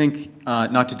 I think,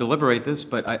 not to deliberate this,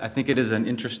 but I think it is an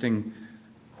interesting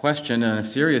question and a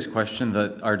serious question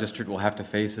that our district will have to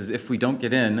face is if we don't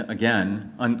get in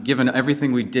again, given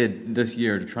everything we did this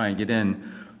year to try and get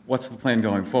in, what's the plan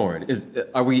going forward?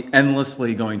 Are we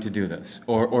endlessly going to do this?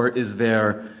 Or is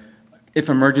there, if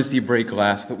emergency break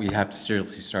glass, that we have to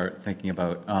seriously start thinking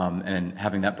about and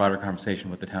having that broader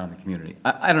conversation with the town and the community?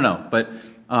 I don't know, but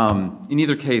in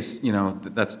either case,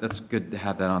 that's good to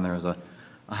have that on there as a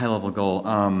high-level goal.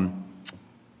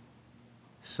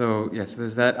 So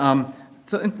there's that.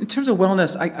 So in terms of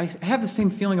wellness, I have the same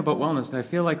feeling about wellness that I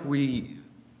feel like we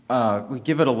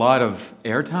give it a lot of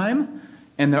airtime,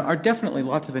 and there are definitely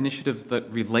lots of initiatives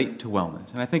that relate to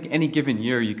wellness. And I think any given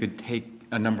year you could take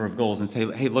a number of goals and say,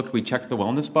 hey, look, we checked the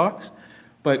wellness box,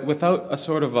 but without a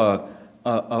sort of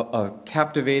a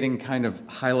captivating kind of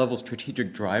high-level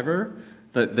strategic driver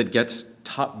that gets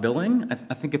top billing,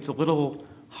 I think it's a little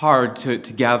hard to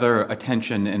gather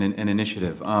attention and an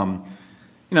initiative.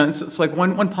 It's like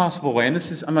one possible way, and this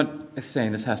is, I'm not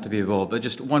saying this has to be a goal, but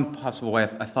just one possible way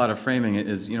I thought of framing it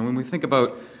is, when we think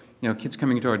about, kids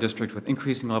coming into our district with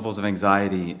increasing levels of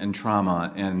anxiety and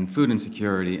trauma and food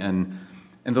insecurity and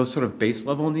those sort of base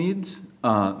level needs,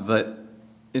 that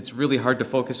it's really hard to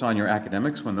focus on your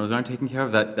academics when those aren't taken care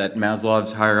of, that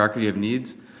Maslow's hierarchy of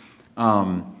needs.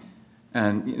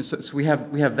 So we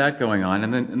have that going on,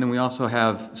 and then we also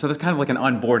have, so there's kind of like an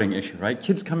onboarding issue, right?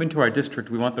 Kids come into our district,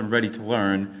 we want them ready to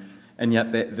learn, and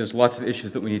yet there's lots of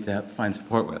issues that we need to find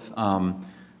support with.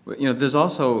 There's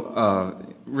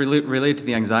also, related to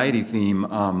the anxiety theme,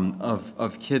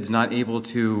 of kids not able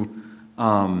to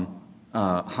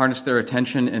harness their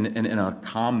attention in a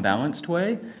calm, balanced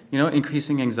way,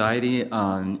 increasing anxiety,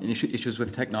 issues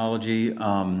with technology,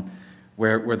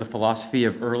 where the philosophy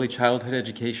of early childhood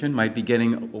education might be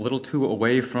getting a little too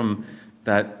away from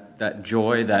that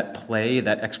joy, that play,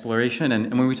 that exploration.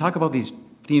 And when we talk about these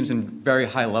themes in very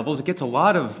high levels, it gets a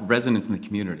lot of resonance in the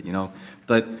community,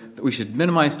 that we should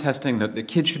minimize testing, that the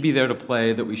kids should be there to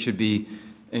play, that we should be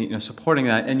supporting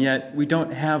that, and yet we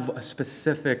don't have a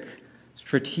specific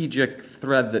strategic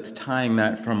thread that's tying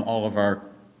that from all of our,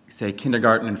 say,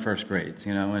 kindergarten and first grades,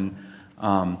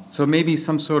 so maybe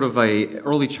some sort of a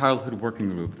early childhood working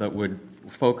group that would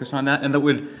focus on that and that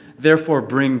would therefore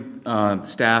bring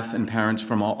staff and parents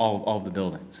from all of the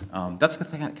buildings. That's the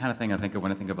kind of thing I think of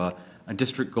when I think of a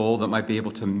district goal that might be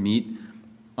able to meet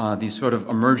these sort of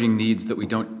emerging needs that we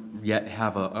don't yet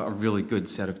have a really good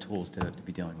set of tools to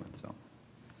be dealing with. So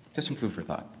just some food for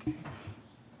thought.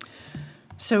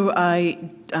 So I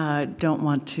don't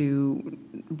want to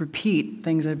repeat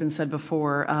things that have been said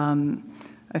before.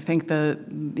 I think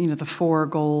the four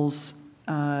goals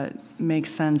make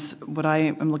sense. What I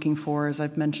am looking for, as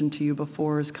I've mentioned to you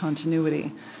before, is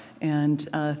continuity, and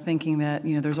thinking that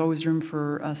there's always room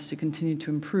for us to continue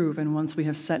to improve. And once we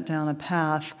have set down a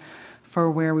path for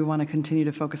where we want to continue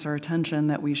to focus our attention,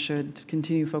 that we should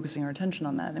continue focusing our attention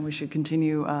on that, and we should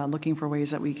continue looking for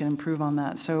ways that we can improve on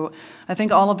that. So I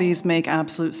think all of these make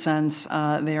absolute sense.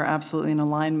 They are absolutely in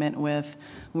alignment with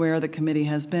where the committee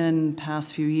has been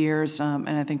past few years, and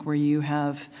I think where you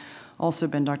have also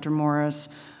been, Dr. Morris,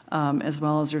 as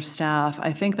well as your staff.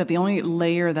 I think that the only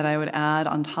layer that I would add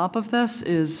on top of this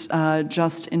is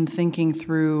just in thinking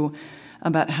through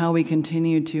about how we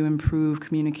continue to improve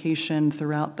communication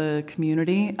throughout the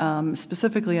community,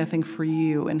 specifically, I think, for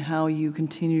you and how you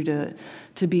continue to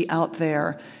be out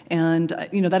there. And,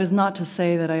 that is not to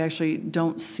say that I actually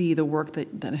don't see the work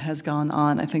that has gone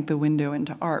on. I think the window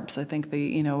into ARPS, I think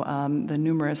the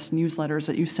numerous newsletters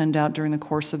that you send out during the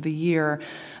course of the year,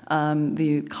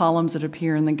 the columns that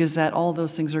appear in the Gazette, all of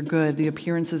those things are good, the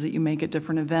appearances that you make at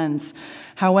different events.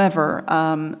 However,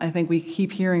 I think we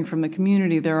keep hearing from the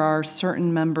community there are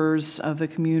certain members of the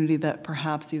community that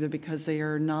perhaps either because they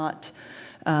are not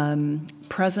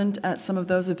present at some of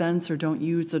those events or don't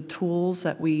use the tools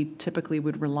that we typically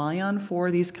would rely on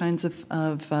for these kinds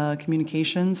of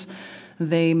communications,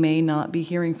 they may not be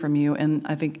hearing from you, and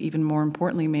I think even more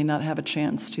importantly, may not have a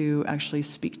chance to actually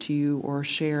speak to you or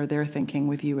share their thinking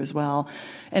with you as well.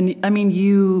 And I mean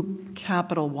you,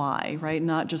 capital Y, right?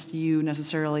 Not just you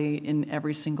necessarily in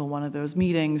every single one of those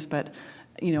meetings, but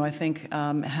I think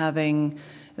having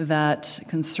that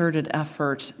concerted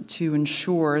effort to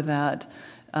ensure that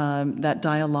that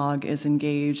dialogue is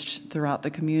engaged throughout the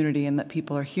community, and that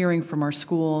people are hearing from our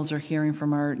schools, are hearing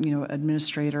from our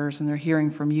administrators, and they're hearing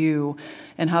from you,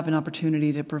 and have an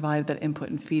opportunity to provide that input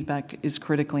and feedback is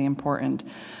critically important.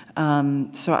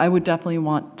 So I would definitely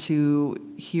want to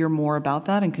hear more about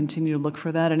that and continue to look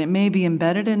for that. And it may be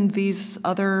embedded in these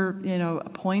other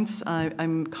points.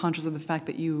 I'm conscious of the fact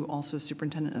that you also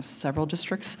superintendent of several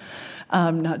districts,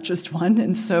 not just one.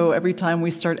 And so every time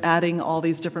we start adding all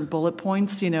these different bullet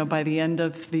points, by the end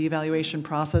of the evaluation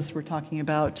process, we're talking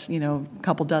about a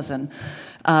couple dozen.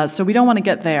 So we don't want to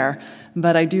get there.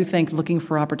 But I do think looking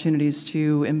for opportunities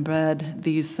to embed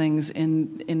these things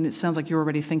in it sounds like you're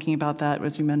already thinking about that,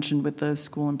 as you mentioned, with the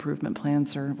school improvement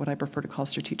plans, or what I prefer to call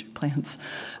strategic plans,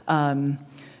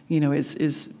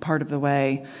 is part of the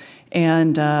way.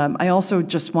 And I also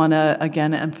just want to,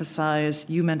 again, emphasize,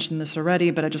 you mentioned this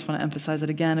already, but I just want to emphasize it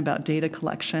again about data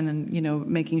collection and,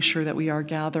 making sure that we are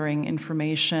gathering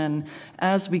information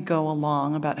as we go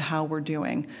along about how we're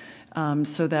doing,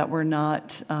 so that we're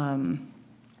not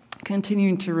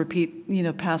continuing to repeat,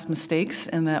 past mistakes,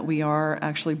 and that we are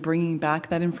actually bringing back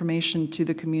that information to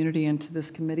the community and to this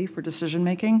committee for decision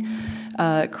making.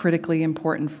 Critically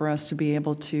important for us to be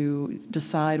able to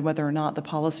decide whether or not the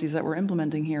policies that we're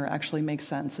implementing here actually make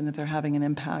sense and if they're having an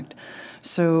impact.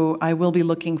 So I will be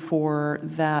looking for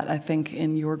that, I think,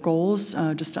 in your goals,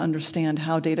 just to understand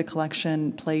how data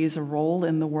collection plays a role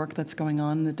in the work that's going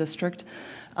on in the district.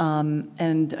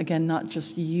 And again, not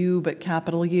just you, but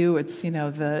capital U. It's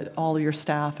all of your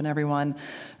staff and everyone,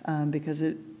 because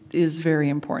it is very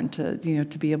important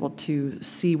to be able to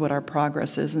see what our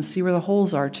progress is and see where the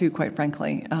holes are too, quite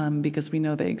frankly, because we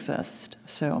know they exist.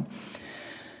 So,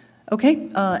 Okay,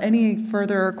 any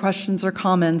further questions or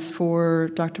comments for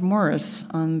Dr. Morris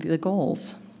on the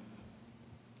goals?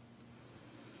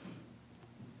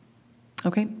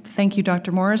 Okay, thank you,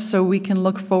 Dr. Morris. So we can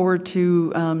look forward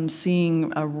to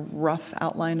seeing a rough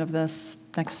outline of this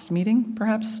next meeting,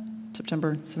 perhaps,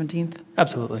 September 17th?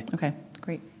 Absolutely. Okay,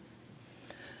 great.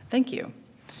 Thank you.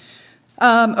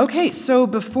 Okay, so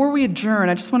before we adjourn,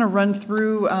 I just want to run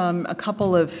through a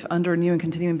couple of, under new and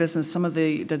continuing business, some of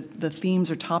the themes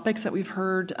or topics that we've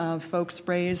heard folks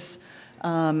raise.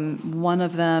 One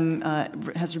of them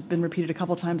has been repeated a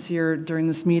couple times here during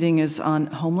this meeting is on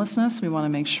homelessness. We want to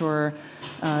make sure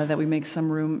that we make some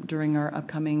room during our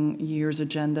upcoming year's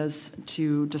agendas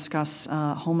to discuss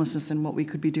homelessness and what we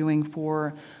could be doing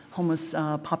for homeless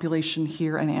population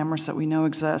here in Amherst that we know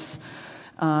exists.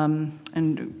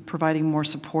 And providing more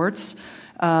supports.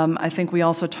 I think we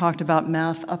also talked about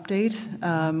math update,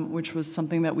 which was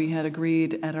something that we had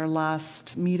agreed at our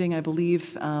last meeting, I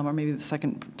believe, or maybe the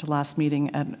second to last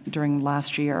meeting during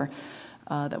last year,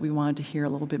 that we wanted to hear a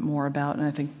little bit more about. And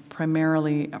I think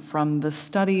primarily from the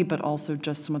study, but also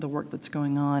just some of the work that's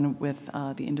going on with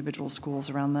the individual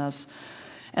schools around this.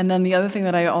 And then the other thing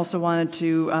that I also wanted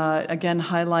to, again,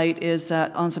 highlight is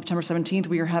that on September 17th,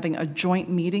 we are having a joint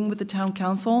meeting with the Town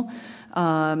Council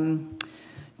to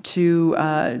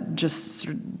just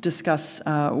sort of discuss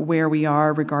where we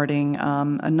are regarding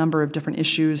a number of different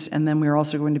issues. And then we're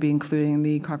also going to be including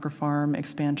the Crocker Farm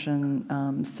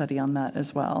expansion study on that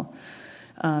as well.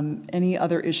 Any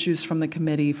other issues from the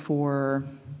committee for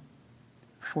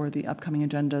the upcoming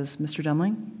agendas? Mr.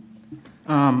 Demling?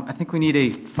 I think we need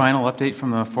a final update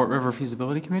from the Fort River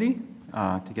Feasibility Committee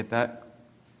to get that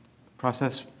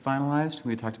process finalized.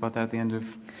 We talked about that at the end of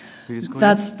previous school year.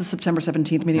 That's the September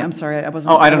 17th meeting. I'm sorry, I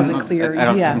wasn't clear.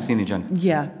 I haven't seen the agenda.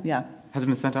 Yeah. Has it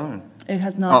been sent out? It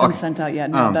has not been sent out yet.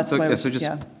 No, that's why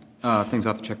things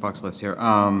off the checkbox list here.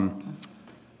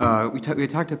 We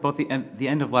talked about the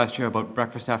end of last year about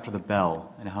breakfast after the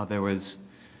bell and how there was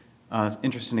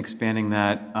interest in expanding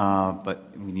that,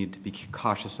 but we need to be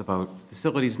cautious about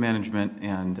facilities management,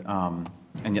 and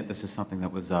yet this is something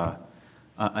that was a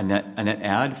net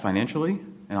add financially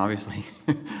and obviously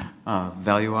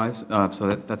value-wise.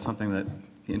 So that's something that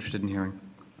I'd be interested in hearing.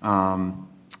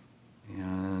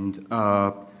 And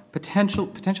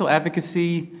potential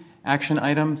advocacy action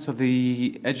item. So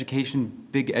the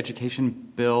big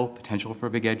education bill, potential for a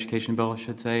big education bill, I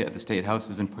should say, at the State House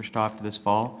has been pushed off to this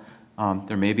fall.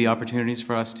 There may be opportunities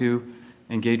for us to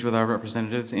engage with our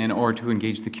representatives and or to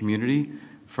engage the community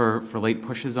for late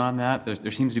pushes on that.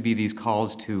 There seems to be these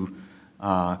calls to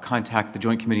contact the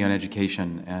Joint Committee on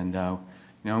Education, and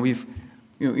we've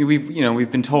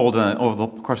been told over the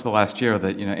course of the last year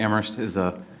that Amherst is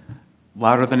a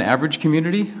louder than average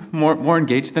community, more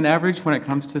engaged than average when it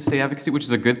comes to state advocacy, which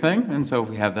is a good thing. And so if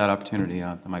we have that opportunity,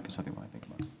 that might be something we want to think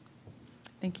about.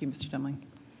 Thank you, Mr. Demling.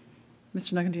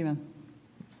 Mr. Nakajima.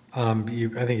 I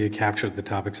think you captured the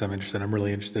topics I'm interested in. I'm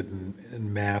really interested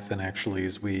in math, and actually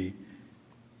as we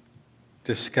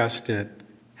discussed it,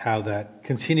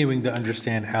 continuing to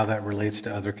understand how that relates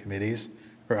to other committees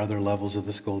or other levels of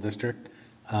the school district.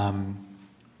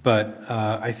 But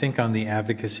I think on the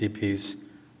advocacy piece,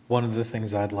 one of the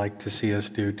things I'd like to see us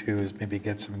do too is maybe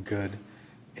get some good,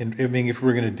 if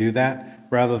we're going to do that,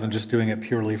 rather than just doing it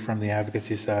purely from the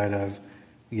advocacy side of,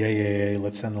 yay,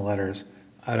 let's send the letters,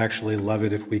 I'd actually love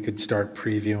it if we could start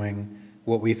previewing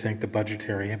what we think the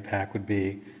budgetary impact would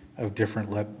be of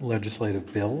different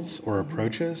legislative bills or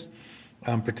approaches,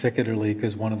 particularly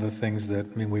because one of the things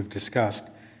that we've discussed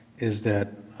is that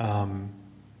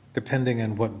depending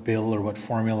on what bill or what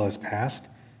formula is passed,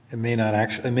 it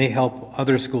may help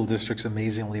other school districts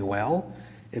amazingly well.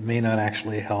 It may not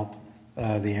actually help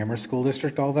the Amherst School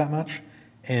District all that much.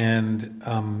 And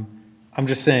I'm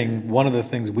just saying one of the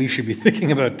things we should be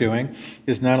thinking about doing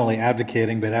is not only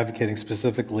advocating, but advocating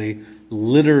specifically,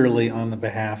 literally on the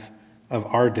behalf of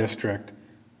our district,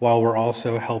 while we're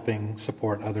also helping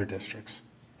support other districts.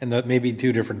 And that may be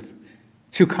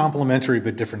two complementary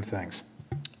but different things.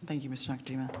 Thank you, Mr.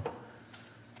 Nakajima.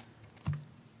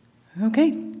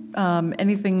 Okay.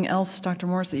 Anything else, Dr.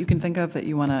 Morris, that you can think of that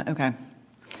you want to?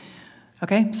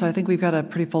 Okay. So I think we've got a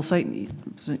pretty full slate.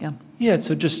 So, yeah. Yeah.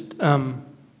 So just, I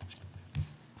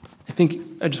think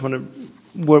I just want to.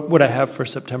 What I have for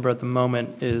September at the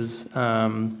moment is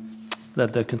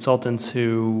that the consultants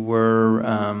who were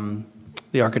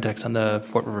the architects on the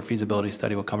Fort River feasibility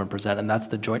study will come and present, and that's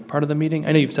the joint part of the meeting.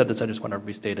 I know you've said this. I just want to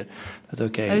restate it. That's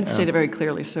okay. I didn't state it very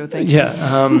clearly, so thank you.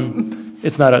 Yeah.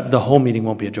 It's not the whole meeting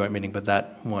won't be a joint meeting, but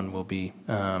that one will be,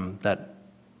 that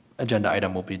agenda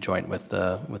item will be joint with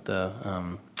the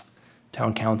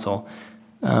town council.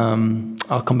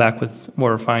 I'll come back with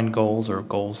more refined goals, or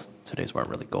goals. Today's weren't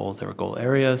really goals, they were goal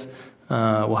areas.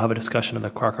 We'll have a discussion of the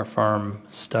Crocker Farm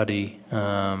study,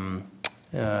 and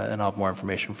I'll have more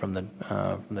information from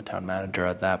the town manager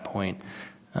at that point.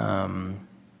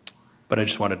 But I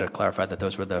just wanted to clarify that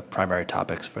those were the primary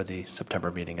topics for the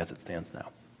September meeting as it stands now.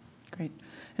 Great.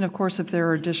 And of course, if there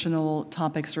are additional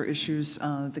topics or issues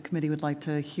the committee would like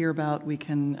to hear about, we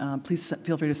can, please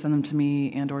feel free to send them to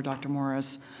me and or Dr.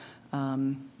 Morris,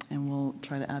 and we'll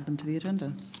try to add them to the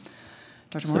agenda.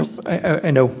 Dr. Morris?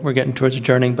 I know we're getting towards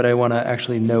adjourning, but I want to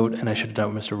actually note, and I should have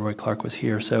done when Mr. Roy Clark was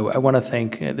here, so I want to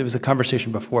thank, there was a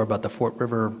conversation before about the Fort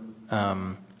River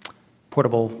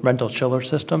portable rental chiller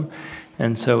system,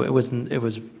 and so it was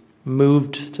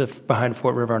moved to behind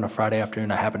Fort River on a Friday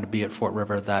afternoon. I happened to be at Fort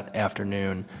River that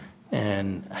afternoon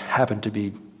and happened to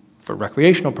be, for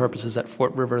recreational purposes, at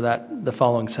Fort River the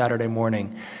following Saturday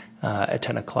morning at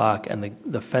 10 o'clock, and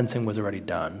the fencing was already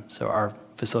done. So our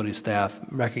facility staff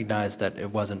recognized that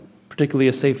it wasn't particularly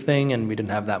a safe thing, and we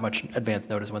didn't have that much advance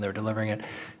notice when they were delivering it,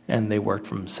 and they worked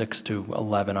from 6 to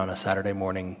 11 on a Saturday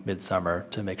morning midsummer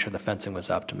to make sure the fencing was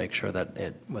up, to make sure that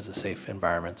it was a safe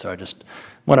environment. So I just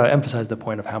want to emphasize the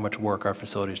point of how much work our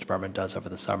facilities department does over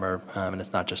the summer, and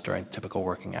it's not just during typical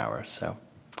working hours. So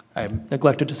I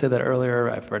neglected to say that earlier.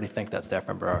 I've already thanked that staff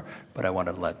member, but I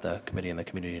wanted to let the committee and the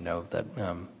community know that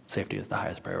safety is the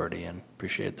highest priority, and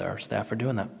appreciate our staff for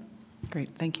doing that.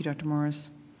 Great. Thank you, Dr. Morris.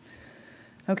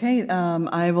 Okay,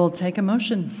 I will take a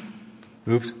motion.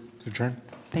 Moved to adjourn.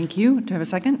 Thank you. Do I have a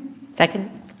second?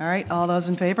 Second. All right, all those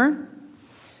in favor?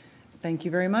 Thank you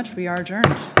very much. We are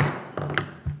adjourned.